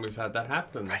first time we've had that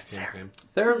happen in this campaign.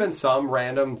 There have been some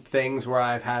random things where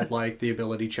I've had like the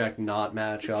ability check not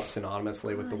match up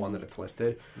synonymously with the one that it's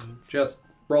listed. Just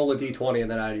roll a d20 and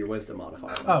then add your wisdom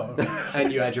modifier. Oh, okay.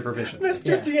 And you add your proficiency.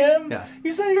 Mr. DM, Yes.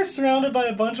 you said you're surrounded by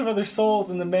a bunch of other souls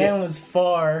and the man was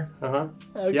far. Uh-huh.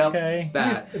 Okay.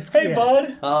 That. Hey, Yeah.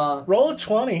 bud, Uh, roll a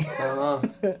 20.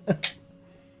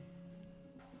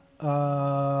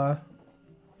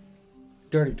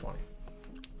 Dirty 20.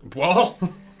 Well,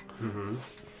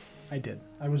 I did.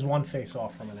 I was one face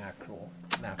off from an actual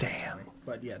Damn. 20.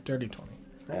 But yeah, dirty 20.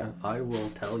 yeah, I will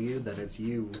tell you that as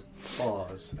you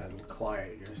pause and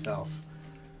quiet yourself,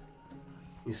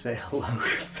 you say hello.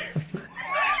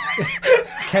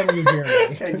 Can you hear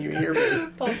me? Can you hear me?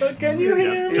 Papa, can you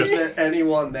hear me? Is there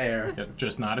anyone there? Yeah,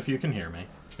 just not if you can hear me.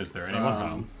 Is there anyone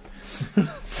home?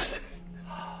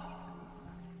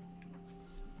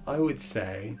 I would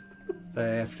say that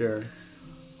after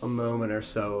a moment or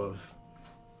so of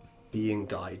being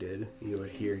guided, you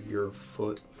would hear your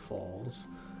footfalls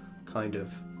kind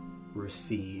of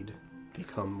recede,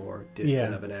 become more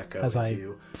distant of an echo as I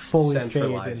you fully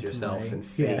centralize fade into yourself my- and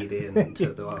fade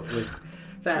into the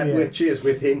that Yeah. which is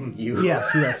within you.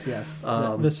 Yes.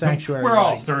 The sanctuary. We're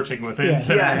all like- searching within Yeah.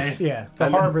 today. Yes. Yeah, the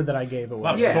And harbor that I gave away.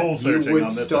 Love Yeah, soul you searching would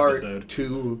on this start episode.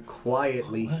 to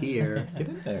quietly hear. Get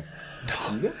in there.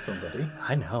 You get somebody.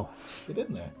 I know. Get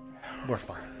in there. We're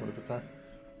fine. What if it's on?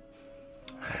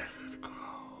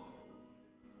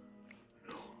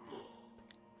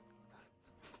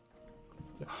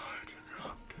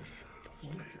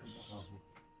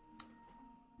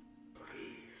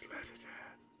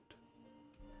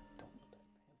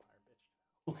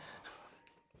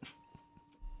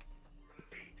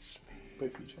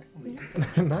 Wait for you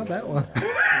check. Not that one.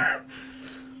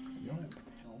 You don't have to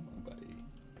tell nobody.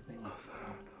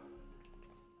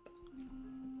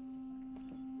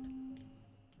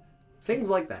 Things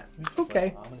like that.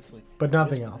 Okay, Honestly. but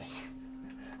nothing else.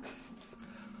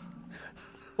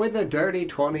 With a dirty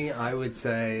 20, I would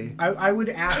say... I would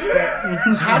ask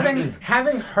that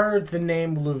having heard the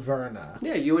name Luverna,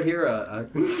 Yeah, you would hear a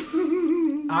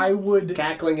I would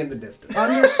cackling in the distance.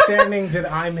 understanding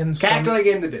that I'm in some, Cackling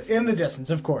in the distance. in the distance,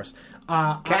 of course.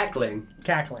 Cackling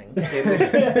Cackling, in the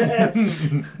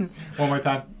distance. One more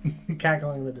time.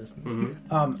 cackling in the distance.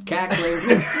 Cackling.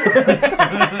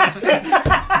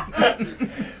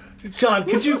 John,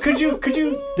 could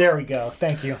you? There we go.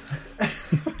 Thank you.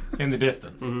 In the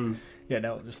distance. Yeah,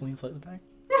 no, it just leans slightly back.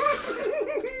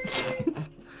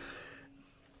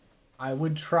 I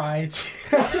would try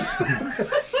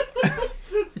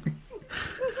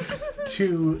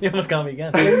to You almost got me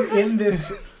again. in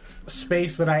this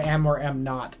space that I am or am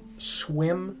not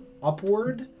swim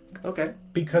upward, Okay.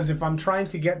 because if I'm trying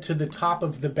to get to the top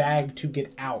of the bag to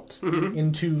get out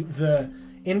into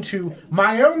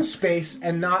my own space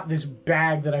and not this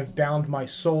bag that I've bound my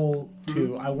soul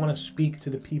to, I want to speak to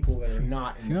the people that are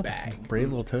not in the bag. Brave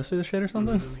little toaster shit or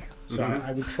something? So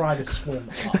I would try to swim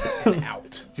up and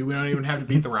out. See, we don't even have to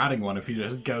beat the rotting one if he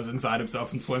just goes inside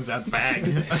himself and swims out the bag.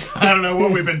 I don't know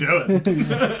what we've been doing.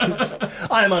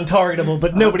 I'm untargetable,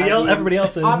 but nobody else, everybody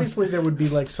else is. Obviously, there would be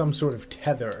like some sort of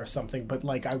tether or something, but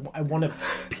like I want to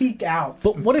peek out.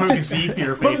 But what if Poke it's? his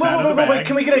Ether Wait, face out of the bag.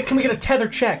 Can we get a tether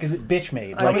check? Is it bitch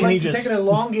made? I would can he like to just? take an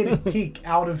elongated peek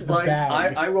out of the Like,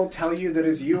 bag. I will tell you that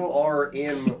as you are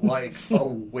in, like, a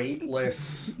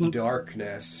weightless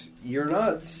darkness, you're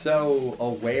not so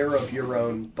aware of your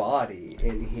own body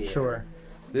in here. Sure.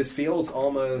 This feels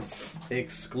almost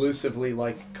exclusively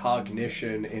like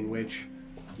cognition in which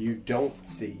you don't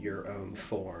see your own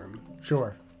form.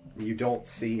 Sure. You don't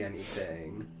see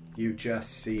anything. You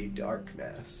just see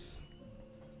darkness.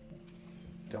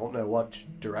 Don't know what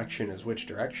direction is which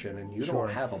direction, and you Sure.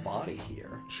 don't have a body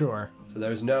here. Sure. So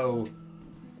there's no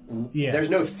Yeah. there's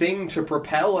no thing to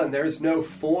propel, and there's no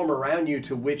form around you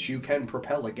to which you can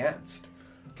propel against.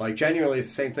 Like, genuinely, it's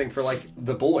the same thing for, like,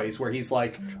 the boys, where he's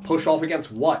like, push off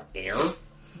against what? Air?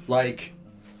 Like,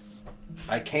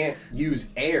 I can't use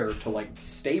air to, like,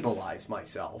 stabilize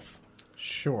myself.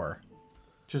 Sure.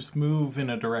 Just move in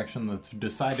a direction that's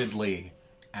decidedly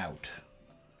out.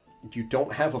 You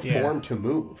don't have a Yeah. form to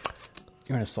move.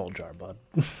 You're in a soul jar, bud.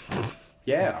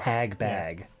 Yeah. Hag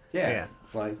bag Yeah.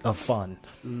 Like, of fun.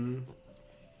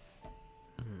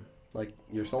 like,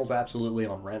 your soul's absolutely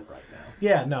on rent right now.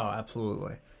 Yeah, no,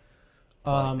 absolutely.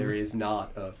 Like, there is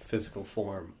not a physical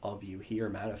form of you here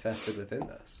manifested within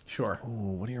this. Sure. Ooh,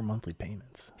 what are your monthly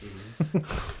payments?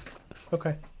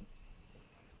 Okay.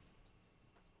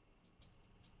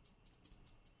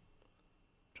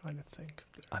 Trying to think.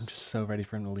 if I'm just so ready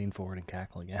for him to lean forward and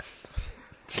cackle again.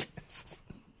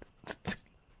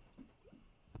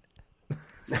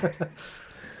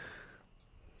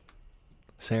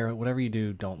 Sarah, whatever you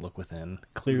do, don't look within.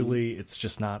 Clearly,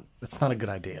 it's not a good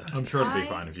idea. I'm sure it'll be I-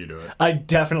 fine if you do it. I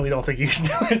definitely don't think you should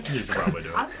do it. You should probably do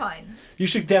it. I'm fine. You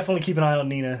should definitely keep an eye on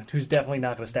Nina, who's definitely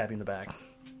not going to stab you in the back.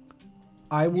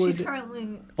 I would. She's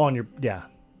currently. On your, yeah.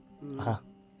 Uh-huh.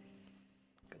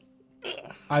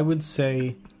 I would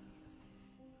say,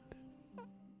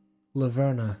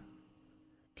 Laverna,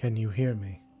 can you hear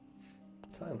me?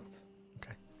 Silence.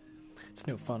 It's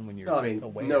no fun when you're No, I mean,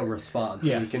 aware. no response.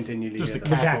 Yeah. You continue to Just a hear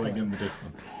that. cackling in the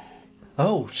distance.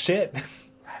 Oh, shit. Let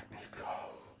me go.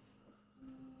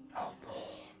 No more.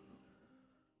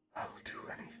 I'll do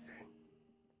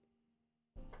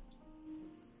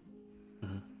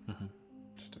anything.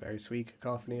 very sweet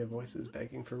cacophony of voices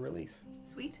begging for release.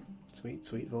 Sweet. Sweet,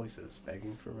 sweet voices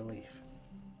begging for relief.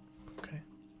 Okay.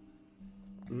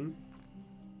 Hmm?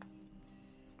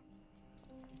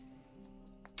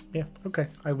 Yeah. Okay.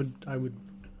 I would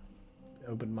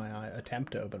open my eye.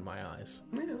 Attempt to open my eyes.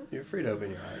 Yeah, you're free to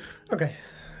open your eyes. Okay.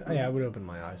 Yeah, I would open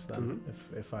my eyes then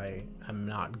if I am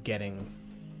not getting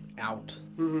out.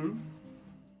 Mm-hmm.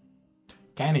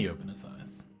 Can he open his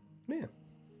eyes? Yeah.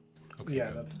 Okay,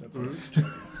 Yeah, good. that's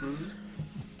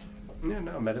Yeah,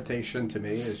 no, meditation to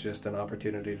me is just an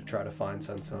opportunity to try to find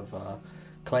sense of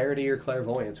clarity or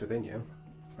clairvoyance within you.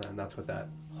 And that's what that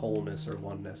wholeness or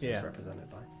oneness is represented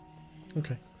by.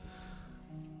 Okay.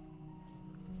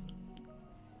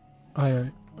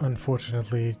 I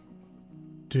unfortunately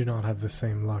do not have the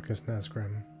same luck as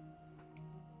Nazgrim.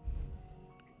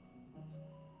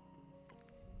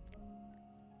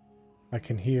 I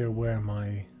can hear where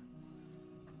my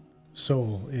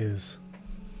soul is.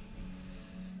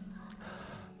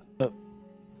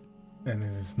 And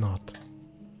it is not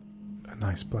a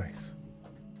nice place.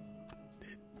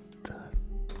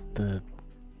 The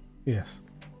Yes.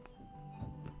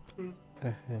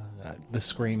 the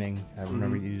screaming. I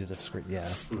remember you did a scream. Yeah.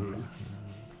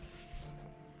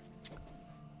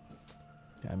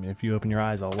 Yeah. I mean, if you open your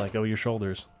eyes, I'll let go of your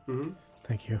shoulders.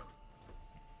 Thank you.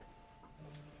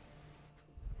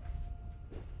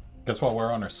 Guess while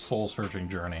we're on our soul-searching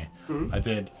journey, I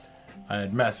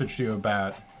had messaged you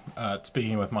about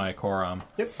speaking with my Koram.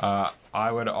 Yep.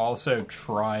 I would also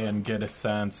try and get a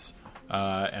sense,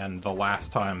 and the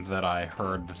last time that I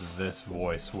heard this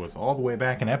voice was all the way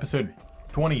back in episode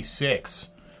 26,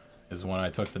 is when I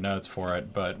took the notes for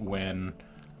it, but when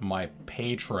my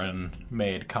patron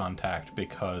made contact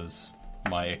because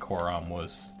my Koram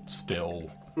was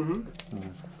still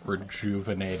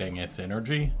rejuvenating its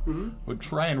energy, would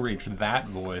try and reach that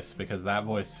voice, because that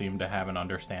voice seemed to have an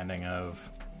understanding of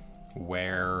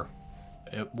where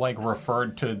it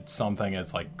referred to something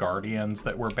as guardians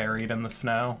that were buried in the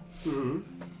snow.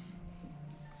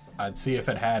 I'd see if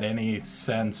it had any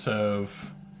sense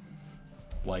of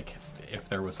if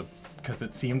there was because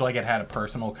it seemed like it had a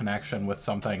personal connection with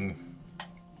something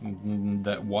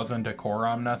that wasn't a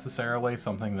Koram necessarily,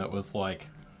 something that was I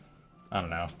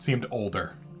don't know, seemed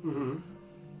older.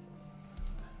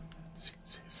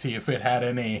 See if it had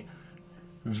any,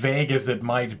 vague as it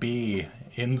might be,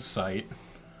 insight.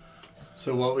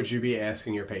 So what would you be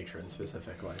asking your patron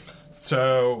specifically?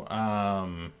 So,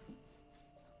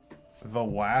 the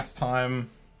last time,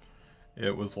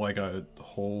 it was a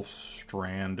whole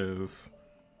strand of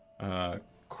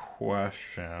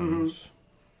questions.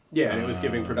 Yeah, and it was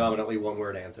giving predominantly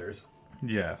one-word answers.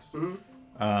 Yes.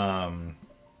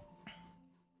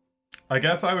 I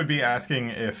guess I would be asking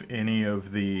if any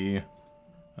of the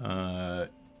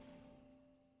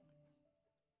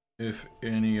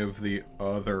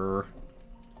other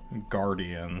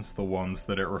guardians, the ones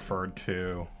that it referred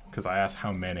to, because I asked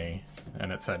how many,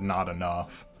 and it said not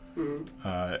enough.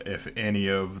 If any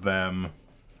of them,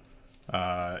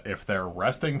 if their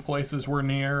resting places were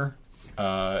near,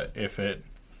 if it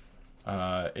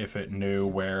knew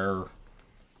where,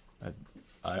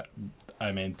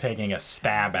 I mean, taking a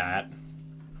stab at,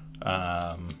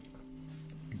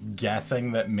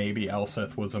 guessing that maybe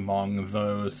Elsith was among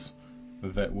those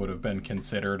that would have been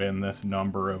considered in this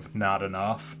number of not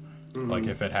enough.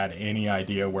 If it had any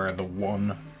idea where the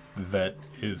one that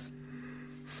is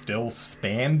still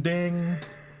standing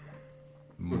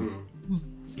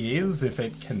is, if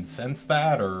it can sense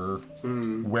that, or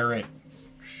where it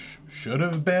should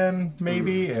have been,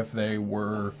 maybe, if they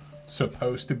were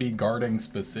supposed to be guarding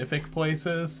specific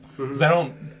places. Because I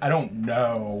don't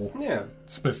know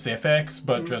specifics,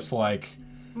 but just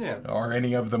are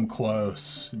any of them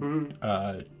close?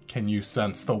 Can you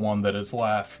sense the one that is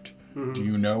left? Do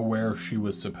you know where she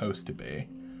was supposed to be?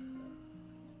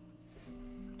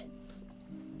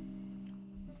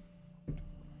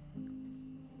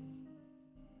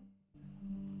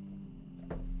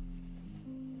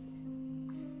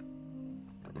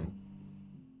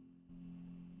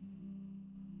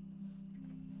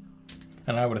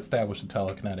 And I would establish a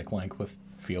telekinetic link with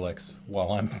Felix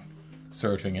while I'm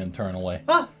searching internally.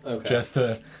 Okay.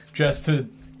 Just to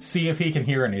see if he can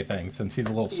hear anything, since he's a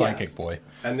little psychic boy.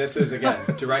 And this is, again,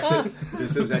 directed...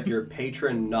 This is at your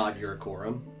patron, not your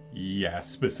Koram. Yes,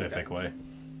 specifically.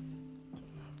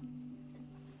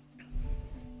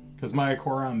 Because my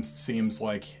Koram seems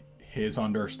like his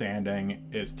understanding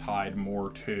is tied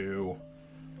more to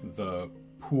the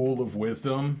pool of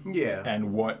wisdom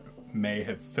and what may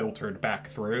have filtered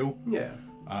back through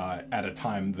at a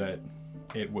time that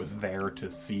it was there to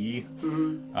see,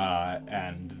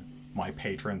 and my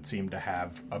patron seemed to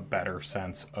have a better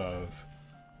sense of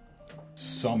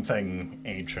something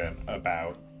ancient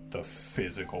about the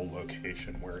physical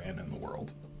location we're in the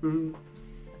world. Mm-hmm.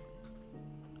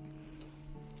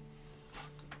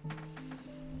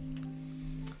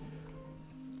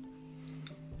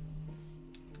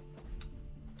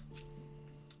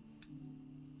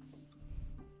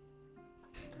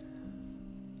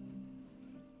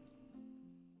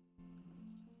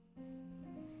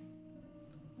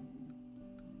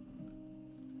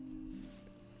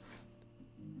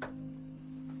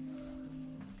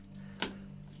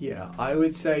 Yeah, I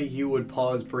would say you would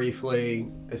pause briefly,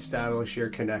 establish your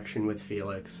connection with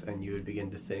Felix, and you would begin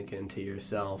to think into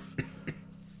yourself,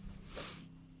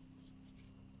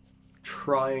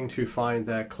 trying to find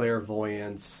that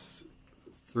clairvoyance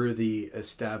through the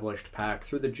established pact,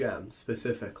 through the gem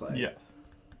specifically. Yes.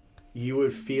 You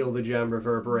would feel the gem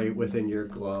reverberate within your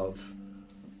glove.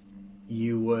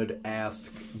 You would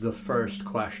ask the first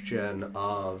question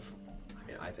of,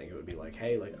 I think it would be like,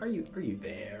 hey, like, are you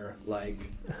there? Like,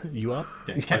 You up?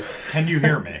 Can you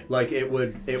hear me? like it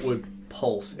would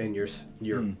pulse in your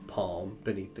palm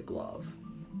beneath the glove,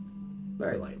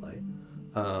 very lightly.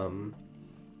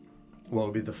 What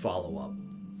would be the follow up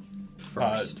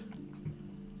first?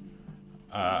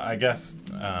 I guess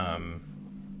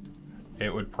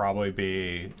it would probably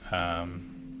be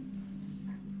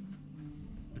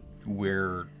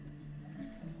we're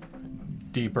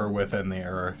deeper within the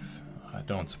earth. I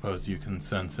don't suppose you can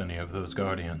sense any of those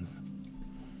guardians.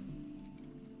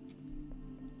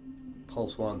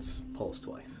 Pulse once, pulse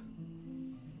twice.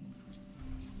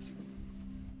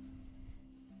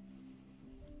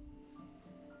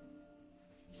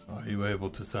 Are you able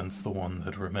to sense the one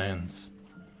that remains?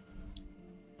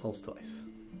 Pulse twice.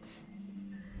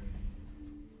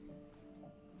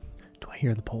 Do I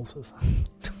hear the pulses?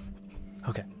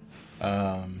 Okay.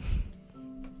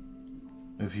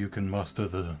 If you can muster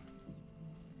the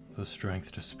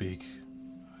strength to speak,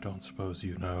 I don't suppose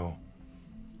you know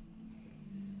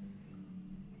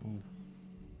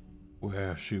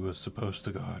where she was supposed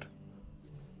to guard.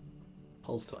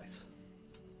 Pulse twice.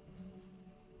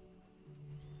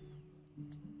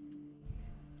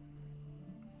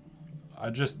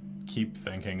 I just keep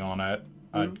thinking on it.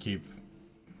 I'd keep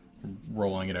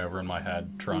rolling it over in my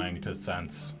head, trying to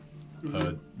sense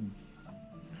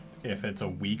if it's a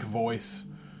weak voice.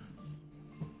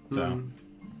 So.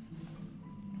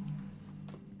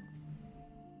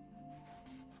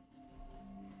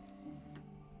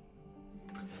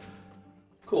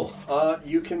 Cool.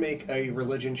 You can make a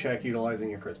religion check utilizing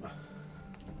your charisma.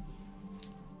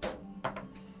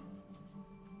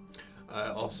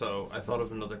 I thought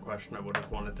of another question I would have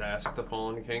wanted to ask the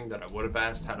Fallen King that I would have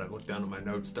asked had I looked down at my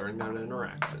notes during that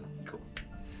interaction. Cool.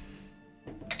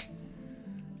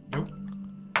 Nope.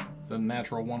 It's a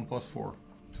natural 1 + 4.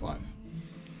 It's 5.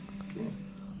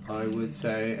 I would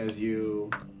say, as you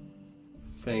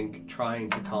think, trying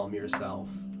to calm yourself,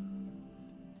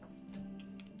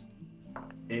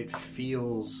 it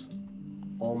feels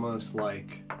almost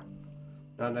like,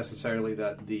 not necessarily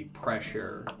that the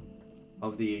pressure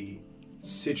of the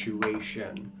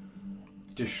situation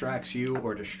distracts you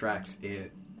or distracts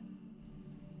it.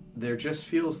 There just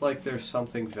feels like there's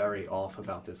something very off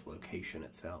about this location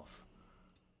itself.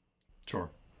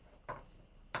 Sure.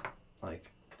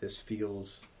 Like, this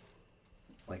feels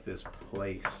like this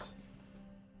place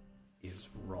is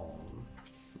wrong.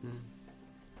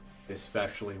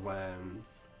 Especially when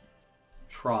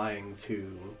trying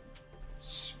to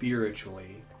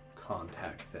spiritually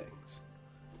contact things.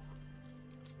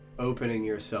 Opening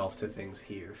yourself to things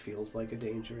here feels like a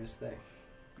dangerous thing.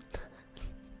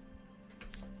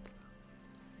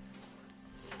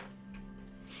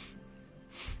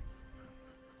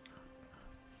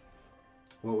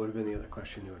 What would have been the other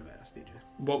question you would have asked, DJ?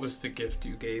 What was the gift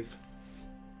you gave?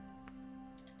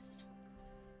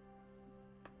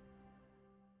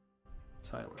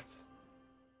 Silence.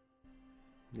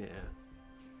 Yeah.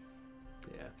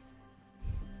 Yeah.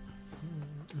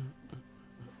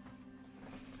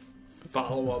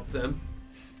 Follow up then.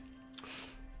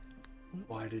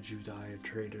 Why did you die a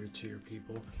traitor to your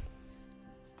people?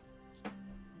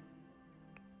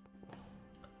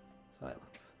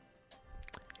 Silence.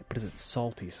 But is it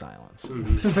salty silence?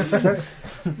 No,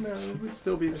 it would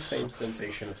still be the same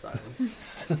sensation of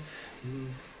silence.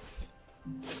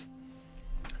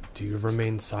 Do you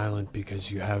remain silent because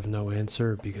you have no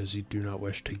answer or because you do not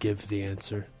wish to give the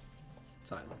answer?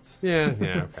 Silence. Yeah,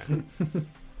 okay.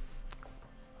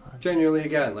 Genuinely,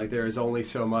 again, like, there is only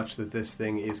so much that this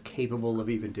thing is capable of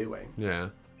even doing. Yeah.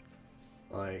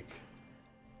 Like,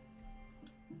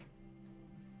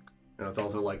 and it's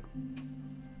also like,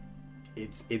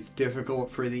 it's difficult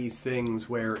for these things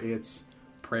where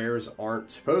prayers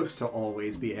aren't supposed to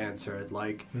always be answered.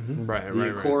 Like Right.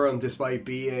 the Decorum, despite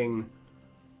being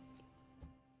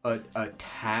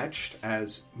attached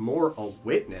as more a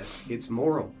witness, it's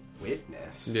more a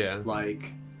witness. Yeah.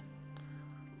 Like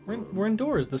We're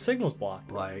indoors. The signal's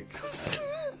blocked. Like,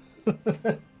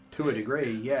 to a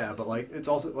degree, yeah, but, like, it's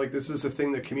also, like, this is a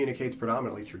thing that communicates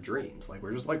predominantly through dreams. Like,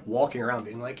 we're just, like, walking around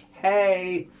being like,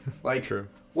 hey, like, True.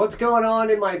 what's going on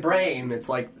in my brain? It's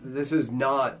like, this is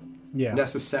not Yeah.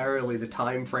 necessarily the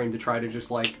time frame to try to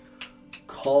just, like,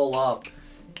 call up,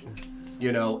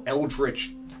 you know,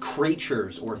 eldritch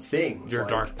creatures or things. Your like,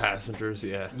 dark passengers,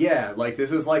 yeah. Yeah, like,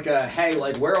 this is like a, hey,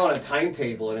 like, we're on a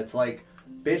timetable, and it's like,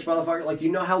 bitch, motherfucker, like, do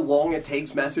you know how long it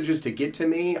takes messages to get to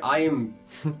me? I am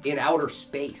in outer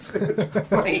space.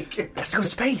 Like, Let's go to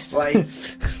space. like,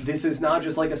 this is not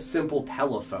just like a simple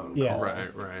telephone Yeah. call.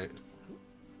 Right.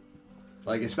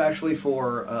 Like, especially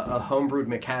for a homebrewed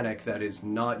mechanic that is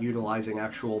not utilizing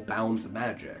actual bounds of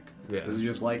magic. Yeah. This is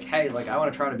just like, hey, like, I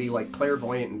want to try to be, like,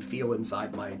 clairvoyant and feel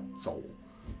inside my soul.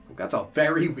 Like, that's a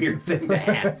very weird thing to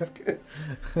ask.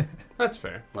 That's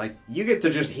fair. Like, you get to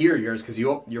just hear yours because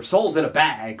your soul's in a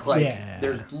bag. Like, Yeah.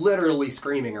 there's literally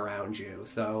screaming around you.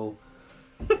 So,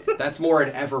 that's more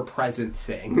an ever-present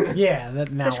thing. Yeah,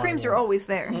 that now The screams are always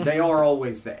there. They are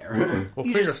always there. Well,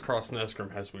 You fingers just- crossed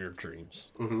Nesgrim has weird dreams.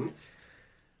 Mm-hmm.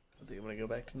 Do you want to go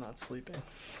back to not sleeping?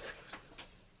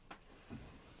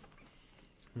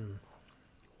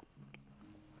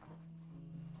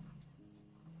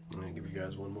 I'm going to give you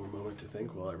guys one more moment to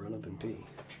think while I run up and pee.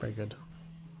 Very good.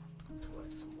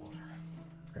 Collect some water.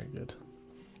 Very good.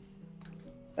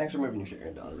 Thanks for moving your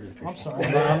shit, Don. I really appreciate I'm it.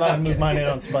 sorry. I'm not gonna move mine in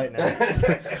on spite now.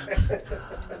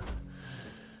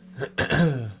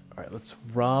 All right, let's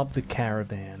rob the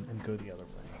caravan and go the other way.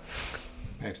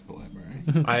 Back to the library.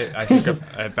 I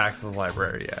think back to the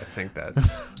library, yeah, I think that.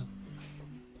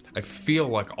 I feel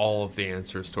like all of the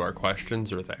answers to our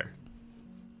questions are there.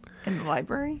 In the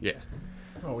library? Yeah.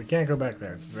 Oh, we can't go back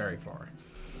there. It's very far.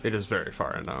 It is very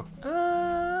far, I know.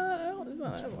 It's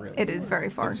not that far. It is very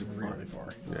far. It's really far.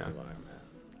 Yeah.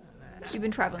 You've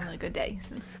been traveling like a day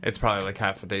since. It's probably like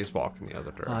half a day's walk in the other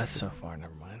Oh, direction. that's so far.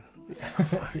 Never mind.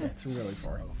 It's really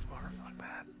far. So far. Fuck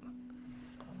that.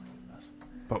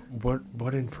 But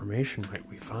what information might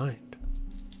we find?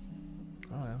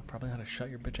 Oh, yeah, probably how to shut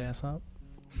your bitch ass up.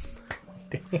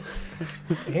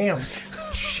 Damn.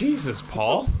 Jesus,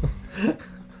 Paul.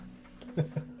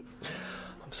 I'm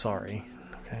sorry.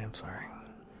 Okay, I'm sorry.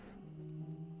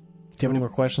 Do you have any more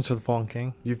questions for the Fallen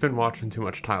King? You've been watching too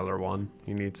much Tyler 1.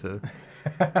 You need to...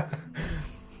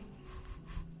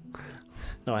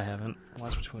 No, I haven't. I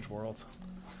watched too much Worlds.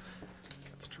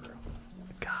 That's true.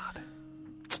 God.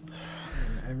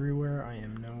 Everywhere I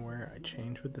am nowhere, I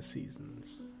change with the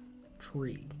seasons.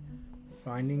 Tree.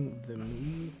 Finding the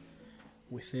me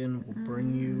within will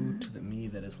bring you to the me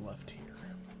that is left here.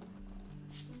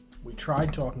 We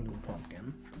tried talking to a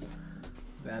pumpkin.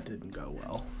 That didn't go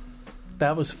well.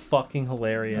 That was fucking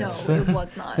hilarious. No, it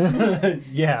was not.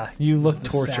 Yeah, you looked The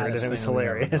tortured and saddest it was thing we've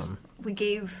ever hilarious. done. We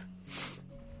gave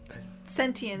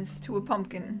sentience to a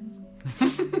pumpkin.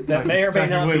 That may or may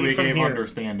not Technically, be we from gave here.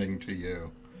 understanding to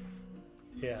you.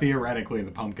 Yeah. Theoretically,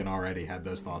 the pumpkin already had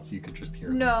those thoughts. You could just hear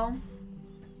them.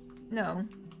 No.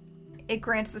 It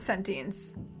grants the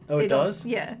sentience. Oh, it They don't- does?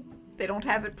 Yeah. They don't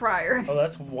have it prior. Oh,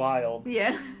 that's wild.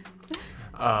 Yeah.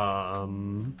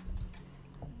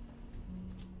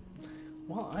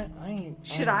 Well, I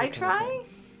Should I try?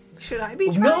 Should I be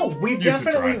trying? No, we should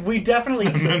definitely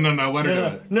try. No, let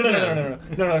her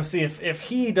do it. No. See, if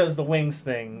he does the wings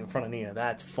thing in front of Nina,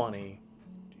 that's funny.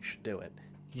 You should do it.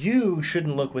 You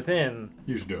shouldn't look within.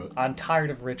 You should do it. I'm tired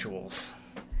of rituals.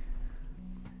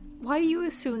 Why do you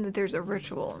assume that there's a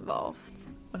ritual involved?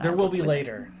 when I There will look be with-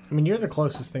 later. I mean, you're the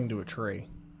closest thing to a tree.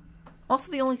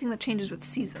 Also, the only thing that changes with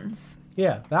seasons.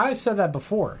 Yeah, I said that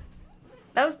before.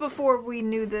 That was before we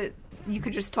knew that you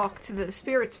could just talk to the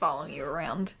spirits following you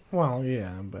around. Well, yeah,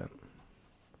 but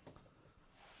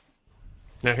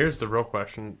Now, here's the real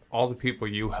question. All the people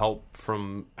you help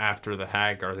from after the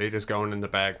hag, are they just going in the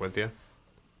bag with you?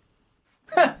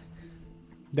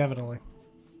 definitely.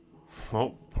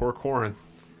 Well, poor Corin.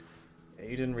 Yeah,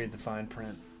 you didn't read the fine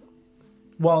print.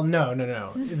 Well, no.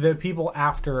 The people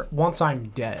after, once I'm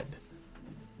dead,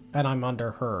 and I'm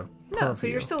under her No, because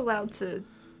purview. you're still allowed to.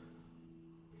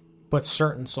 But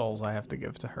certain souls I have to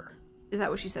give to her. Is that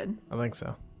what she said? I think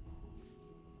so.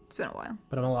 It's been a while.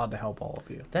 But I'm allowed to help all of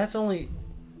you. That's only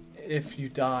if you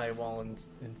die while in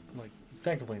like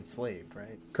effectively enslaved,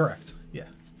 right? Correct. Yeah.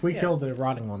 If we Yeah. kill the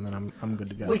rotting one, then I'm good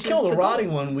to go. We Which kill is the the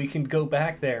rotting one, we can go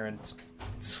back there and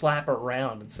slap her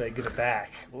around and say, "Give it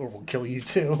back, or we'll kill you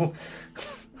too."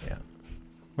 Yeah.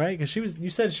 Right? Because you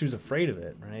said she was afraid of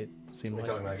it, right? Seemed We're like.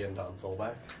 talking about getting Don's soul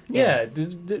back. Yeah,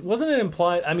 wasn't it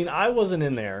implied? I mean, I wasn't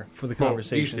in there for the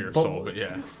conversation. Well, soul, but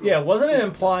yeah. Yeah, wasn't it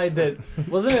implied that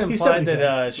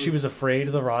said. she was afraid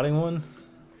of the rotting one?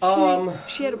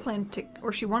 She had a plan to,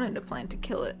 or she wanted a plan to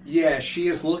kill it. Yeah, she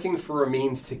is looking for a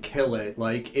means to kill it.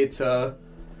 Like, it's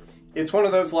one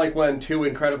of those, like, when two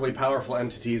incredibly powerful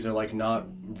entities are, like, not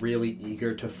really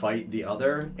eager to fight the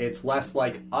other. It's less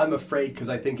like, I'm afraid because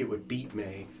I think it would beat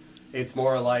me. It's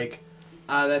more like,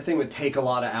 that thing would take a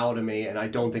lot out of me, and I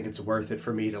don't think it's worth it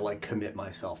for me to, like, commit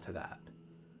myself to that.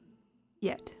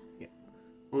 Yet.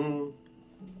 Mm.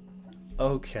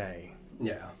 Okay,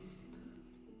 Yeah.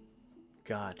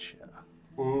 gotcha.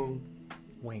 Mm.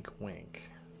 Wink, wink.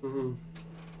 Mm-hmm.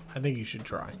 I think you should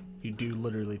try. You do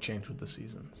literally change with the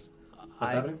seasons. What's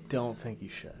I happening? don't think you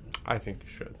should. I think you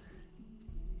should.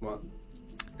 What?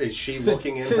 Is she Sin-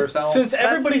 looking in sin- herself? Since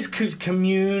everybody's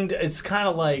communed, it's kind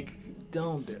of like,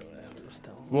 don't do it. Just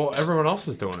don't. Well, everyone else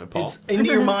is doing it, Paul. It's, in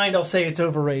your mind, I'll say it's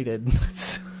overrated.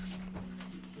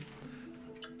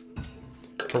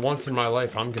 For once in my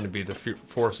life, I'm going to be the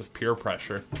force of peer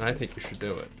pressure, and I think you should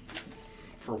do it.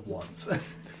 For once.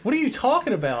 What are you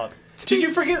talking about? Did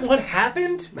you forget what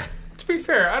happened? To be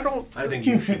fair, I don't... I think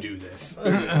you should do this.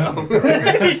 Kill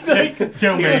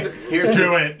me. Here's Do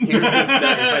this, it. Here's this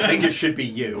knife. I think it should be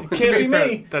you. Can't be Fair,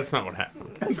 me. that's not what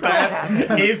happened.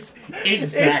 That is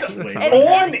exactly.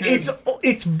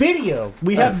 It's video.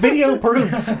 We have video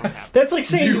proof. That's like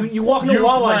saying you walk in the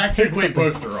wall and take practically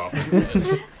something. pushed her off.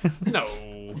 No.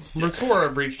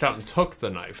 Ratora reached out and took the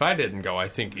knife. I didn't go, I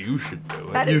think you should do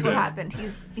it. That is You what did. happened.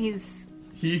 He's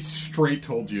He straight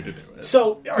told you to do it.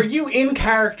 So, are you in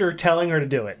character telling her to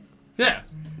do it? Yeah.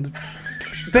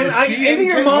 Then Is she in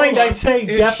your mind, hold on. I say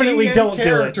Is definitely she in don't do it.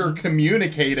 character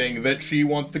communicating that she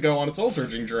wants to go on a soul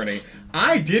searching journey.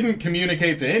 I didn't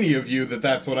communicate to any of you that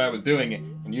that's what I was doing,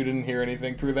 and you didn't hear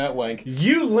anything through that link.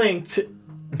 You linked,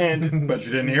 and But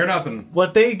you didn't hear nothing.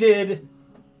 what they did,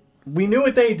 we knew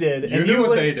what they did. You and knew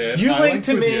what they did. You I linked linked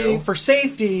to with me you. for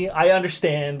safety. I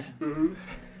understand. I knew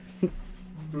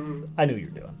what you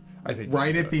were doing. I think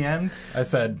Right at the end, I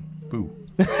said, "Boo."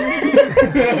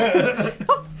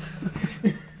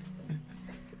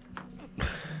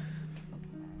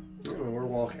 We're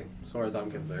walking, as far as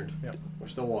I'm concerned. Yep. We're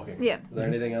still walking. Yeah. Is there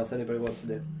anything else anybody wants to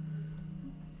do?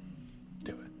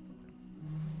 Do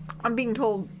it. I'm being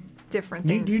told different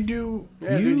You, things. you do.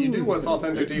 Yeah, dude, you do what's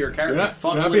authentic to your character. You're not,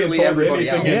 Fuck you're not being literally told everybody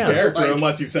anything else. in character Like,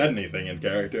 unless you've said anything in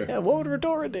character. Yeah, what would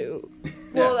Redora do?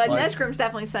 Well, Yeah, like- Nesgrim's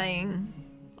definitely saying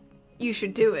you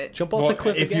should do it. Jump off Well, the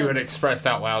cliff if again. you had expressed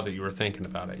out loud that you were thinking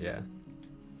about it, yeah.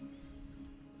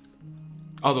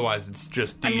 Otherwise, it's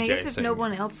just DJ I mean, I guess if saying no it.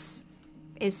 one else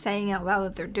is saying out loud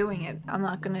that they're doing it, I'm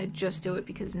not gonna just do it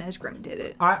because Nesgrim did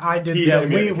it. I did. He say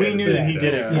we knew that he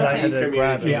did it because I had to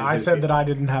grab it. Yeah, I said that I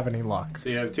didn't have any luck. So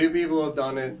you have two people who have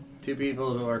done it, two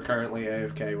people who are currently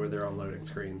AFK where they're on loading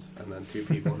screens, and then two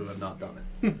people who have not done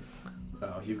it.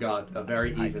 So you've got a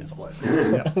very even split.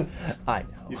 I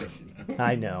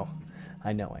know.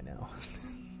 I know. I know.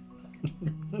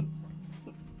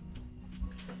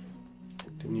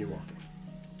 Continue walking.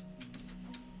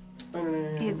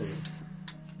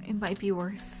 It might be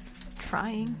worth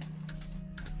trying.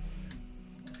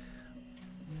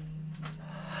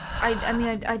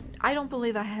 I don't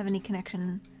believe I have any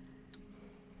connection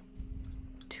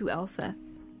to Elseth.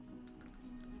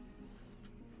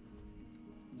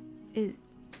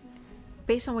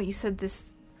 Based on what you said,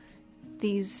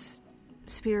 these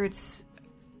spirits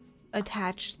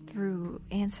attached through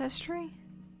ancestry?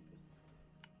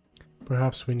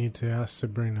 Perhaps we need to ask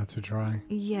Sabrina to try.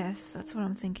 Yes, that's what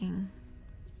I'm thinking.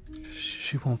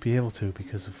 She won't be able to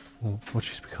because of what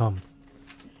she's become.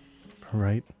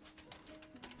 Right?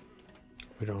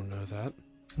 We don't know that.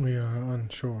 We are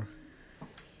unsure.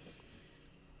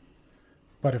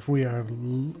 But if we are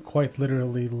quite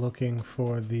literally looking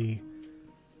for the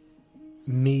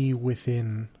me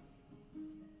within,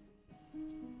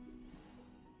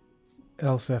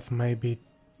 Elseth may be...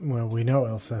 Well, we know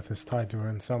Elseth is tied to her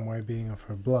in some way, being of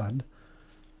her blood.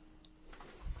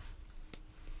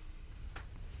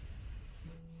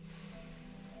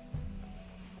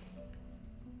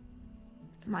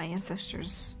 My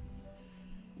ancestors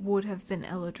would have been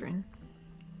Eladrin.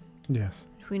 Yes.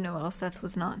 We know Elseth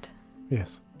was not.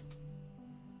 Yes.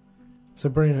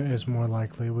 Sabrina is more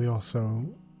likely. We also...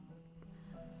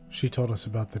 She told us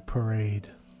about the parade.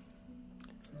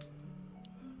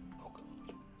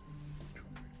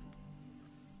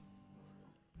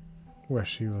 Where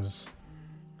she was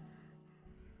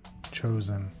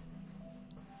chosen.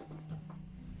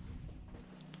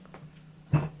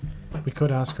 We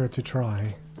could ask her to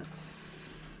try.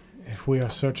 If we are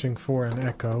searching for an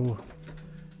echo,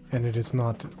 and it is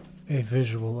not a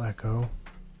visual echo,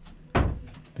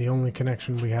 the only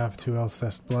connection we have to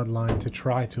Alcest bloodline to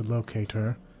try to locate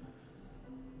her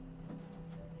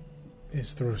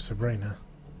is through Sabrina.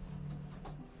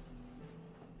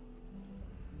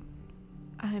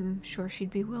 I'm sure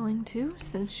she'd be willing to,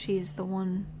 since she is the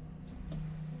one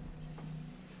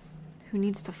who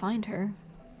needs to find her.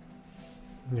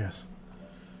 Yes.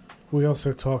 We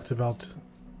also talked about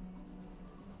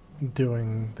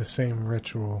doing the same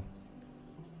ritual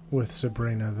with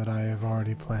Sabrina that I have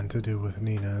already planned to do with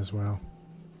Nina as well.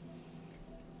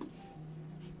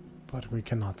 But we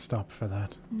cannot stop for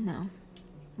that. No.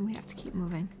 We have to keep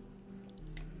moving.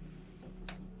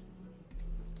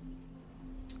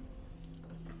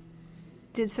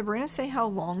 Did Sabrina say how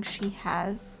long she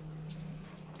has?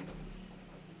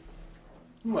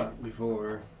 What,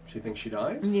 before she thinks she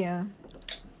dies? Yeah.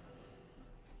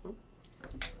 She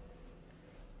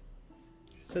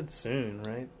said soon,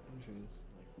 right?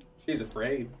 She's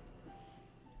afraid.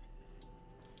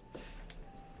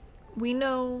 We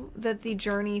know that the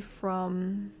journey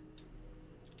from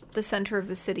the center of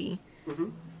the city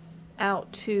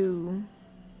out to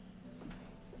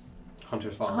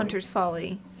Hunter's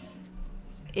Folly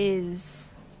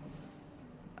is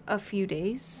a few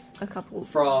days, a couple.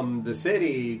 From the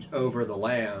city over the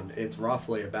land, it's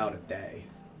roughly about a day.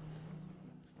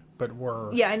 But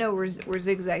we're... Yeah, I know we're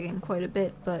zigzagging quite a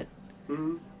bit, but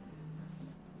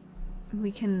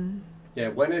we can... Yeah,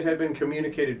 when it had been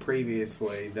communicated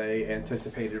previously, they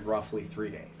anticipated roughly 3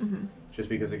 days. Just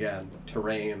because, again,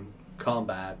 terrain,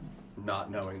 combat, not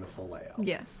knowing the full layout.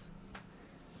 Yes.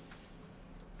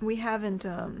 We haven't,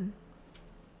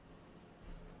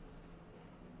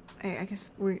 I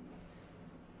guess we're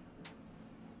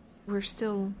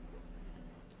still...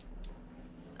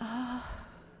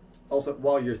 Also,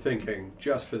 while you're thinking,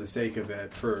 just for the sake of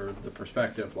it, for the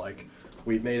perspective, like,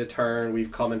 we've made a turn,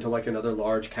 we've come into, like, another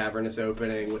large cavernous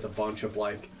opening with a bunch of,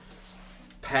 like,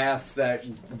 paths that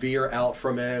veer out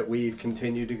from it. We've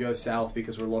continued to go south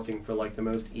because we're looking for, like, the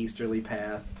most easterly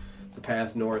path. The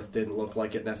path north didn't look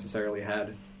like it necessarily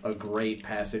had a great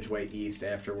passageway east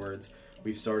afterwards.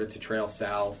 We've started to trail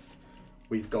south.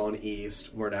 We've gone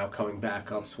east. We're now coming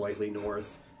back up slightly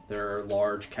north. There are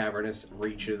large cavernous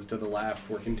reaches to the left.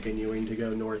 We're continuing to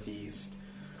go northeast.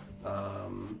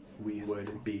 We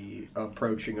would be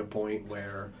approaching a point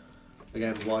where,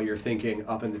 again, while you're thinking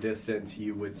up in the distance,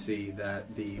 you would see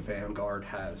that the vanguard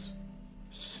has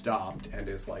stopped and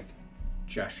is, like,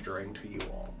 gesturing to you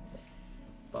all.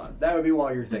 But that would be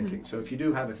while you're thinking. So if you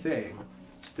do have a thing,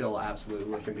 still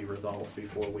absolutely can be resolved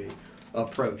before we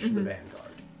approach the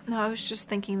vanguard. No, I was just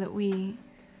thinking that we,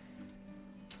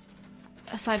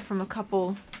 aside from a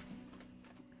couple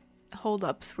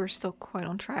holdups, we're still quite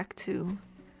on track to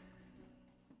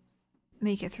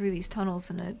make it through these tunnels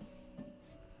in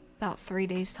about 3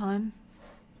 days' time.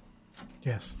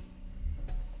 Yes.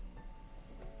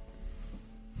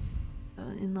 So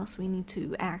unless we need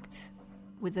to act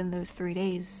within those 3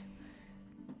 days,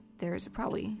 there is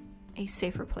probably a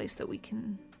safer place that we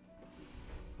can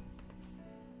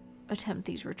attempt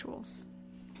these rituals.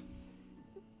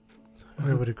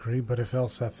 I would agree, but if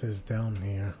Elseth is down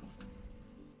here...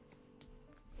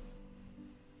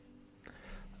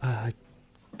 I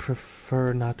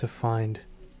prefer not to find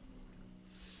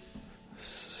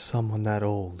someone that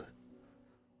old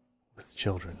with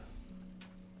children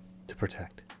to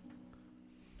protect.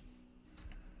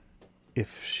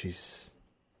 If she's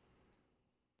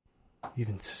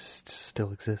even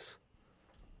still exists.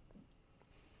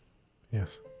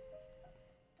 Yes.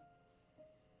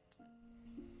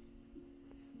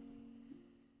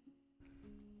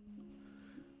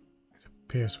 It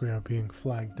appears we are being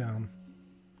flagged down.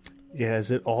 Yeah,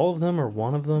 is it all of them or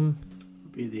one of them?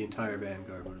 Be the entire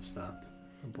vanguard would have stopped.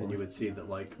 And you would see that,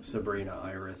 like, Sabrina,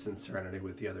 Iris, and Serenity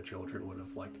with the other children would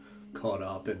have, like, caught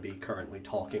up and be currently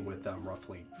talking with them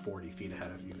roughly 40 feet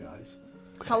ahead of you guys.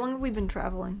 How long have we been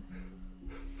traveling?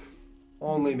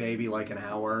 Only maybe like an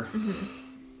hour.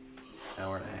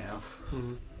 Hour and a half.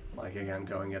 Like, again,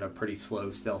 going at a pretty slow,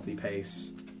 stealthy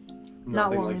pace.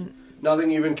 Not long. Like,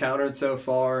 nothing you've encountered so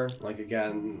far. Like,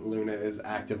 again, Luna is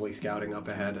actively scouting up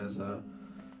ahead as a,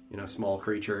 you know, small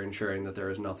creature, ensuring that there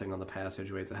is nothing on the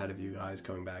passageways ahead of you guys,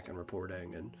 coming back and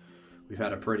reporting. And we've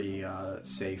had a pretty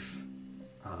safe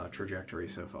trajectory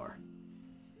so far.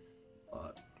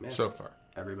 But, man, So far.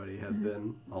 everybody has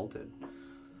been halted.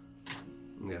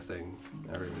 I'm guessing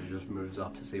everybody just moves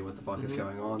up to see what the fuck is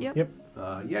going on. Yep. Yep.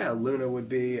 Yeah, Luna would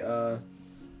be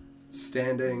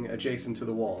standing adjacent to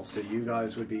the wall, so you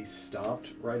guys would be stopped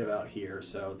right about here.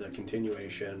 So the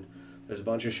continuation, there's a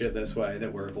bunch of shit this way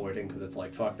that we're avoiding because it's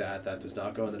like, fuck that does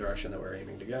not go in the direction that we're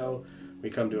aiming to go. We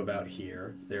come to about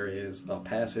here. There is a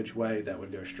passageway that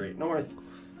would go straight north.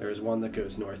 There is one that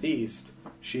goes northeast.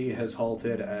 She has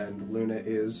halted, and Luna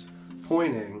is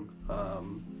pointing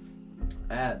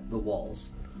at the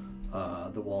walls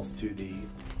to the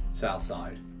south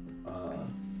side,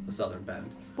 the southern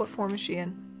bend. What form is she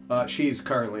in? She's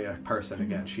currently a person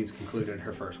again. She's concluded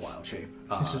her first wild shape.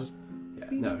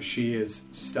 She is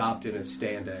stopped and is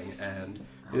standing and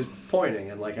is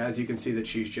pointing, and like as you can see that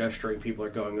she's gesturing, people are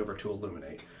going over to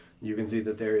illuminate. You can see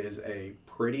that there is a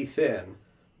pretty thin,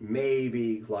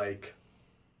 maybe like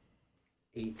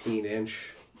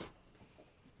 18-inch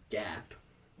gap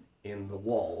in the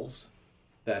walls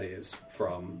that is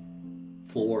from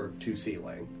floor to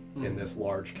ceiling in this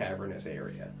large cavernous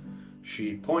area.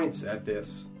 She points at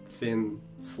this thin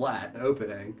slat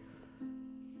opening.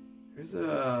 There's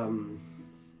a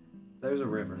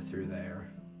river through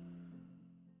there,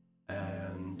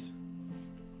 and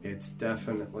it's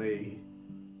definitely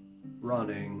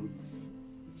running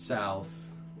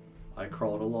south. I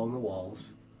crawled along the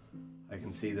walls. I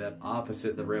can see that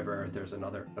opposite the river there's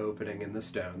another opening in the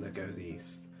stone that goes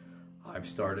east. I've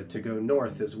started to go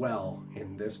north as well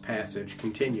in this passage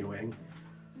continuing.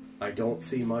 I don't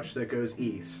see much that goes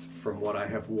east from what I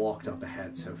have walked up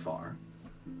ahead so far.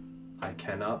 I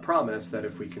cannot promise that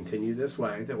if we continue this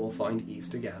way that we'll find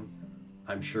east again.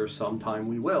 I'm sure sometime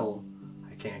we will.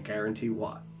 I can't guarantee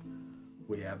what.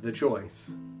 We have the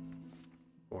choice.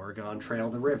 Oregon Trail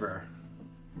the river.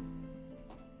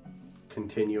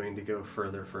 Continuing to go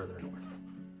further north.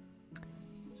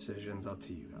 Decision's up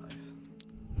to you guys.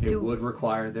 It would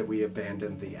require that we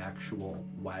abandon the actual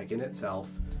wagon itself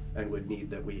and would need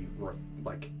that we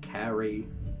carry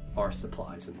our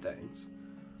supplies and things.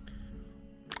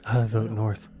 I vote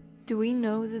north. Do we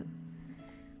know that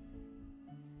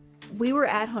we were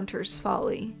at Hunter's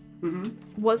Folly?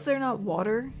 Mm-hmm. Was there not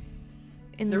water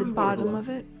in the bottom of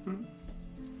it? Mm-hmm.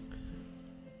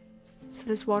 So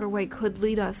this waterway could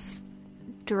lead us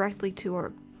directly to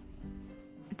our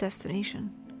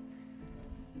destination.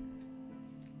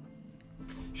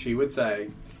 She would say,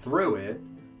 through it,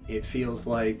 it feels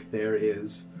like there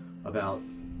is about,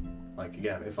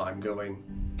 again, if I'm going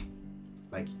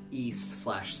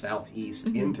east/southeast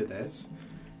into this,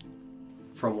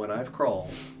 from when I've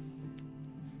crawled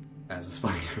as a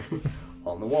spider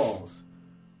on the walls,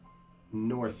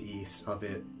 northeast of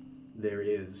it, there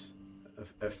is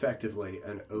effectively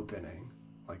an opening,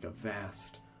 like a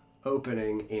vast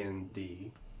opening in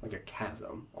like a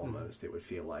chasm almost, it would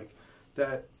feel like,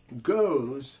 that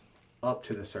goes up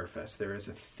to the surface. There is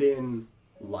a thin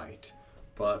light,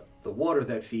 but the water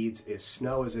that feeds is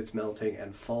snow as it's melting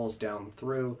and falls down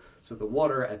through, so the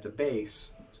water at the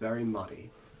base is very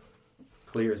muddy,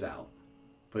 clears out,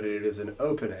 but it is an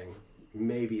opening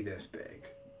maybe this big.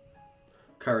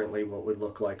 Currently what would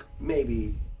look like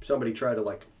maybe somebody tried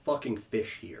to fucking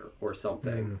fish here or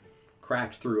something,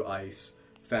 cracked through ice,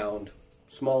 found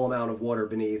small amount of water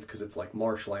beneath because it's like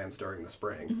marshlands during the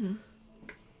spring,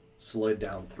 slid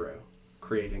down through,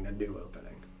 creating a new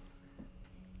opening.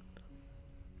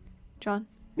 John?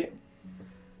 Yeah.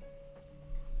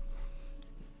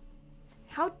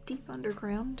 How deep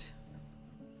underground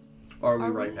Are we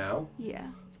right now?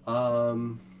 Yeah.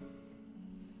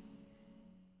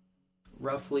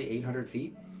 Roughly 800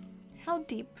 feet. How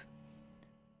deep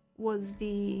was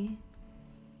the...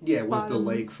 Yeah, was the bottom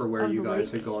lake for where of you the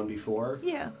guys lake? had gone before.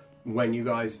 Yeah. When you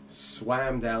guys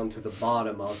swam down to the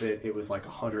bottom of it, it was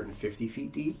 150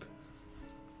 feet deep.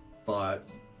 But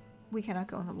We cannot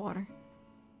go in the water.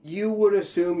 you would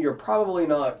assume you're probably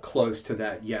not close to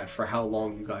that yet for how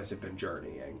long you guys have been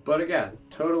journeying. But again,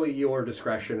 totally your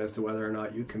discretion as to whether or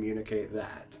not you communicate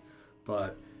that.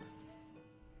 But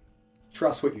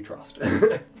trust what you trust.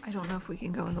 I don't know if we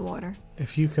can go in the water.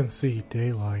 If you can see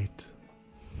daylight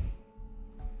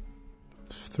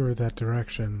through that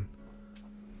direction,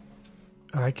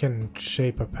 I can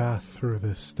shape a path through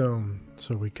this stone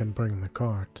so we can bring the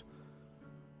cart.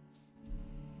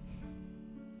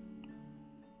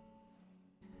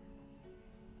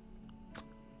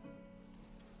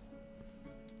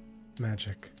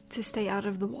 Magic. To stay out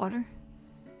of the water?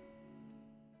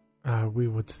 We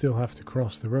would still have to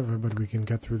cross the river, but we can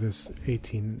get through this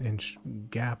 18-inch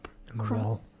gap in the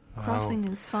wall. Crossing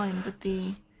is fine, but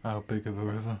the... How big of a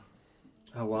river?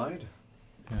 How wide?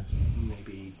 Yes.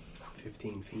 Maybe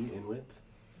 15 feet in width.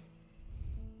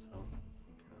 So,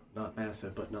 not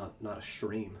massive, but not a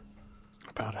stream.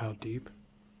 About how deep?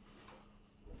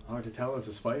 Hard to tell as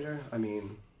a spider. I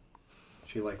mean,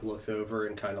 She like looks over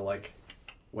and kind of like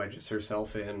wedges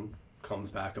herself in, comes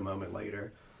back a moment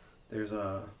later. There's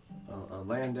a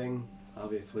landing.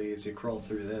 Obviously, as you crawl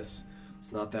through this,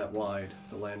 it's not that wide.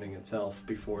 The landing itself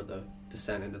before the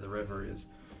descent into the river is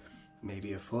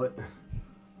maybe a foot.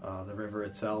 The river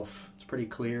itself, it's pretty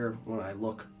clear when I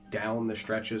look down the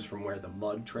stretches from where the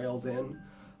mud trails in,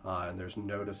 and there's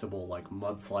noticeable like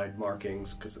mudslide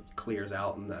markings because it clears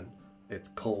out and then it's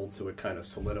cold, so it kind of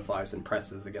solidifies and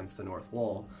presses against the north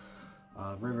wall.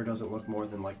 River doesn't look more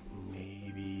than like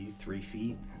maybe 3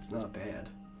 feet. It's not bad.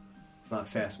 It's not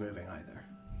fast moving either.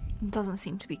 It doesn't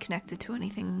seem to be connected to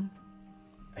anything.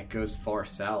 It goes far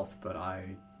south, but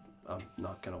I'm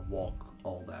not gonna walk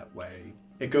all that way.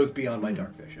 It goes beyond my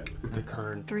dark vision. The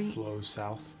current flows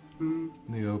south.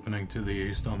 The opening to the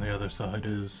east on the other side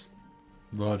is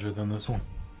larger than this one.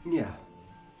 Yeah.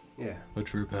 A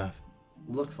true path.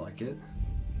 Looks like it.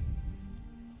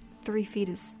 3 feet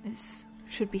is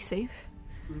should be safe.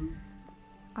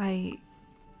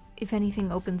 If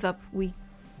anything opens up,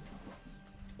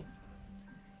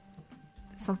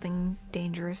 something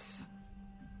dangerous.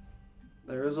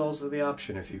 There is also the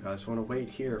option if you guys want to wait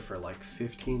here for like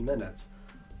 15 minutes.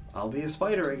 I'll be a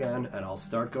spider again, and I'll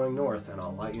start going north, and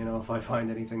I'll let you know if I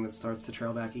find anything that starts to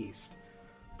trail back east.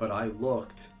 But I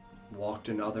walked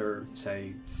another,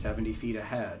 say, 70 feet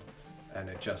ahead, and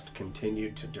it just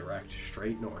continued to direct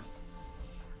straight north.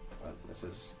 But this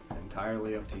is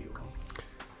entirely up to you.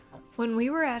 When we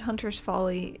were at Hunter's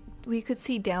Folly, we could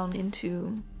see down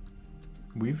into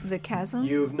the chasm.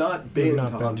 You've not been to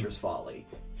Hunter's Folly.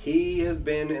 He has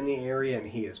been in the area, and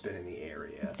he has been in the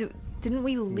area. Didn't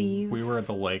we leave? We were at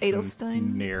the lake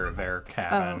Edelstein? near their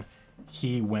cabin. Oh.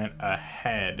 He went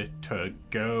ahead to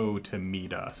go to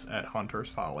meet us at Hunter's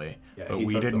Folly, Yeah, but he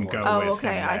we took the didn't horse. go Oh, with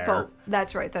okay. him I there. thought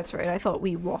that's right. I thought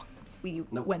we Nope.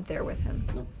 went there with him.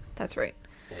 Nope. That's right.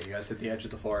 Yeah, you guys hit the edge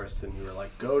of the forest, and you were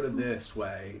like, go to this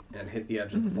way, and hit the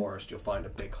edge of the forest. You'll find a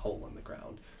big hole in the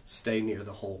ground. Stay near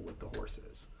the hole with the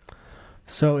horses.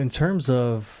 So in terms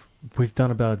of, we've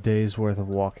done about a day's worth of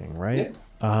walking, right?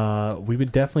 We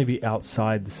would definitely be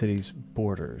outside the city's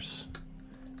borders,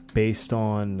 based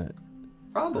on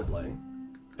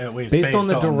At least based on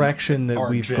the direction that our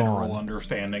we've general gone.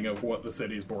 understanding of what the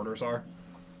city's borders are.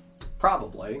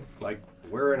 Probably. Like,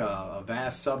 we're in a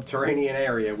vast subterranean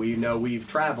area. We know we've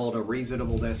traveled a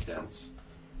reasonable distance.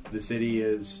 The city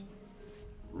is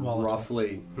Volatile.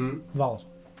 roughly... Volatile.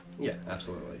 Yeah,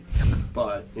 absolutely.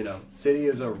 But, city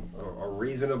is a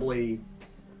reasonably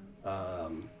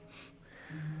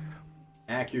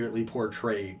accurately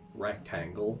portrayed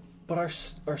rectangle. But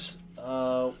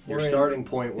Your starting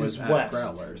point was is at west.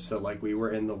 Growlers. So, like, we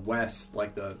were in the west,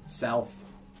 like the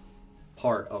south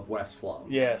part of West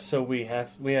Slums. Yeah, so we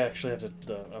actually have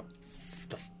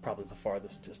probably the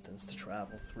farthest distance to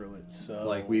travel through it. So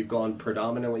Like, we've gone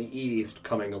predominantly east,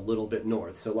 coming a little bit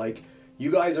north. So, like,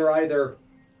 you guys are either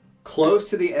close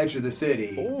to the edge of the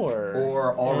city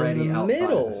or already in the outside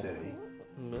middle. of the city.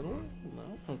 Middle?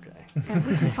 No? Okay. And if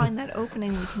we can find that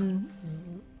opening, we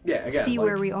can Yeah, again, see like,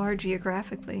 where we are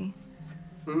geographically.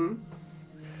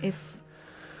 If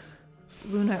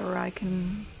Luna or I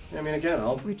can... I mean, again,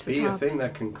 I'll reach the be a top. thing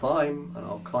that can climb, and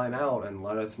I'll climb out and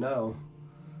let us know.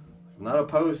 I'm not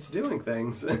opposed to doing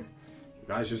things. You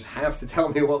guys just have to tell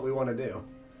me what we want to do.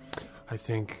 I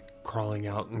think crawling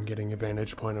out and getting a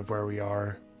vantage point of where we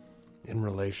are in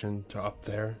relation to up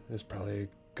there is probably a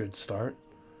good start.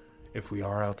 If we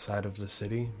are outside of the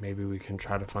city, maybe we can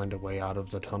try to find a way out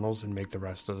of the tunnels and make the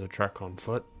rest of the trek on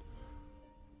foot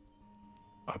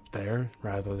up there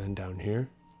rather than down here.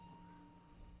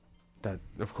 That,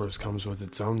 of course, comes with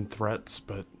its own threats,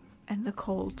 but... And the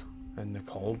cold.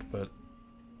 but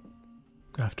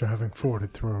After having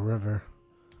forded through a river.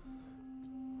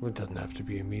 it doesn't have to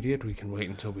be immediate. We can wait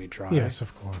until we dry. Yes,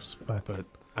 of course, but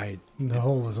the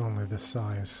hole is only this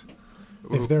size.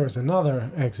 If there is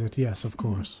another exit, yes, of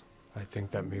course. I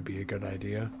think that may be a good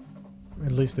idea.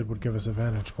 At least it would give us a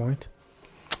vantage point.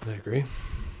 I agree.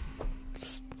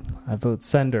 I vote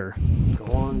sender. Go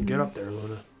on, get up there,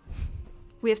 Luna.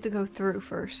 We have to go through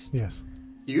first. Yes.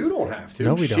 You don't have to.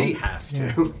 No, we She don't. has to.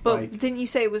 Yeah. But Like, didn't you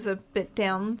say it was a bit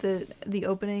down, the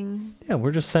opening? Yeah,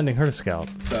 we're just sending her to scout.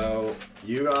 so,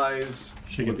 you guys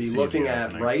She would can be see looking the at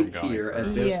opening right from going here further.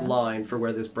 at this Yeah. line for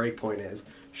where this breakpoint is.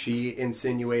 She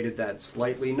insinuated that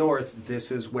slightly north,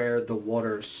 this is where the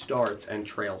water starts and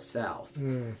trails south.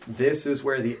 This is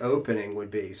where the opening would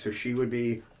be. So she would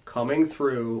be coming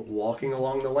through, walking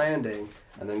along the landing,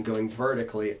 and then going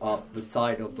vertically up the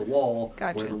side of the wall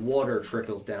Gotcha. where the water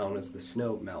trickles down as the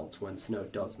snow melts when snow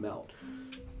does melt.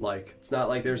 Like, it's not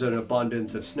like there's an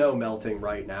abundance of snow melting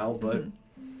right now, but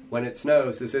when it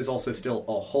snows, this is also still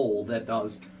a hole that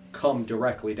does come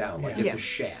directly down, like it's Yeah. a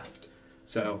shaft.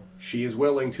 So she is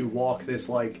willing to walk this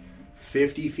like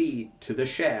 50 feet to the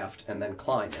shaft and then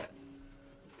climb it.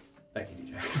 Thank you,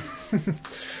 DJ.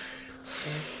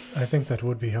 I think that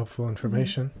would be helpful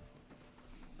information.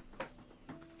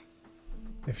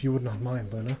 If you would not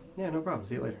mind, Luna. Yeah, no problem.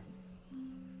 See you later.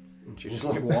 And she just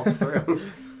like walks through.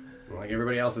 Like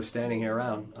everybody else is standing here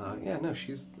around. Yeah, no,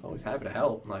 she's always happy to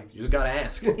help. Like, you just gotta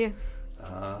ask. Yeah.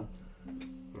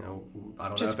 You know, I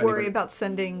don't Just know if worry anybody... about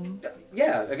sending.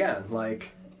 Yeah, again,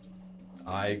 like,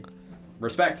 I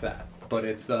respect that. But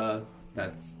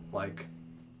that's like,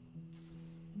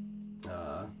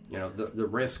 you know, the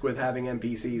risk with having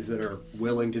NPCs that are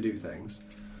willing to do things.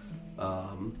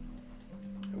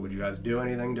 Would you guys do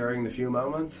anything during the few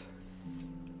moments?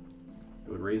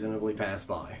 It would reasonably pass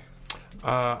by.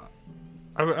 I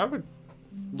would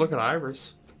look at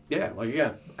Iris. Yeah, like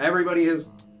again, everybody has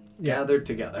gathered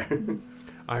together.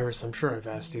 Iris, I'm sure I've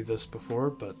asked you this before,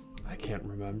 but I can't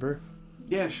remember.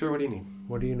 Yeah, sure. What do you need?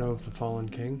 What do you know of the Fallen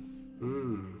King?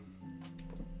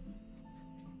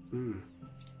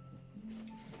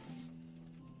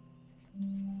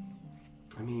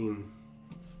 I mean,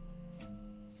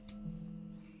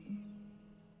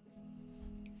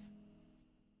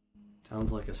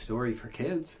 sounds like a story for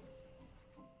kids.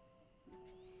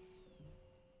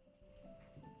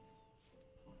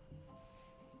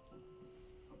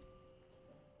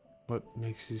 What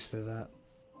makes you say that?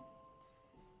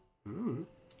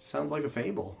 Sounds like a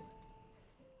fable.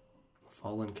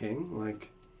 Fallen King,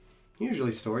 like,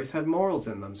 usually stories have morals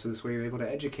in them, so this way you're able to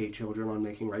educate children on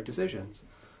making right decisions.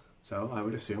 So I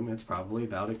would assume it's probably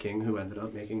about a king who ended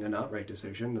up making a not right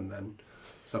decision and then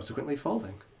subsequently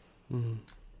falling.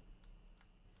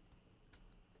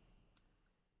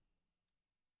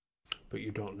 But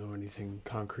you don't know anything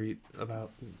concrete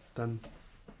about them?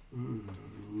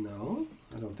 No,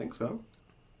 I don't think so.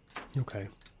 Okay.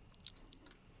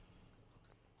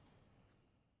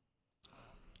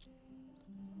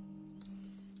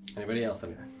 Anybody else,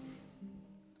 anything?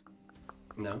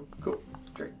 No? Cool.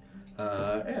 Great.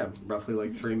 Yeah, roughly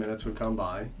like 3 minutes would come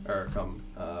by, or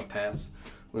pass.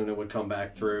 Luna would come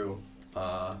back through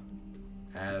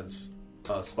as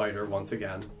a spider once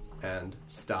again and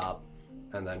stop,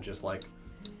 and then just like,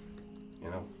 you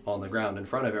know, on the ground in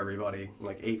front of everybody,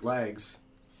 like 8 legs,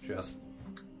 just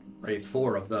raise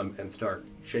 4 of them and start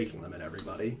shaking them at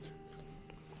everybody.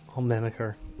 I'll mimic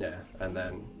her. Yeah, and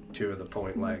then 2 of the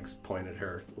legs point at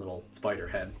her little spider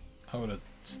head. I would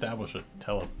establish a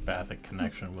telepathic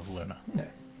connection with Luna. Yeah.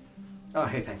 Oh,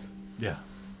 hey, thanks. Yeah.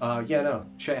 Yeah, no,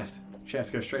 shaft.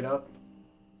 Shaft goes straight up,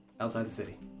 outside the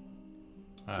city.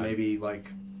 Maybe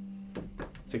like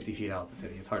 60 feet out the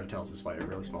city. It's hard to tell. It's a spider,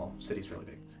 really small. City's really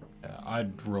big. Yeah,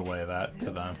 I'd relay that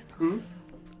to them.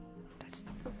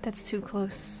 That's too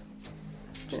close.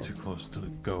 It's too close to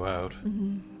go out.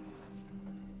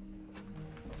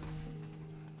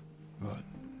 But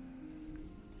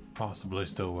possibly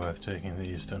still worth taking the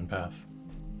eastern path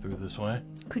through this way.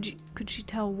 Could you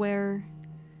tell where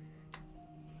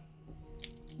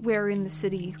in the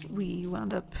city we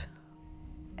wound up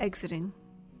exiting?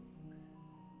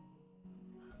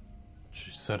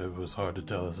 She said it was hard to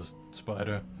tell as a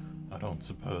spider. I don't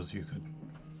suppose you could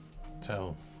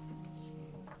tell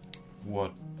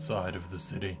what side of the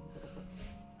city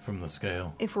from the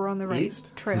scale. If we're on the right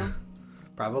East? trail.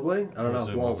 Probably. I don't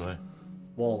know. Walls. Presumably.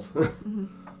 Walls.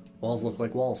 Walls look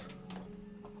like walls.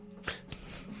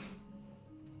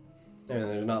 And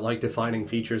there's not like defining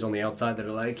features on the outside that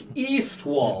are like east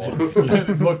wall.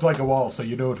 It looked like a wall, so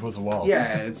you knew it was a wall.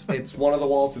 Yeah, it's one of the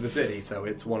walls of the city, so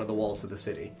it's one of the walls of the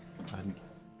city.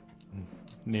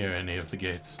 Near any of the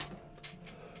gates.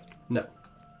 No.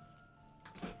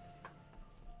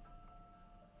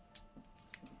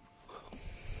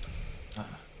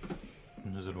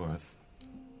 Is it worth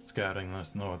scouting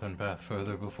this northern path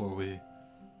further before we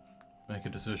make a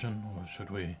decision, or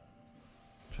should we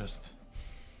just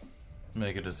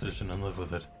make a decision and live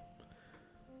with it?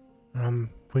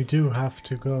 We do have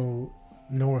to go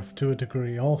north to a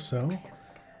degree also,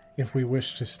 if we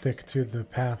wish to stick to the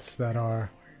paths that are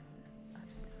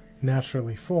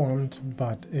naturally formed,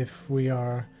 but if we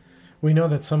know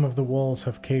that some of the walls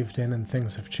have caved in and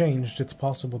things have changed, it's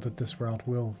possible that this route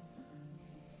will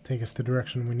take us the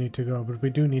direction we need to go, but we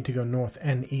do need to go north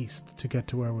and east to get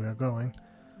to where we are going.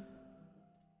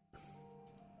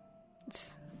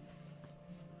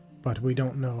 But we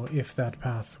don't know if that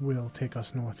path will take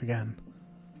us north again,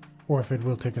 or if it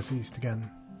will take us east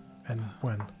again, and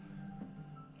when.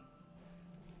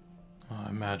 I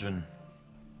imagine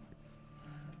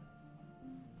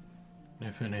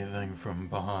If anything from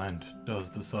behind does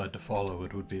decide to follow,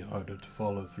 it would be harder to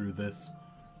follow through this.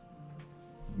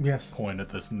 Yes. Point at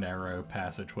this narrow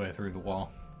passageway through the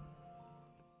wall.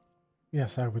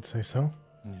 Yes, I would say so.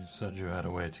 You said you had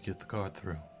a way to get the cart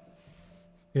through.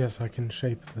 Yes, I can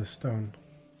shape the stone.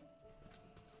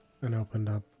 And opened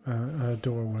up a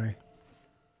doorway.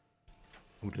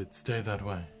 Would it stay that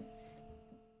way?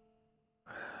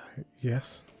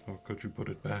 Yes. Or could you put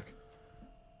it back?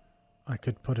 I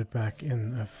could put it back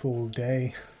in a full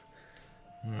day.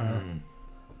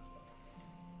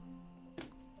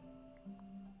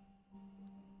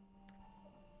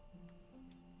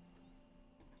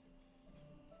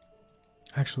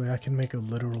 Actually, I can make a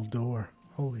literal door.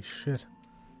 Holy shit.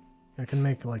 I can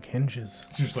make, like, hinges.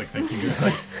 Just like thinking, it's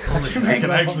like, I can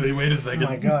actually, wait a second. Oh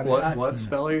my god. What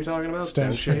spell are you talking about?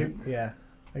 Stone shape? Yeah.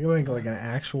 I can make, like, an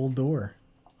actual door.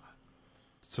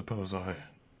 Suppose I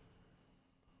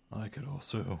could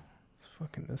also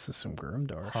This is some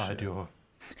Grimdar hide shit. your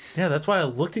Yeah, that's why I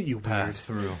looked at you path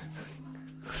weird. through.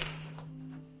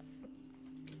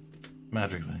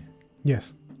 Magically.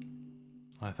 Yes.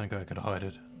 I think I could hide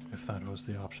it, if that was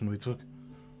the option we took.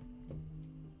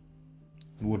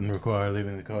 It wouldn't require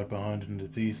leaving the cart behind and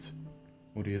it's east.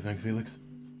 What do you think, Felix?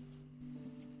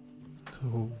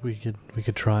 So we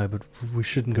could try, but we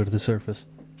shouldn't go to the surface.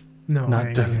 No, Not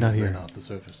I- definitely. Not here. Not the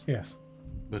surface. Yes.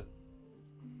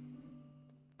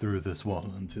 Through this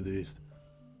wall and to the east.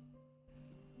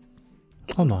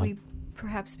 Oh no. We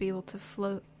perhaps be able to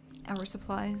float our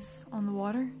supplies on the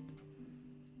water?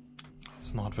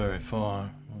 It's not very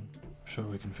far. I'm sure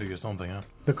we can figure something out.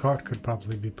 The cart could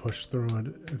probably be pushed through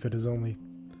it if it is only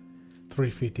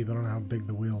 3 feet deep. I don't know how big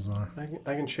the wheels are.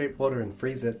 I can shape water and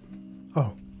freeze it.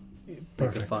 Oh, Make a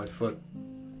perfect. 5 foot.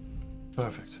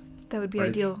 Perfect. That would be Right.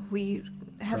 ideal. We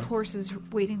have Right. horses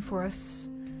waiting for us.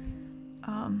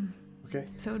 Okay.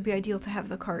 So it would be ideal to have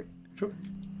the cart Sure.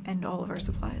 and all of our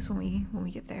supplies when we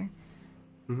get there.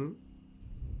 Mm-hmm.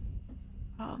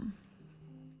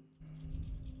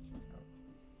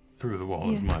 Through the wall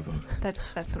is Yeah. my vote.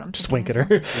 That's what I'm Just thinking.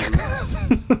 wink at as her.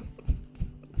 well.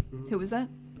 Who was that?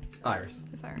 Iris.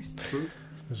 It was Iris.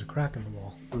 There's a crack in the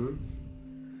wall. Mm-hmm.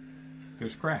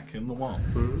 There's crack in the wall.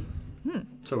 Mm-hmm.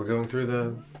 So we're going through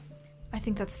the... I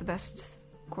think that's the best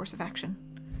course of action.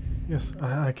 Yes,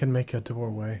 I can make a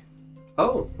doorway.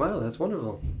 Oh, wow, that's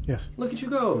wonderful. Yes. Look at you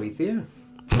go, Ethier.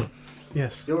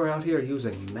 Yes. You're out here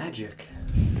using magic.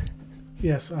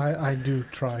 Yes, I do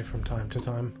try from time to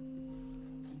time.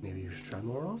 Maybe you should try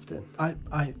more often.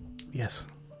 Yes.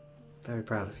 Very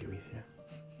proud of you, Ethier.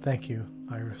 Thank you,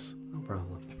 Iris. No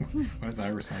problem. Why does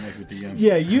Iris sound like the DM?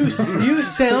 Yeah, you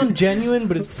sound genuine,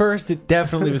 but at first it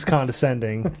definitely was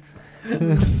condescending.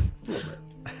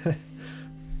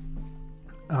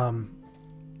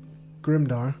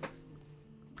 Grimdar.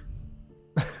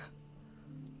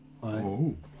 What?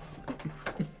 Oh.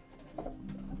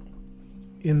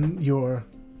 In your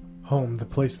home, the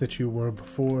place that you were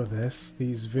before this,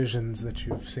 these visions that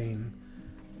you've seen,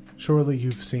 surely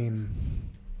you've seen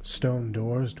stone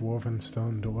doors, dwarven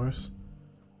stone doors.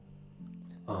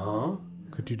 Uh-huh.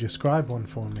 Could you describe one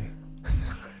for me?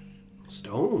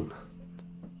 Stone.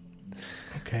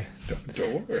 Okay,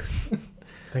 Door.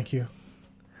 thank you.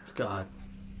 It's got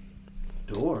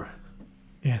door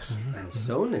Yes. and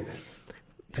stone in it.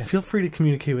 Yes. Feel free to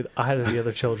communicate with either of the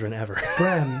other children ever.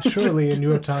 Bran, surely in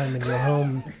your time in your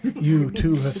home, you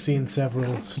too have seen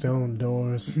several stone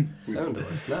doors. Stone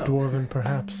doors, no. Dwarven,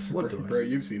 perhaps. What Bro, doors?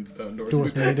 you've seen stone doors.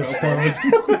 Doors We've made of got stone.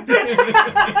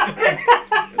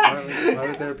 Why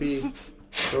would there be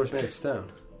doors made of stone?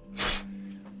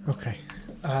 Okay.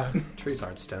 Trees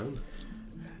aren't stone.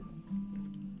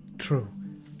 True.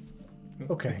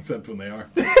 Okay. Except when they are.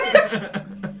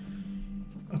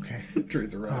 Okay.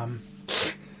 Trees are rocks.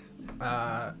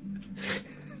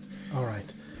 All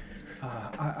right.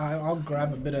 I'll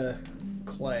grab a bit of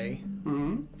clay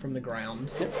Mm-hmm. from the ground,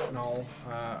 and I'll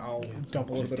it's dump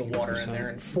a little bit of 15%. water in there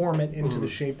and form it into the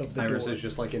shape of the Iris door. is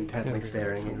just like intently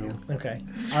staring at you. Okay.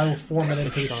 I will form it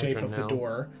into the shape Chandra of the now.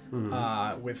 door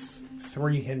Mm-hmm. with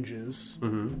 3 hinges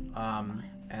Mm-hmm.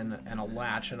 and a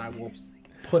latch, and I will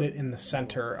put it in the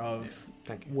center of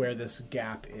Thank you. where this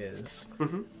gap is.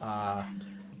 Mm-hmm.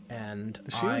 And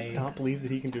Does she I not believe that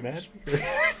he can do magic?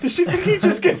 Does she think he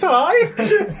just gets high?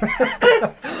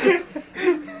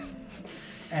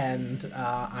 and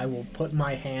I will put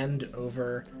my hand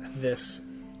over this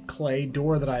clay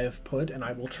door that I have put, and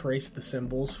I will trace the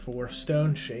symbols for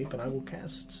stone shape, and I will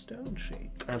cast stone shape.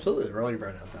 Absolutely. Roll your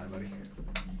burnout die, buddy.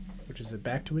 Which is it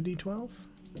back to a d12?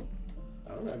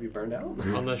 I don't know. Have you burned out?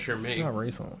 Unless you're me. Not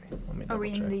recently. Let me Are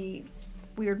we double in check. the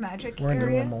weird magic We're in the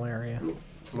area? normal area.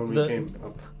 When we The- came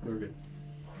up, we were good.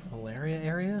 malaria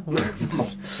area? No,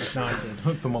 I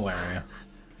did. The malaria.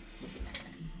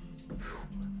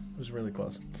 It was really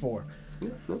close. 4. Yeah,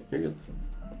 no, you're good.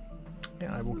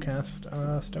 Yeah, I will cast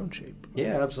Stone Shape.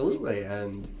 Yeah, absolutely.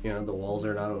 And, the walls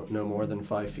are now no more than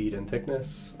 5 feet in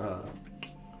thickness.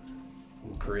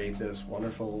 And create this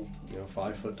wonderful,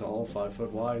 5 foot tall, 5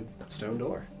 foot wide stone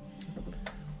door.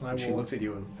 She looks at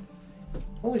you and,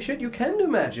 holy shit, you can do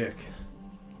magic.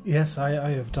 Yes,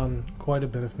 I have done quite a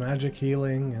bit of magic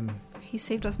healing and He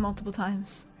saved us multiple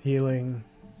times. healing.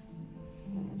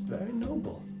 It's very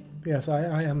noble. Yes,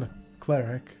 I am a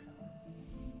cleric.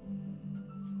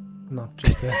 Not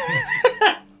just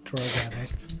a drug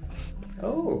addict.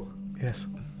 Oh. Yes.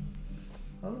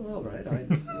 Oh, all right.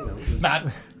 Just... Not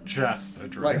just a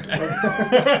drug. Right.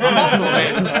 I'm also a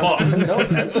man in the club. No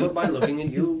offense, but by looking at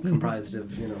you, comprised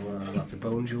of, lots of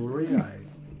bone jewelry, I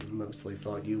mostly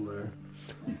thought you were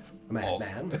a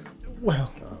madman.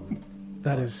 Well,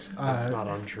 that is... That's not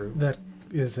untrue. That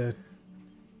is a...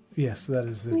 Yes, that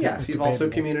is a... Yes, you've also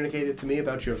debatable. communicated to me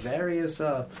about your various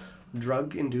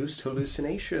drug-induced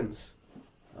hallucinations.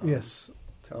 Yes.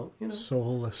 So,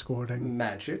 Soul escorting.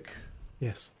 magic.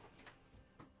 Yes.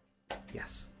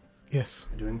 Yes. Yes.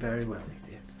 You're doing very well,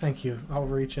 Ethan. Thank you. I'll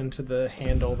reach into the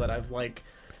handle that I've,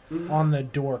 on the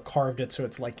door, carved it so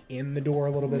it's, in the door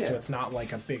a little bit, so Yeah. it's not,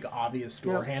 a big, obvious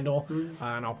door Yep. handle.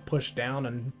 And I'll push down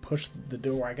and push the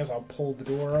door. I guess I'll pull the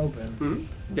door open.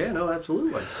 Mm-hmm. Yeah, no,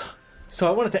 absolutely. So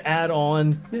I wanted to add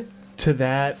on to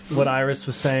that what Iris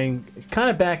was saying, kind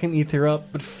of backing Ether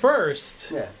up. But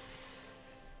first, Yeah.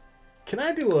 can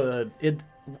I do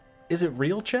is it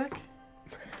real check?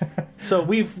 So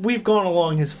we've gone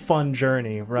along his fun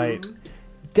journey, right? Mm-hmm.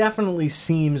 Definitely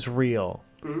seems real.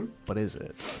 Mm-hmm. But is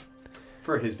it?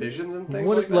 For his visions and things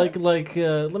What like that?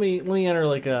 let me enter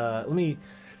let me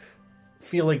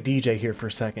feel like DJ here for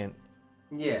a second.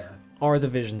 Yeah. Are the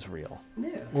visions real?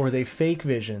 Yeah. Or are they fake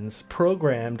visions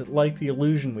programmed like the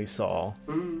illusion we saw?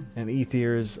 Mm. And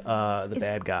Ether's the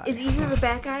bad guy. Is Ether the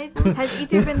bad guy? Has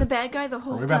Ether been the bad guy the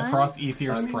whole Are we about to time? cross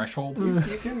Ether's threshold? You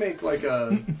can make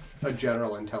a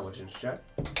general intelligence check.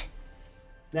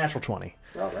 Natural 20.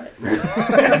 All right.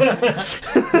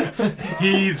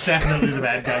 He's definitely the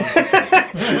bad guy.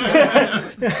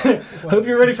 Hope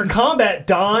you're ready for combat,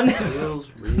 Don.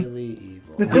 Feels really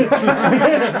evil.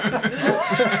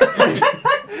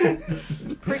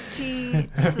 Pretty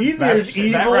Ether's suspicious.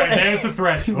 evil. That right there's the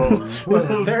threshold.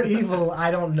 Well, they're evil.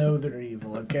 I don't know they're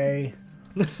evil, okay?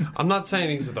 I'm not saying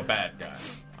he's the bad guy.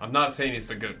 I'm not saying he's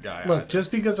the good guy. Look, either. just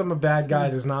because I'm a bad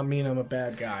guy does not mean I'm a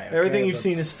bad guy. Okay? Everything you've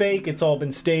seen is fake. It's all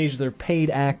been staged. They're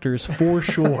paid actors for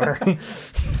sure. Why do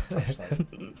you have a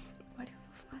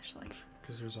flashlight?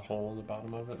 Because there's a hole in the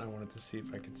bottom of it, and I wanted to see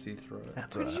if I could see through it.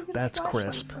 That's Where did you get a that's flashlight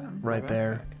crisp from? right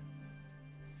there.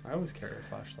 I always carry a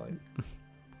flashlight.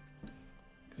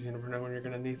 Because you never know when you're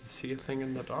going to need to see a thing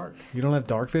in the dark. You don't have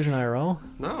dark vision IRL,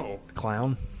 No.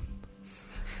 clown?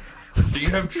 Do you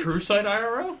have true sight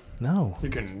IRL? No, You're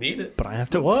going to need it. but I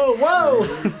have to. Whoa!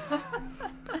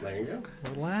 There you go.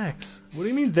 Relax. What do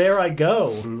you mean? There I go.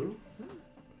 Mm-hmm.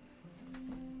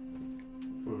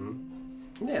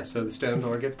 Mm-hmm. Yeah, so the stone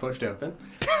door gets pushed open.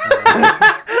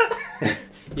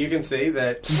 You can see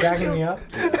that. You backing me up?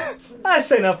 I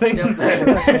say nothing.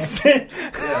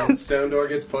 Yeah, stone door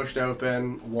gets pushed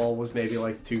open. Wall was maybe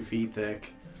 2 feet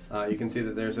thick. You can see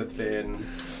that there's a thin,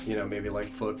 maybe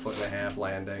foot and a half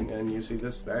landing, and you see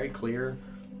this very clear,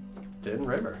 thin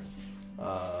river.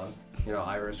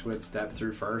 Iris would step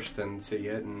through first and see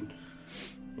it, and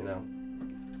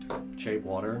shape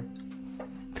water.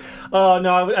 Oh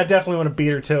no, I definitely want to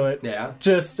beat her to it. Yeah.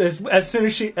 Just as soon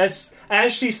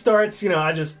as she starts,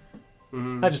 I just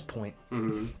point.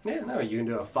 Mm-hmm. Yeah, no, you can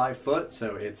do a 5 foot,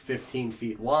 so it's 15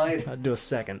 feet wide. I'd do a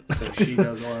second. So she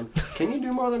does one. Can you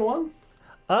do more than one?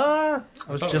 I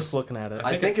was thought it just was- looking at it.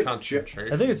 I think it's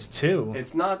concentration. I think it's 2.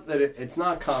 It's not that it's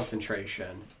not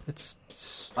concentration. It's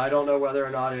I don't know whether or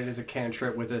not it is a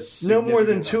cantrip with a no more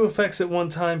than significant- 2 effects at one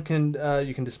time.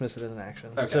 You can dismiss it as an action.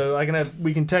 Okay. So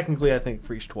we can technically, I think,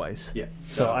 freeze twice. Yeah.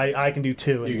 So I can do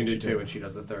 2. You can do she 2, and she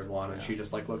does the third one, and she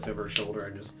just looks over her shoulder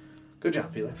and just, good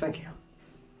job, Felix. Thank you.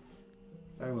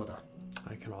 Very well done.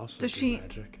 I can also Does do she-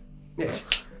 magic. Yeah.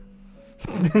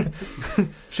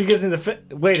 She gives me the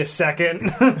wait a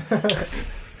second.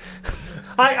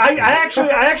 I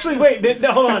actually wait.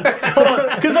 No, hold on,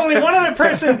 because only one other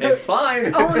person. It's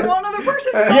fine. Only one other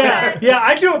person saw that. Yeah,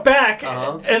 I do it back,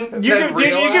 Uh-huh. and you Then give me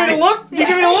the realize- look. You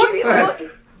give me the look.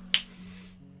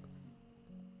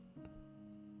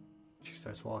 She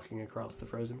starts walking across the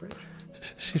frozen bridge.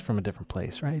 She's from a different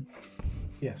place, right?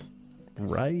 Yes.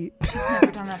 Right. She's never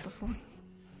done that before.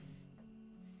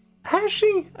 Has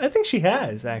she? I think she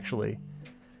has, actually.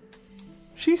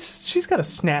 She's got a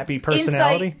snappy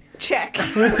personality. Insight check.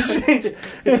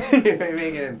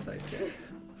 Make an insight check.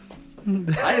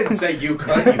 I didn't say you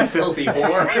could, you filthy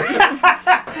whore.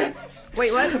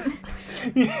 Wait,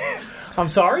 what? I'm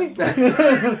sorry?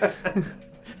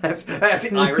 That's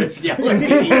Iris yelling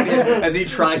at Ethan as he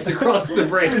tries to cross the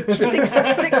bridge.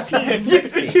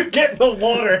 16. You get in the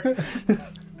water.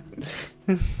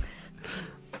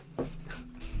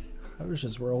 I was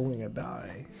just rolling a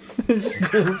die.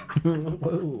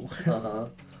 Whoa. Uh-huh.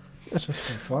 It's just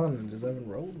for fun. I just haven't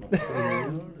rolled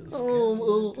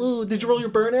no Did you roll your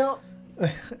burnout?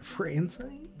 For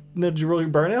insight? No, did you roll your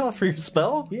burnout for your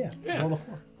spell? Yeah. Yeah. Roll a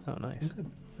 4. Oh, nice. Good.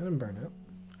 I didn't burn out.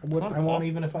 I won't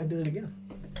even if I did it again.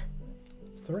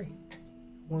 It's 3. I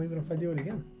won't even if I do it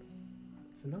again.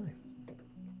 It's a 9.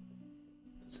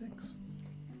 It's a 6.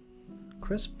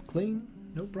 Crisp, clean,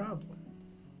 no problem.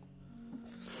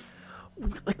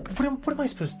 Like, what am I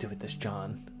supposed to do with this,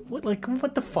 John? What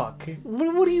the fuck?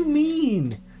 What do you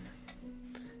mean?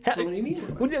 How, What do you mean?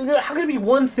 how can it be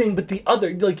one thing but the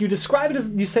other? Like, you describe it as,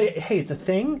 you say, hey, it's a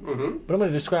thing, but I'm going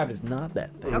to describe it as not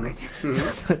that thing. Okay.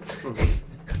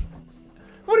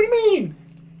 What do you mean?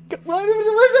 What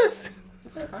is this?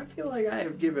 I feel like I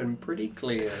have given pretty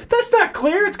clear. That's not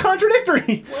clear. It's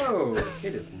contradictory. Whoa,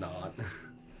 it is not.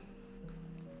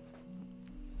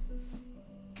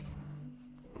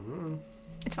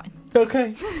 It's fine.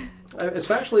 Okay.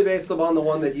 Especially based upon the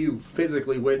one that you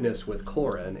physically witnessed with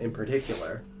Corin in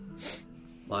particular.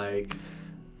 Like,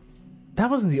 That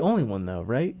wasn't the only one, though,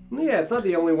 right? yeah, it's not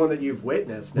the only one that you've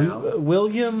witnessed now.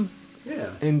 William Yeah.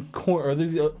 and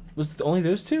was it only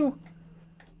those two?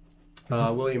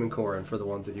 William and Corin for the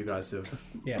ones that you guys have.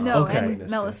 Yeah. No, Okay. and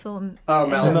Melisel and... Oh,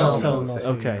 and- Melisel.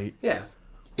 Okay. Yeah.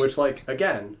 Which, like,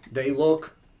 again, they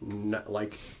look,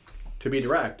 like, to be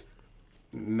direct,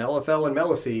 Melithel and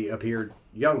Melisy appeared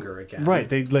younger again. Right,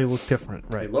 they look different,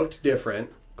 They right. looked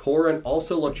different. Corin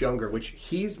also looked younger, which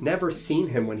he's never seen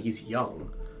him when he's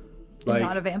young. Like,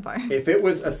 not a vampire. if it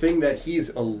was a thing that he's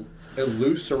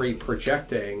illusory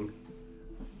projecting,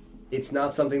 it's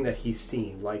not something that he's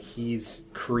seen. Like, he's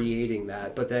creating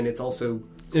that, but then it's also...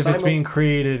 If it's being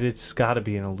created, it's got to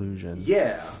be an illusion.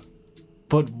 Yeah.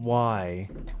 But why?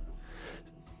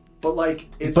 But, like,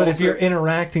 it's But also... if you're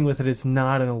interacting with it, it's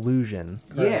not an illusion.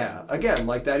 Yeah, again,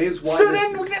 like, that is why... So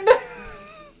this- then...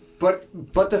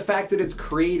 But the fact that it's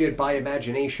created by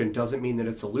imagination doesn't mean that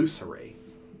it's illusory.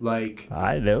 Like...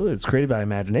 I know, it's created by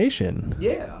imagination.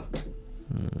 Yeah.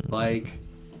 Like,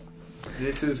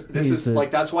 this He's is a-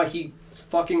 like, that's why he's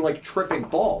fucking, like, tripping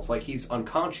balls. Like, he's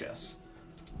unconscious.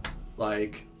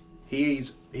 Like,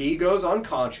 he goes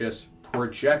unconscious,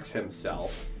 projects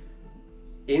himself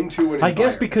into an I environment.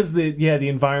 guess because the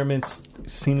environment's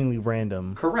seemingly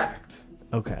random. Correct.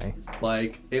 Okay.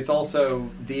 Like, it's also,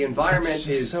 the environment That's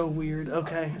just is... so weird.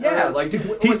 Okay. Yeah, like...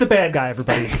 Dude, He's the bad guy,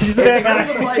 everybody. He's the in bad terms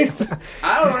guy. of, like,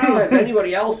 I don't know, has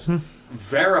anybody else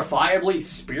verifiably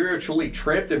spiritually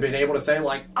tripped and been able to say,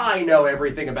 like, I know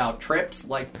everything about trips?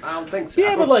 Like, I don't think so.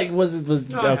 Yeah, but like, was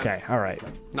yeah. okay, all right.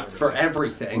 Not really. For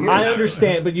everything. I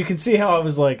understand, but you can see how I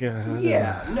was like,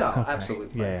 Yeah, no,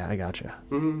 absolutely. yeah, I gotcha.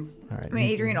 Mhm. All right. I mean,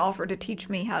 Adrian offered to teach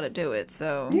me how to do it,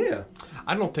 so Yeah.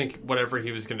 I don't think whatever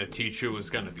he was going to teach you was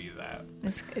going to be that.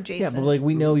 it's Yeah, adjacent. but like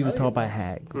we know he was taught by a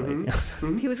hag.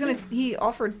 Like, He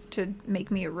offered to make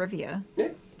me a Rivia.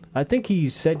 I think he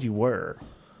said you were.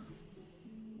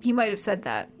 He might have said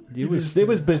that. It was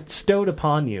bestowed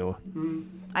upon you.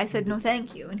 I said no,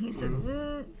 thank you, and he said,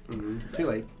 Too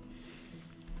late.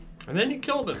 And then you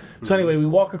killed him. So anyway, we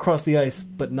walk across the ice,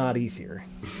 but not Ether.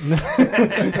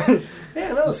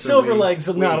 Yeah, no, Silver legs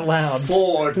are not allowed.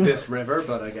 Ford this river,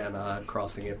 but again,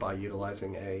 crossing it by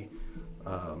utilizing a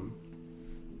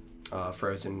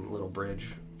frozen little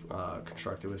bridge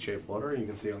constructed with shaped water. You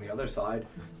can see on the other side,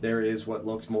 there is what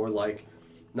looks more like,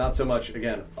 not so much,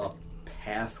 again, a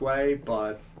pathway,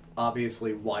 but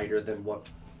obviously wider than what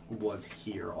was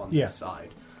here on this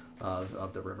side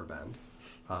of the river bend.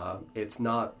 It's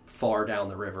not far down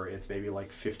the river. It's maybe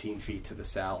like 15 feet to the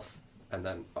south and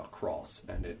then across,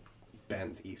 and it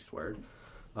bends eastward.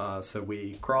 So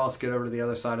we cross, get over to the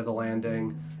other side of the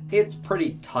landing. It's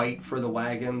pretty tight for the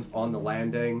wagons on the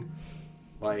landing.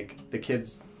 Like, the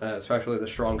kids, especially the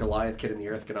strong Goliath kid and the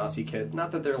Earth Ganassi kid,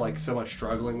 not that they're like so much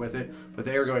struggling with it, but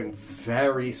they are going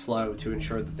very slow to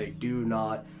ensure that they do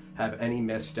not have any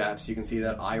missteps. You can see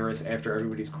that Iris, after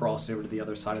everybody's crossed over to the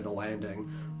other side of the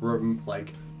landing,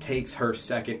 takes her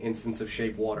second instance of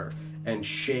shape water and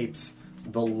shapes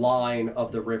the line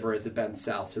of the river as it bends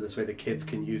south, so this way the kids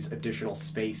can use additional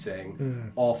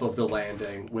spacing off of the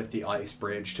landing with the ice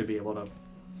bridge to be able to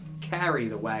carry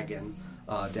the wagon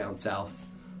down south.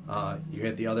 You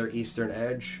hit the other eastern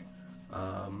edge,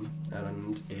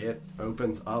 and it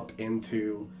opens up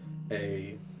into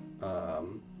a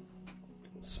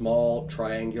small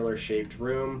triangular shaped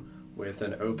room with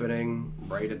an opening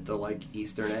right at the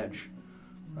eastern edge.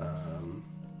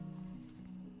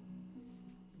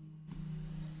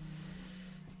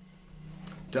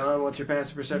 Don, what's your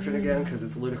passive perception again? Because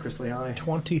it's ludicrously high.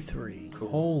 23. Cool.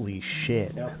 Holy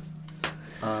shit. Yep.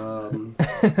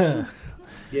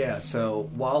 Yeah, so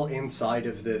while inside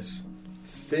of this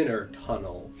thinner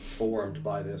tunnel formed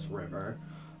by this river,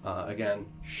 again,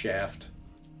 shaft,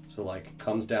 so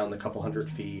comes down the couple 100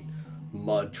 feet,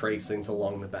 mud tracings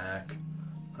along the back,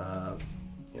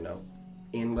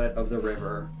 inlet of the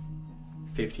river,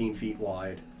 15 feet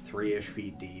wide, 3-ish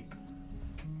feet deep,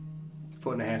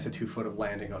 1.5 to 2 foot of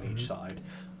landing on each side.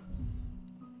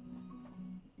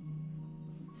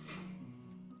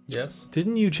 Yes.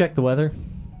 Didn't you check the weather?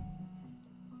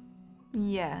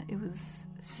 Yeah, it was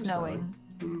snowing.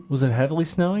 Was it heavily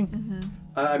snowing?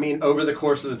 Mm-hmm. Over the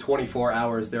course of the 24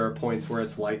 hours, there are points where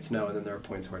it's light snow, and then there are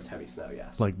points where it's heavy snow,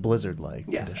 yes. Like blizzard-like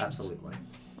Yes, conditions. absolutely.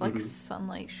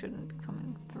 Sunlight shouldn't be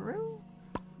coming through.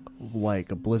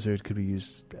 Like a blizzard could be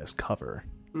used as cover.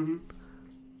 Mm-hmm.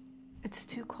 It's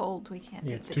too cold. We can't. Yeah,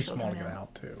 take it's the too small children to get in.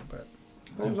 out too, but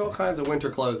There's all kinds of winter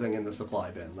clothing in the supply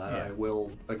bin that Yeah. I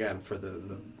will, again, for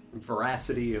the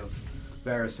veracity of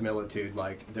verisimilitude,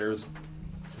 there's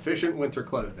sufficient winter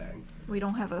clothing. We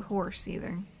don't have a horse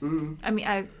either.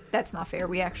 Mm-hmm. That's not fair.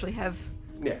 We actually have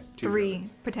Yeah, 2 3 villains.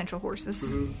 potential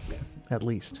horses. Mhm. Yeah, At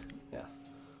least. yes.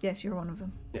 Yes, you're one of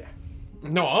them. Yeah,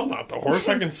 No, I'm not the horse.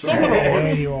 I can summon a yeah,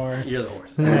 horse. you are. you're the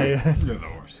horse. You're the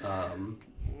horse.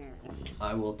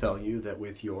 I will tell you that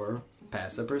with your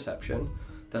passive perception,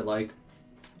 that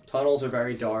tunnels are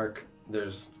very dark.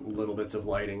 There's little bits of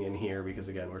lighting in here because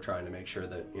again, we're trying to make sure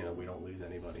that we don't lose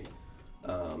anybody.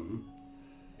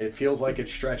 It feels like it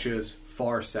stretches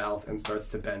far south and starts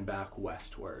to bend back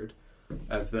westward,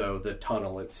 as though the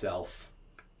tunnel itself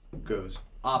goes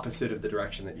opposite of the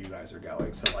direction that you guys are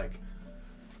going. So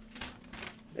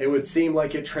it would seem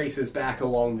like it traces back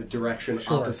along the direction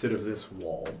opposite of this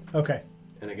wall. Okay.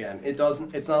 And again,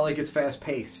 it's not like it's fast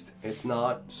paced. It's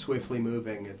not swiftly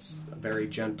moving. It's a very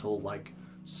gentle,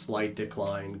 slight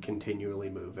decline, continually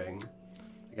moving.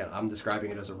 Again, I'm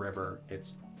describing it as a river.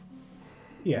 It's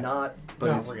not, but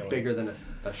Not it's really. bigger than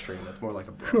a stream. It's more like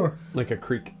a brook. Sure. Like a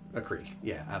creek. A creek.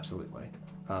 Yeah, absolutely.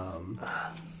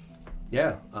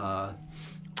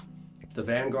 The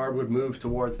vanguard would move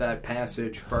towards that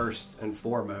passage first and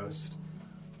foremost.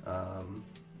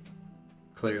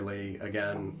 Clearly,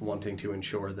 again, wanting to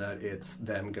ensure that it's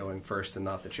them going first and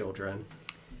not the children.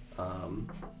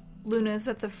 Luna's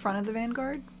at the front of the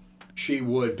vanguard. She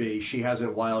would be. She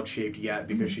hasn't wild shaped yet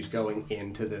because she's going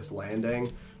into this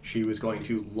landing. She was going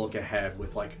to look ahead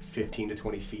with 15 to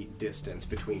 20 feet distance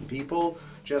between people,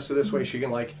 just so this way she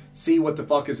can see what the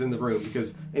fuck is in the room,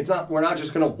 because we're not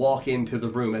just gonna walk into the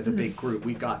room as a big group.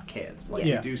 We've got kids.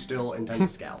 We do still intend to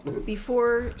scout.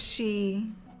 Before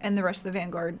she and the rest of the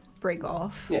vanguard break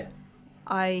off, Yeah.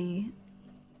 I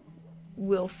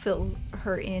will fill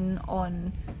her in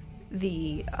on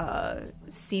the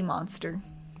sea monster.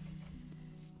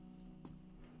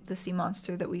 The sea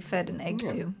monster that we fed an egg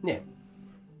to. Yeah.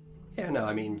 Yeah,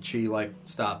 no, she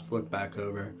stops, look back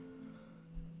over.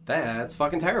 That's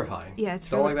fucking terrifying. Yeah, it's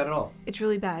Don't really, like that at all. It's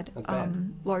really bad. That's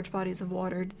bad. Large bodies of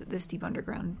water, this deep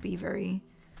underground, be very,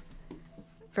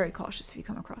 very cautious if you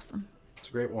come across them. It's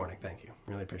a great warning, thank you.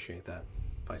 Really appreciate that.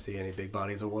 If I see any big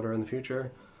bodies of water in the future,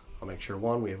 I'll make sure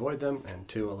 1, we avoid them, and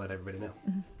 2, I'll let everybody know.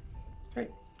 Mm-hmm.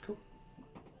 Great, cool.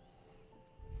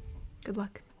 Good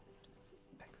luck.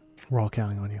 We're all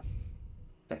counting on you.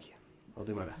 Thank you. I'll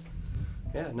do my best.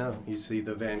 Yeah, no, you see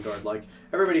the vanguard,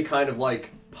 everybody kind of,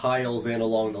 piles in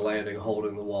along the landing,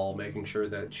 holding the wall, making sure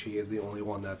that she is the only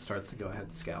one that starts to go ahead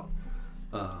to scout.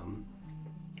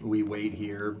 We wait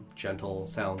here, gentle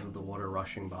sounds of the water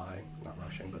rushing by. Not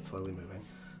rushing, but slowly moving.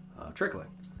 Trickling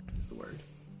is the word.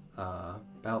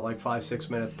 About 5-6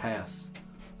 minutes pass,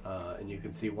 and you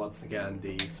can see once again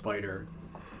the spider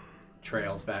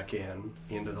trails back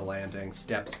into the landing,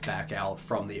 steps back out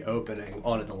from the opening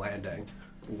onto the landing,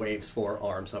 waves 4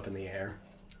 arms up in the air,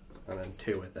 and then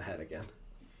 2 at the head again.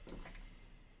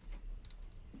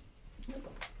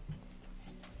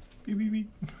 Beep, beep, beep.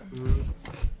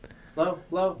 Low.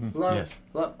 Yes.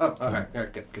 Low. Oh, okay. All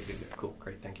right, good. Cool,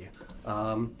 great, thank you.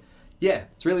 Yeah,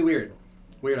 it's really weird.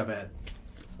 Weird up bad.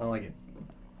 I don't like it.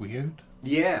 Weird?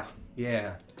 Yeah.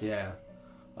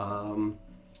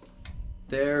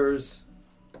 There's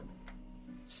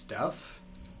stuff.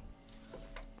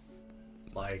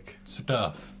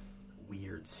 Stuff.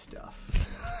 weird stuff.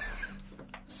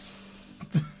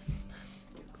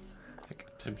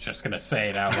 I'm just gonna say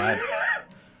it out loud.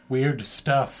 Weird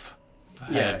stuff.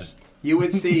 Yeah. You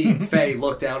would see Faye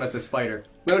look down at the spider.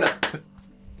 Luna.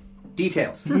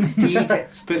 Details.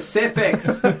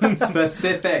 Specifics.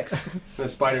 Specifics. The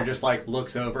spider just like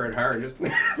looks over at her and just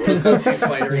puts up two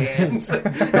spidery hands. And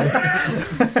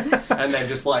then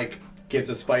just like gives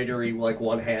a spidery like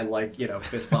one hand like,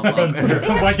 fist bump up.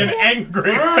 Like an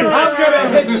angry. I'm gonna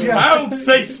hit you. I'll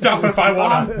say stuff if I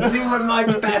want. I'm doing my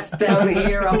best down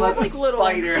here. I'm a Like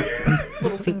spider.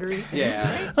 Little fingers.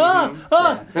 Yeah.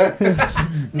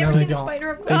 Never they seen a don't. spider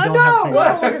up They close? don't have fingers.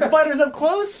 What? Look at spiders up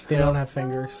close? They don't have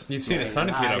fingers. You've seen a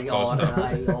centipede up close,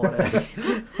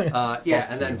 though. Yeah,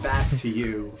 and then back to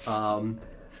you.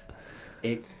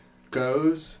 It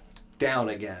goes down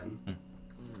again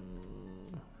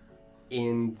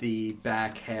in the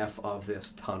back half of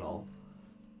this tunnel.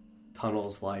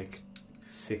 Tunnel's like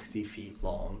 60 feet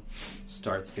long.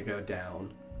 Starts to go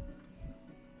down.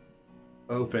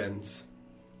 Opens.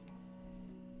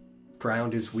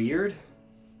 Ground is weird.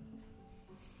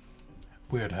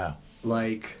 Weird how?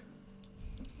 Like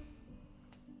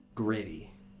gritty.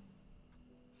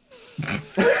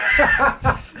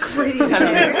 Gritty. And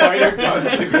then the spider goes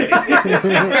to gritty.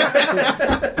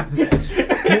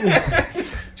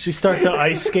 She starts to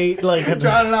ice skate like a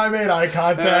John and I made eye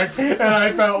contact, and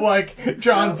I felt like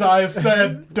John's eyes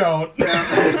said, "Don't." They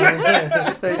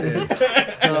did.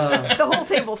 The whole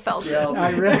table felt it.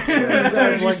 I really As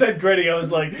soon as you said gritty, I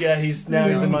was like, yeah, he's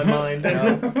in my mind.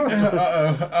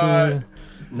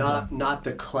 Not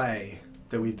the clay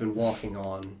that we've been walking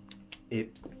on.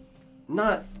 It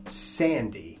not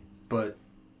sandy, but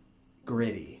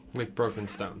gritty. Like broken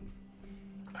stone.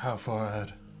 How far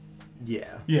ahead?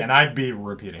 Yeah. Yeah, and I'd be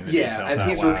repeating the Yeah, details as out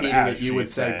he's loud repeating as it, you would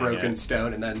she's say saying broken it.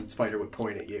 stone, and then Spider would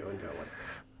point at you and go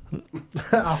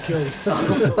I'll kill you.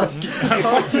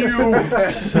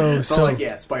 So but like,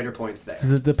 yeah, Spider points there.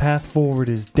 the path forward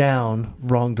is down,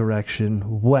 wrong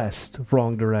direction, west,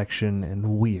 wrong direction,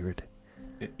 and weird.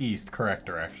 East, correct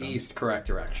direction. East, correct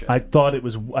direction. I thought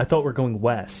we're going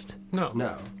west. No.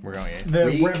 No. We're going east. The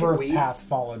We- river we- path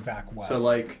followed back west. So,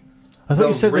 like, I thought the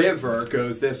you said river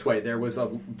goes this way. There was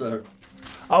the...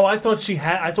 Oh, I thought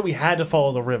we had to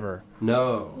follow the river.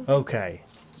 No. Okay.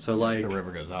 So, like... The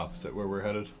river goes opposite where we're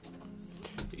headed.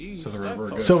 East, So the river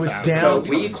goes So it's south. down- So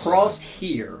we crossed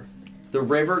here. The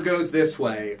river goes this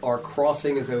way. Our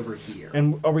crossing is over here.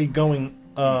 And are we going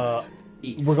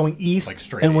East. we're going east? Like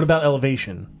straight and what east. about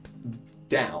elevation?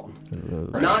 Down.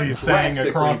 Right, Not she's saying drastically,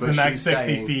 across the but next she's 60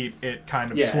 saying- feet, it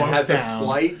kind of Yeah, it slopes has down. a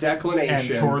slight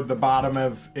declination. And toward the bottom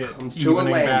of it, Comes to a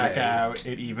evening back landing. out,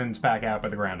 it evens back out,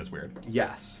 but the ground is weird.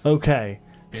 Yes. Okay.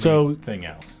 So Anything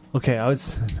else? okay, I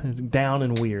was down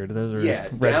and weird. Those are Yeah,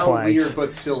 red down flags. weird,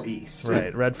 but still east.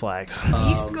 Right, red flags.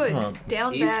 East good.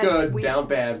 Down East bad. good, weird. down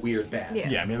bad, weird bad. Yeah.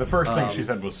 Yeah, I mean, the first thing she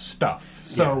said was stuff.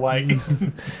 So, Yeah. like,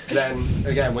 Then,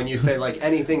 again, when you say, like,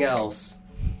 anything else,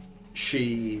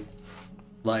 she,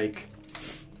 like...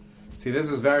 See, this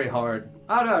is very hard.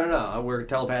 Oh, no. We're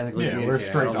telepathically Yeah, we're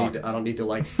communicating. straight I don't need to,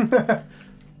 like...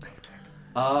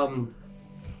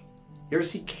 You ever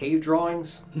see cave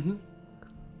drawings?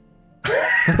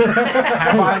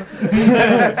 have I?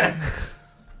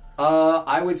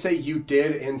 I would say you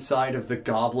did inside of the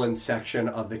goblin section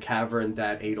of the cavern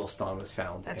that Adelstan was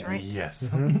found That's in. right.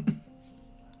 Yes.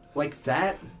 Like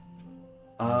that,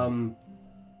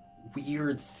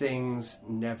 weird things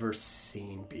never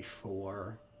seen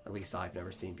before. At least I've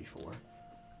never seen before.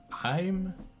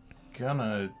 I'm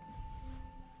gonna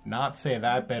not say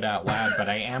that bit out loud, but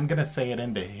I am gonna say it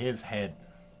into his head.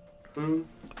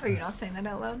 Are you not saying that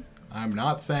out loud? I'm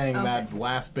not saying Okay. that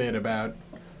last bit about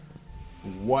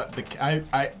what the...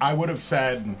 I would have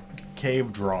said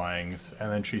cave drawings, and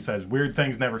then she says weird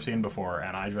things never seen before,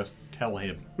 and I just tell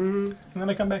him. And then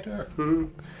I come back to her.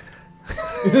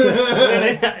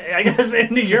 I guess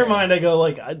into your mind, I go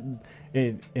like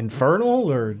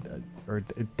infernal or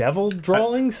devil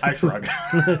drawings. I shrug.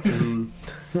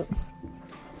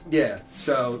 Yeah,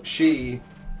 so she,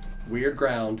 weird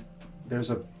ground, there's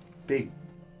a big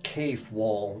cave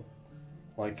wall,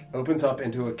 like opens up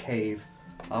into a cave.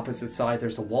 Opposite side,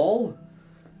 there's a wall.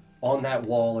 On that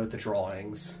wall are the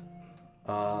drawings.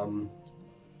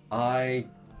 I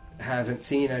haven't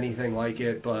seen anything like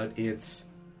it, but it's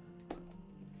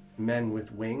men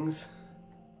with wings.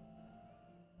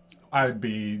 I'd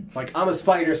be Like, I'm a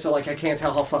spider, so, like, I can't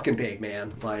tell how fucking big,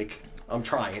 man. Like, I'm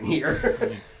trying here.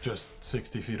 just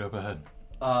 60 feet up ahead.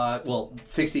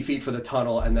 60 feet for the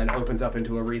tunnel, and then opens up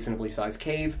into a reasonably sized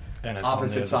cave. And it's on the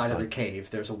Opposite other side of side. the cave,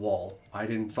 there's a wall. I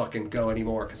didn't fucking go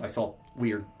anymore because I saw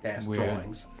weird-ass Weird.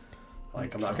 drawings.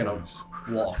 Like, I'm not gonna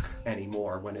walk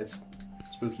anymore when it's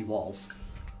spooky walls.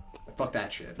 Fuck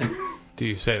that shit. Do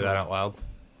you say that out loud?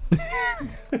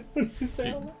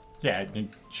 Yeah,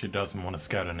 she doesn't want to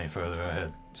scout any further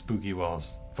ahead. Spooky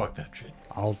walls. Fuck that shit.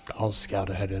 I'll scout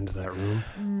ahead into that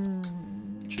room.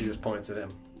 She just points at him.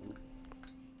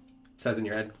 Says in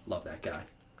your head, love that guy.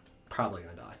 Probably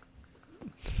gonna die.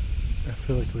 I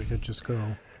feel like we could just go.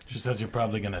 She says you're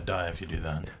probably gonna die if you do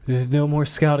that. There's no more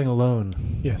scouting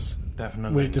alone. Yes,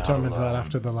 Definitely. we not determined that alone.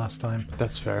 after the last time.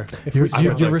 That's fair. If You're, we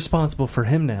you're, scout- you're responsible for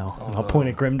him now. And I'll point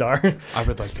at Grimdar. I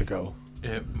would like to go.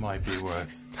 It might be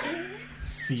worth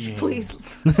seeing. Please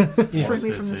Yes. free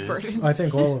me from This this is- burden. I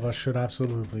think all of us should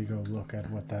absolutely go look at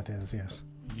what that is. Yes.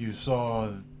 You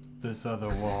saw this other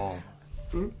wall.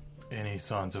 Any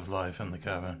signs of life in the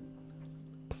cavern?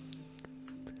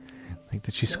 Like,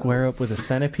 did she square up with a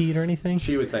centipede or anything?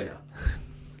 She would say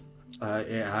no.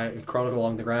 Yeah, I crawled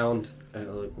along the ground.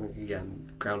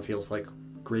 Again, ground feels like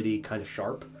gritty, kind of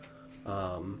sharp,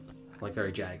 like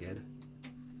very jagged.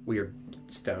 Weird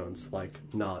stones, like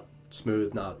not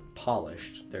smooth, not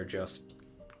polished. They're just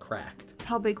cracked.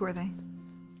 How big were they?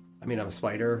 I mean, I'm a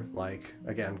spider. Like,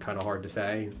 again, kind of hard to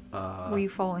say. Were you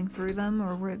falling through them,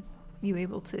 or were you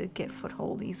able to get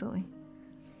foothold easily?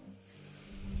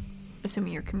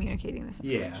 Assuming you're communicating this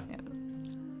information. Yeah.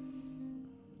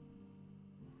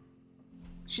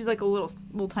 She's like a little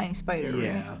tiny spider,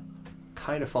 Yeah, right?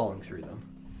 kind of falling through them.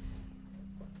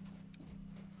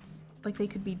 Like they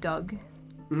could be dug.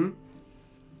 Hmm.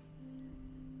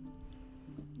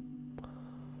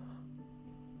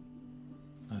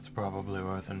 That's probably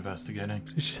worth investigating.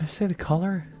 Should I say the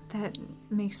color? That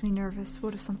makes me nervous.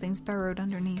 What if something's burrowed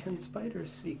underneath? Can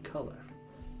spiders see color?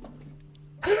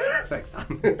 Next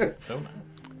time. Don't know.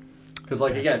 Because,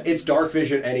 like, again, it's dark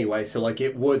vision anyway, so, like,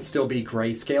 it would still be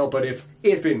grayscale, but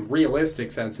if in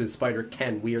realistic senses, spider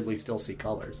can weirdly still see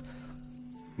colors.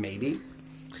 Maybe,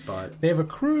 but... They have a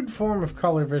crude form of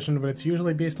color vision, but it's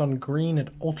usually based on green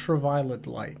and ultraviolet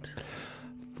light.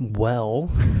 Well,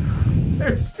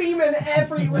 There's semen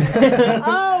everywhere!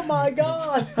 oh my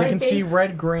god! They can see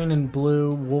red, green, and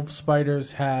blue. Wolf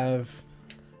spiders have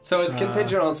So it's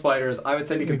contingent on spiders. I would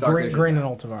say because dark green, vision... green and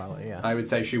ultraviolet, yeah. I would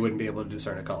say she wouldn't be able to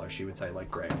discern a color. She would say,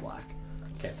 like, gray and black.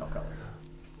 Can't tell color.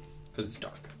 Because it's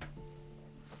dark.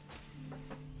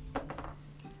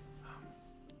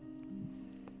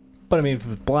 But I mean, if it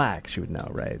was black, she would know,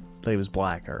 right? Like it was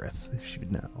black Earth, she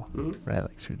would know, Mhm. right?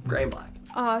 Like she would. Gray and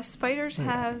black. Spiders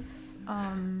have,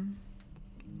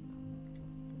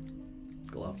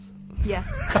 Gloves. yeah.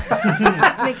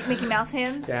 Mickey Mouse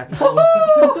hands. Yeah.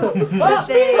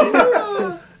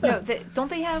 But don't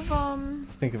they have,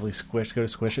 Instinctively squish. Go to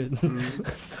squish it.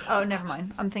 oh, never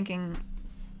mind. I'm thinking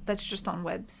that's just on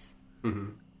webs. Mm-hmm.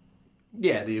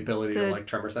 Yeah, the ability to, The like,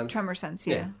 tremor sense. Tremor sense,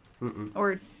 yeah. Mm-mm.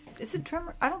 Or is it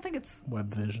tremor? I don't think it's.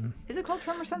 Web vision. Is it called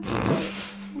tremor sense?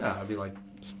 No, it'd be like,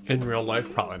 In real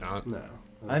life, probably not. no.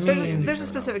 I There's mean, a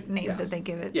specific name Yes. that they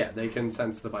give it. Yeah, they can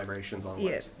sense the vibrations on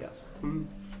Yeah. waves. Yes. Mhm.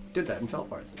 Did that in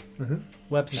Felfart.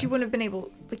 web She sense. wouldn't have been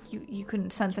able, like, you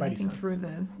couldn't sense Spidey anything sense. through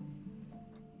the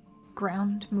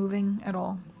ground moving at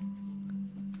all.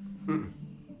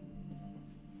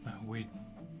 We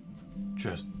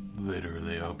just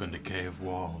literally opened a cave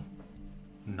wall,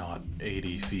 not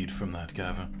 80 feet from that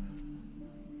cavern.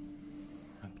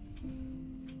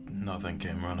 Nothing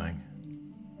came running.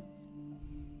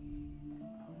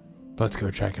 Let's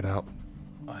go check it out.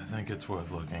 I think it's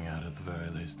worth looking at the very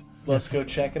least. Let's go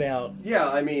check it out. Yeah,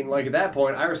 I mean, like, at that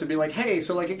point, Iris would be like, hey,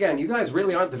 so, like, again, you guys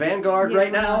really aren't the Vanguard Yeah,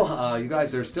 right we're now. You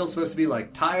guys are still supposed to be,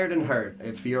 like, tired and hurt.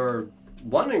 If you're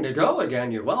wanting to go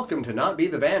again, you're welcome to not be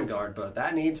the Vanguard, but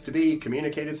that needs to be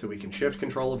communicated so we can shift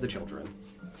control of the children.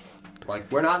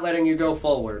 Like, we're not letting you go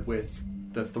forward with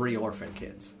the 3 orphan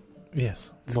kids.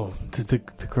 Yes. Well, The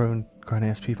grown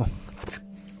ass people.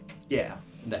 Yeah,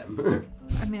 them.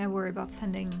 I mean, I worry about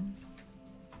sending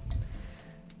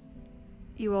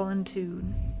you all into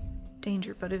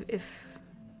danger, but if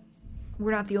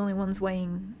we're not the only ones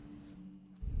weighing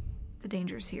the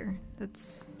dangers here,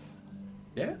 that's...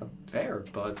 Yeah, fair,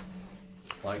 but,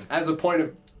 like, as a point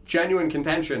of genuine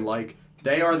contention, like,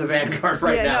 they are the Vanguard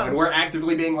right Yeah, now, no. and we're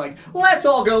actively being like, let's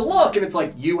all go look, and it's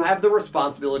like, you have the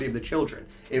responsibility of the children.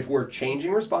 If we're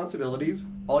changing responsibilities,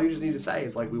 all you just need to say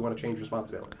is, like, we want to change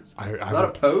responsibilities. I I'm not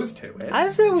opposed to it. I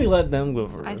say we let them go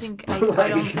first. I think I don't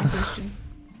think we should.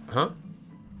 Huh?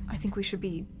 I think we should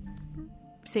be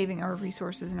saving our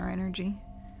resources and our energy.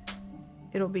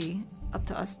 It'll be up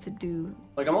to us to do.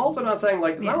 Like, I'm also not saying,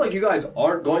 like, it's not Yeah. like you guys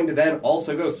aren't going to then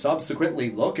also go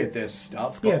subsequently look at this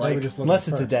stuff, but, Yeah, they like, were just looking Unless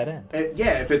it's a first. dead end.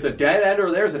 yeah, if it's a dead end or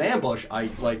there's an ambush, I,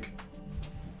 like,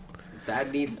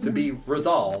 that needs to be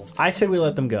resolved. I say we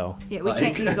let them go. Yeah, we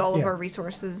can't use all of our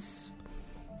resources.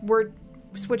 We're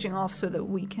switching off so that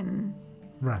we can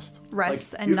Rest.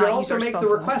 and you not can use also our make spell the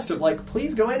slots. request of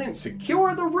please go in and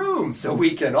secure the room so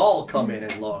we can all come in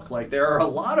and look. There are a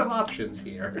lot of options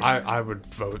here. I would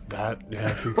vote that.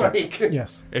 Yeah, if you could,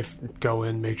 Yes. if go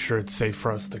in, make sure it's safe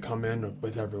for us to come in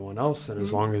with everyone else, and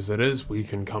as long as it is, we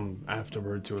can come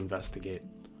afterward to investigate.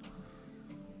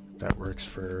 That works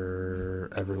for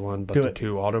everyone but Do the it.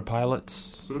 2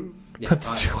 autopilots. Yeah,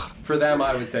 for them,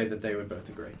 I would say that they would both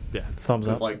agree. Yeah, Thumbs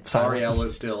up. Because Silent. Sariel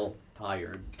is still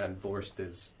tired, and Vorst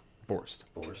is forced.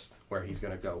 where he's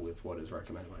going to go with what is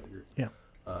recommended by the group. Yeah.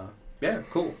 Yeah,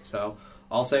 cool. So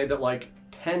I'll say that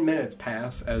 10 minutes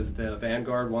pass as the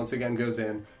Vanguard once again goes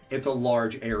in. It's a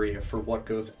large area for what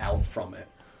goes out from it.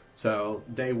 So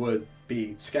they would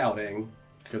be scouting,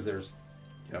 because there's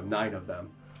 9 of them,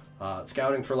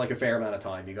 scouting for a fair amount of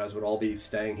time. You guys would all be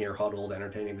staying here huddled,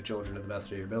 entertaining the children to the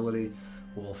best of your ability.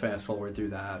 We'll fast forward through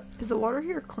that. Is the water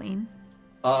here clean?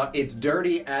 It's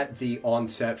dirty at the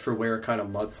onset for where it kind of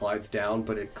mudslides down,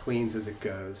 but it cleans as it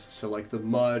goes. So, the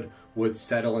mud would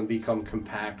settle and become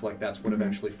compact. That's what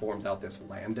eventually forms out this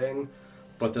landing.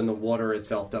 But then the water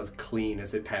itself does clean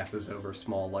as it passes over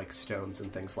small, stones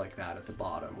and things like that at the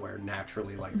bottom, where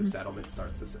naturally, the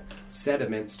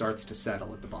sediment starts to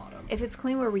settle at the bottom. If it's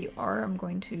clean where we are, I'm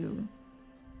going to,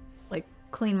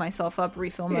 clean myself up,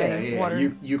 refill my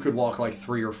water. You could walk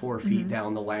 3 or 4 feet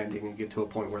down the landing and get to a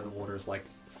point where the water is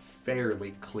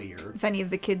fairly clear. If any of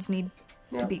the kids need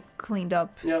to be cleaned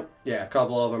up. Yep. Yeah, a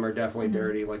couple of them are definitely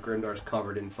dirty. Grimdar's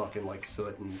covered in fucking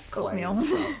soot and clay and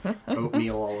stuff.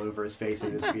 Oatmeal all over his face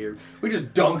and his beard. We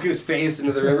just dunk his face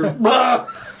into the river.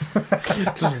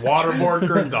 Just waterboard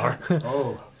Grimdar.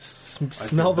 Oh.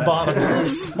 Smell the bottom.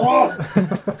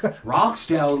 Rocks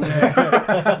down there.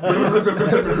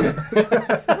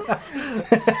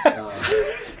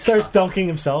 Starts dunking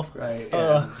himself. Right.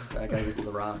 Yeah, I gotta get to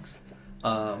the rocks.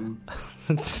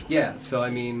 Yeah, so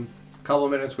a couple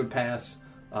minutes would pass.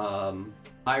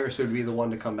 Iris would be the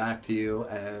one to come back to you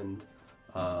and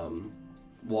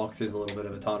walk through the little bit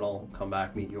of a tunnel, come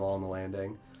back, meet you all on the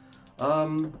landing.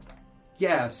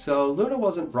 Yeah, so Luna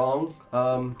wasn't wrong.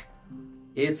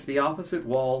 It's the opposite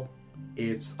wall.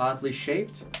 It's oddly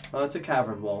shaped. It's a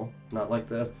cavern wall, not like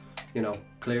the,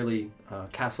 clearly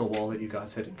castle wall that you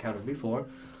guys had encountered before.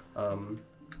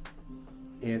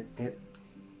 It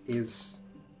is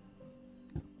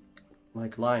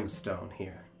like limestone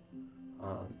here.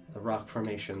 The rock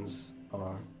formations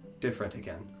are different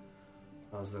again,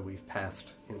 as though we've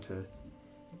passed into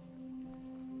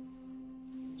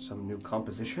some new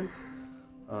composition.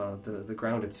 The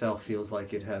ground itself feels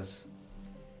like it has,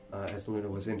 as Luna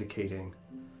was indicating,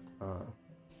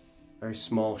 very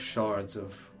small shards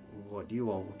of what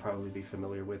you all will probably be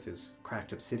familiar with as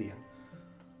cracked obsidian.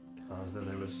 As though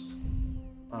there was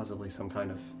possibly some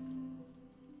kind of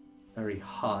very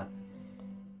hot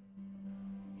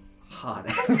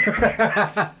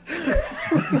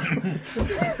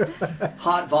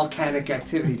volcanic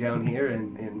activity down here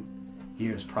in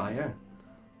years prior.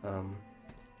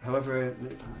 However,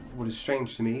 what is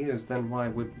strange to me is then why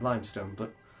would limestone,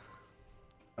 but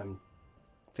I'm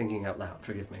thinking out loud,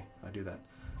 forgive me, I do that.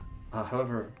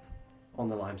 However, on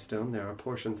the limestone there are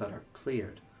portions that are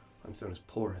cleared. Limestone is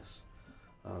porous.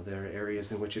 There are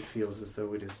areas in which it feels as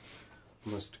though it is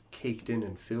almost caked in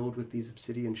and filled with these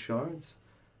obsidian shards,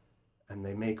 and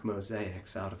they make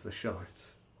mosaics out of the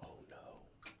shards. Oh no.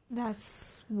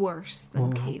 That's worse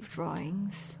than cave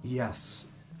drawings. Yes.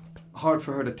 Hard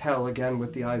for her to tell, again,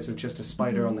 with the eyes of just a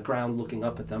spider on the ground looking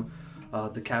up at them.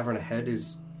 The cavern ahead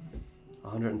is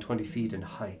 120 feet in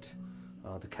height.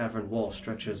 The cavern wall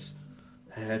stretches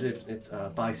ahead. It's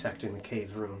bisecting the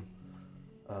cave room.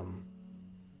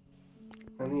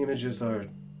 And the images are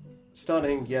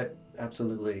stunning, yet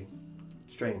absolutely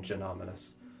strange and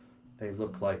ominous. They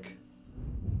look like,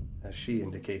 as she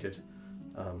indicated,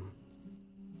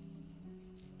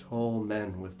 tall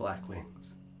men with black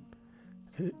wings.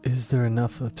 Is there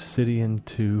enough obsidian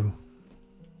to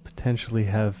potentially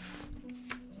have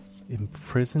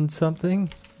imprisoned something?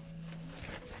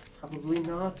 Probably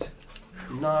not.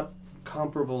 Not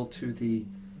comparable to the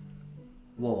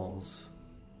walls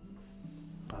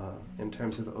in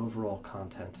terms of overall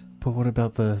content. But what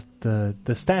about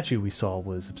the statue we saw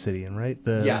was obsidian, right?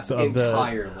 Yes,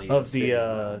 entirely of obsidian.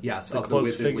 the yes, the of the cloaked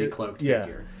wizardly figure? cloaked Yeah.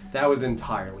 figure. That was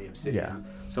entirely obsidian. Yeah.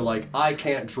 So, I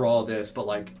can't draw this,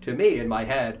 but, to me, in my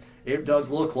head, it does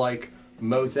look like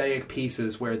mosaic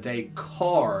pieces where they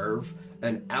carve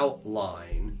an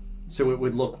outline so it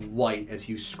would look white as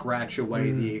you scratch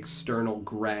away the external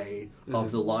gray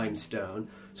of the limestone.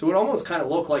 So it almost kind of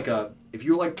looked like a if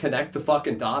you like connect the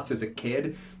fucking dots as a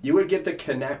kid, you would get to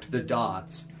connect the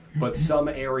dots, but some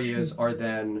areas are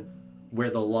then where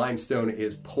the limestone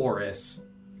is porous,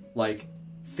 like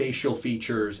facial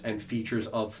features and features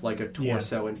of like a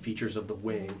torso and features of the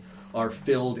wing are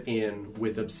filled in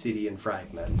with obsidian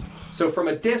fragments. So from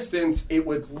a distance, it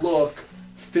would look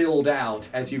filled out.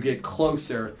 As you get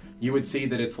closer, you would see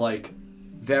that it's like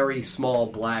very small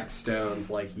black stones,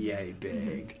 like yay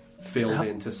big, filled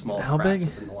into small how cracks big?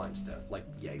 within the limestone. Like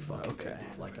yay fucking big.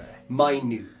 Like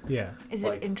minute. Yeah. Is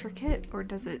Like- it intricate or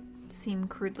does it seem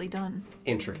crudely done?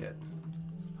 Intricate.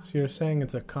 So you're saying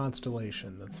it's a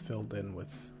constellation that's filled in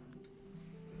with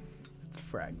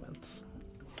fragments.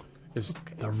 Is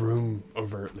the room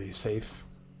overtly safe?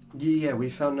 Yeah, we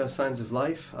found no signs of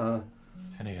life.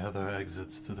 Any other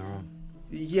exits to the room?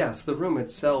 Yes, the room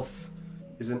itself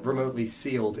isn't remotely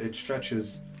sealed. It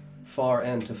stretches far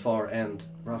end to far end,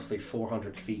 roughly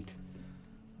 400 feet.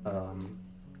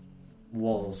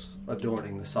 Walls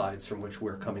adorning the sides from which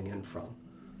we're coming in from.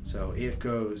 So it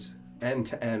goes end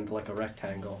to end like a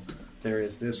rectangle. There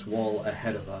is this wall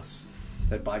ahead of us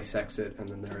that bisects it, and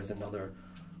then there is another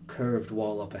curved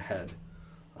wall up ahead.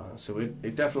 So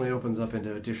it definitely opens up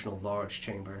into additional large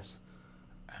chambers.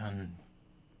 And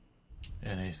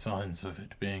any signs of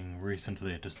it being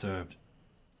recently disturbed?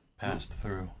 Passed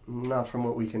through? Not from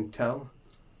what we can tell.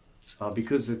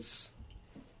 Because it's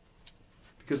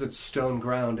stone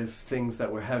ground, if things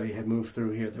that were heavy had moved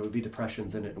through here, there would be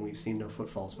depressions in it, and we've seen no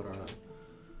footfalls but our own.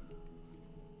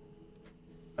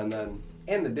 And then,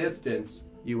 in the distance,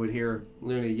 you would hear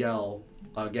Luna yell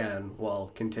again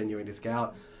while continuing to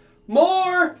scout,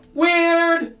 "More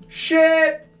weird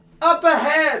shit up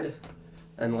ahead!"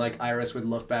 And, like, Iris would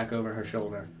look back over her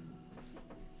shoulder.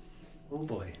 Oh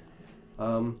boy.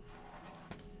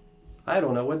 I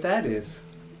don't know what that is.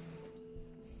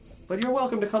 But you're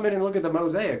welcome to come in and look at the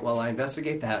mosaic while I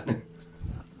investigate that.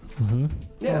 Mm-hmm.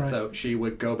 Yeah, Alright. so she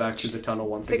would go back to the tunnel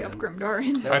once Pick again. up Grimdar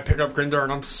and I pick up Grindar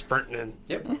and I'm sprinting in.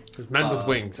 Yep. There's men with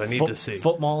wings. I need to see.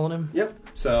 Footmalling him. Yep.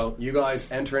 So you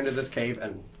guys enter into this cave,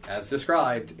 and as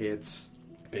described, it's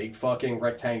big fucking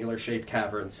rectangular shaped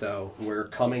cavern. So we're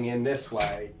coming in this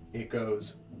way. It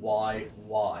goes wide.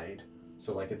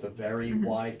 So like it's a very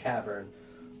wide cavern.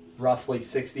 Roughly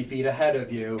 60 feet ahead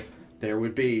of you, there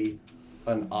would be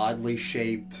an oddly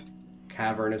shaped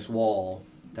cavernous wall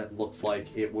that looks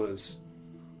like it was,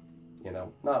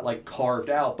 not like carved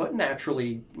out, but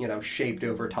naturally, shaped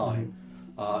over time.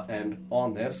 And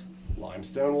on this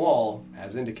limestone wall,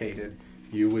 as indicated,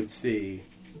 you would see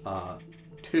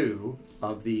two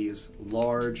of these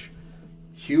large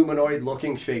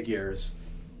humanoid-looking figures,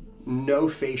 no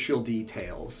facial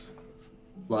details,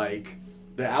 like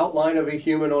the outline of a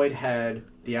humanoid head,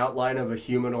 the outline of a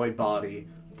humanoid body,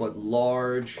 but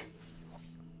large,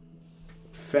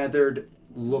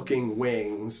 feathered-looking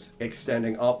wings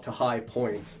extending up to high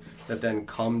points that then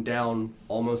come down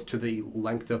almost to the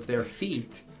length of their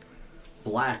feet,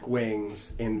 black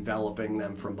wings enveloping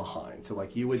them from behind. So,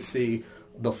 like, you would see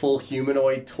the full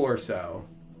humanoid torso,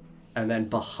 and then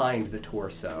behind the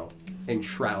torso,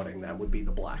 enshrouding them, would be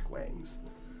the black wings.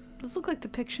 those look like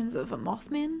depictions of a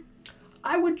Mothman.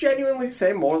 I would genuinely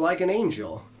say more like an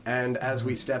angel. And as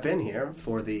we step in here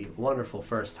for the wonderful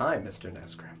first time, Mr.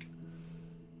 Nesgrim, you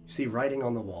see writing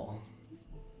on the wall.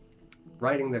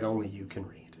 Writing that only you can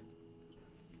read.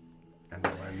 And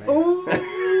then we're in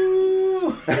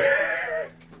there.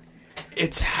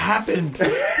 It's happened.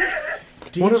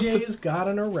 DJ's got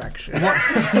an erection.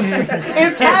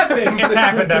 It's happened! It's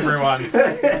happened, everyone.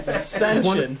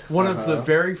 Ascension. One of the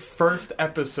very first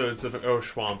episodes of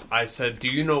Oshuamp, I said, "Do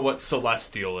you know what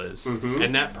celestial is?"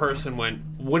 And that person went,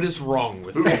 "What is wrong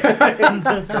with me?"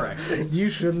 Correct. You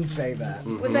shouldn't say that.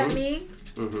 Was that me?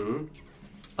 No,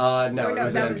 Or it no,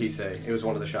 was an that was- NPC. It was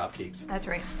one of the shopkeepers. That's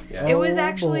right. Yeah. It was Oh,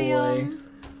 actually boy.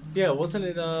 Yeah, wasn't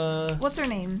it? What's her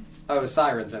name? Oh, it was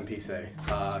Siren's NPC.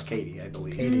 Katie, I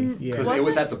believe. Katie, yeah. Because Was it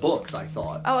was it? at the books, I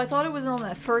thought. Oh, I thought it was on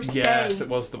that first Yes, day it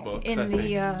was the books, in I think.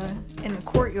 the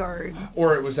courtyard.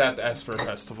 Or it was at the Esper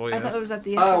Festival, I yeah. thought it was at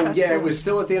the Oh, Festival. yeah, it was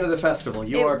still at the end of the festival.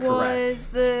 You are It correct. was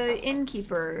the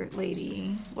innkeeper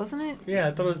lady, wasn't it? Yeah,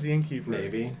 I thought it was the innkeeper.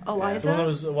 Maybe. The one I Eliza?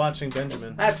 was watching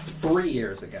Benjamin. That's 3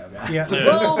 years ago, guys. Yeah.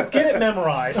 Well, get it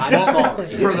memorized. I'm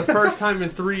sorry. For the first time in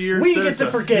 3 years, we get there's to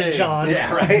a forget, thing. John.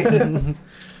 Yeah, right?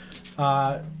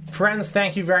 Friends,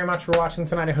 thank you very much for watching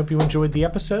tonight. I hope you enjoyed the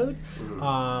episode. You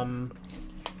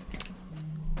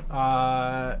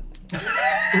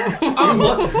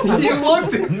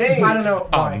looked at me. I don't know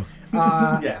why.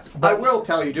 Yeah, I will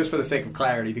tell you, just for the sake of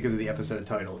clarity, because of the episode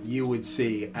title, you would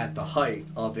see at the height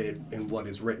of it in what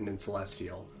is written in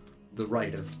Celestial, the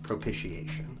rite of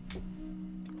propitiation.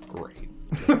 great.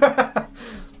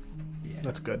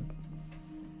 That's good.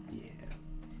 Yeah.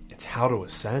 It's how to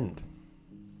ascend.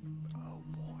 Oh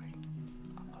boy.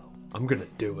 I'm gonna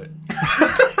do it.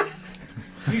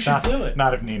 You should do it.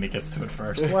 Not if Nina gets to it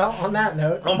first. Well, on that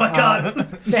note, Oh my god.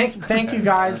 thank you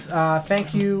guys.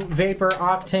 Thank you, Vapor,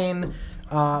 Octane,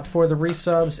 for the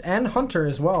resubs, and Hunter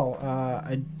as well.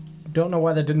 I don't know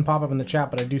why that didn't pop up in the chat,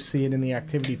 but I do see it in the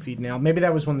activity feed now. Maybe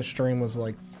that was when the stream was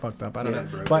like fucked up. I don't know.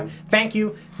 Broken. But thank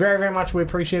you very, very much. We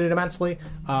appreciate it immensely.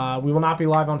 We will not be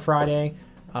live on Friday,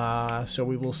 so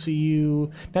we will see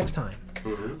you next time.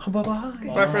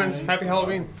 Bye-bye. Bye, friends. Happy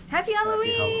Halloween. Happy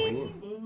Halloween! Halloween.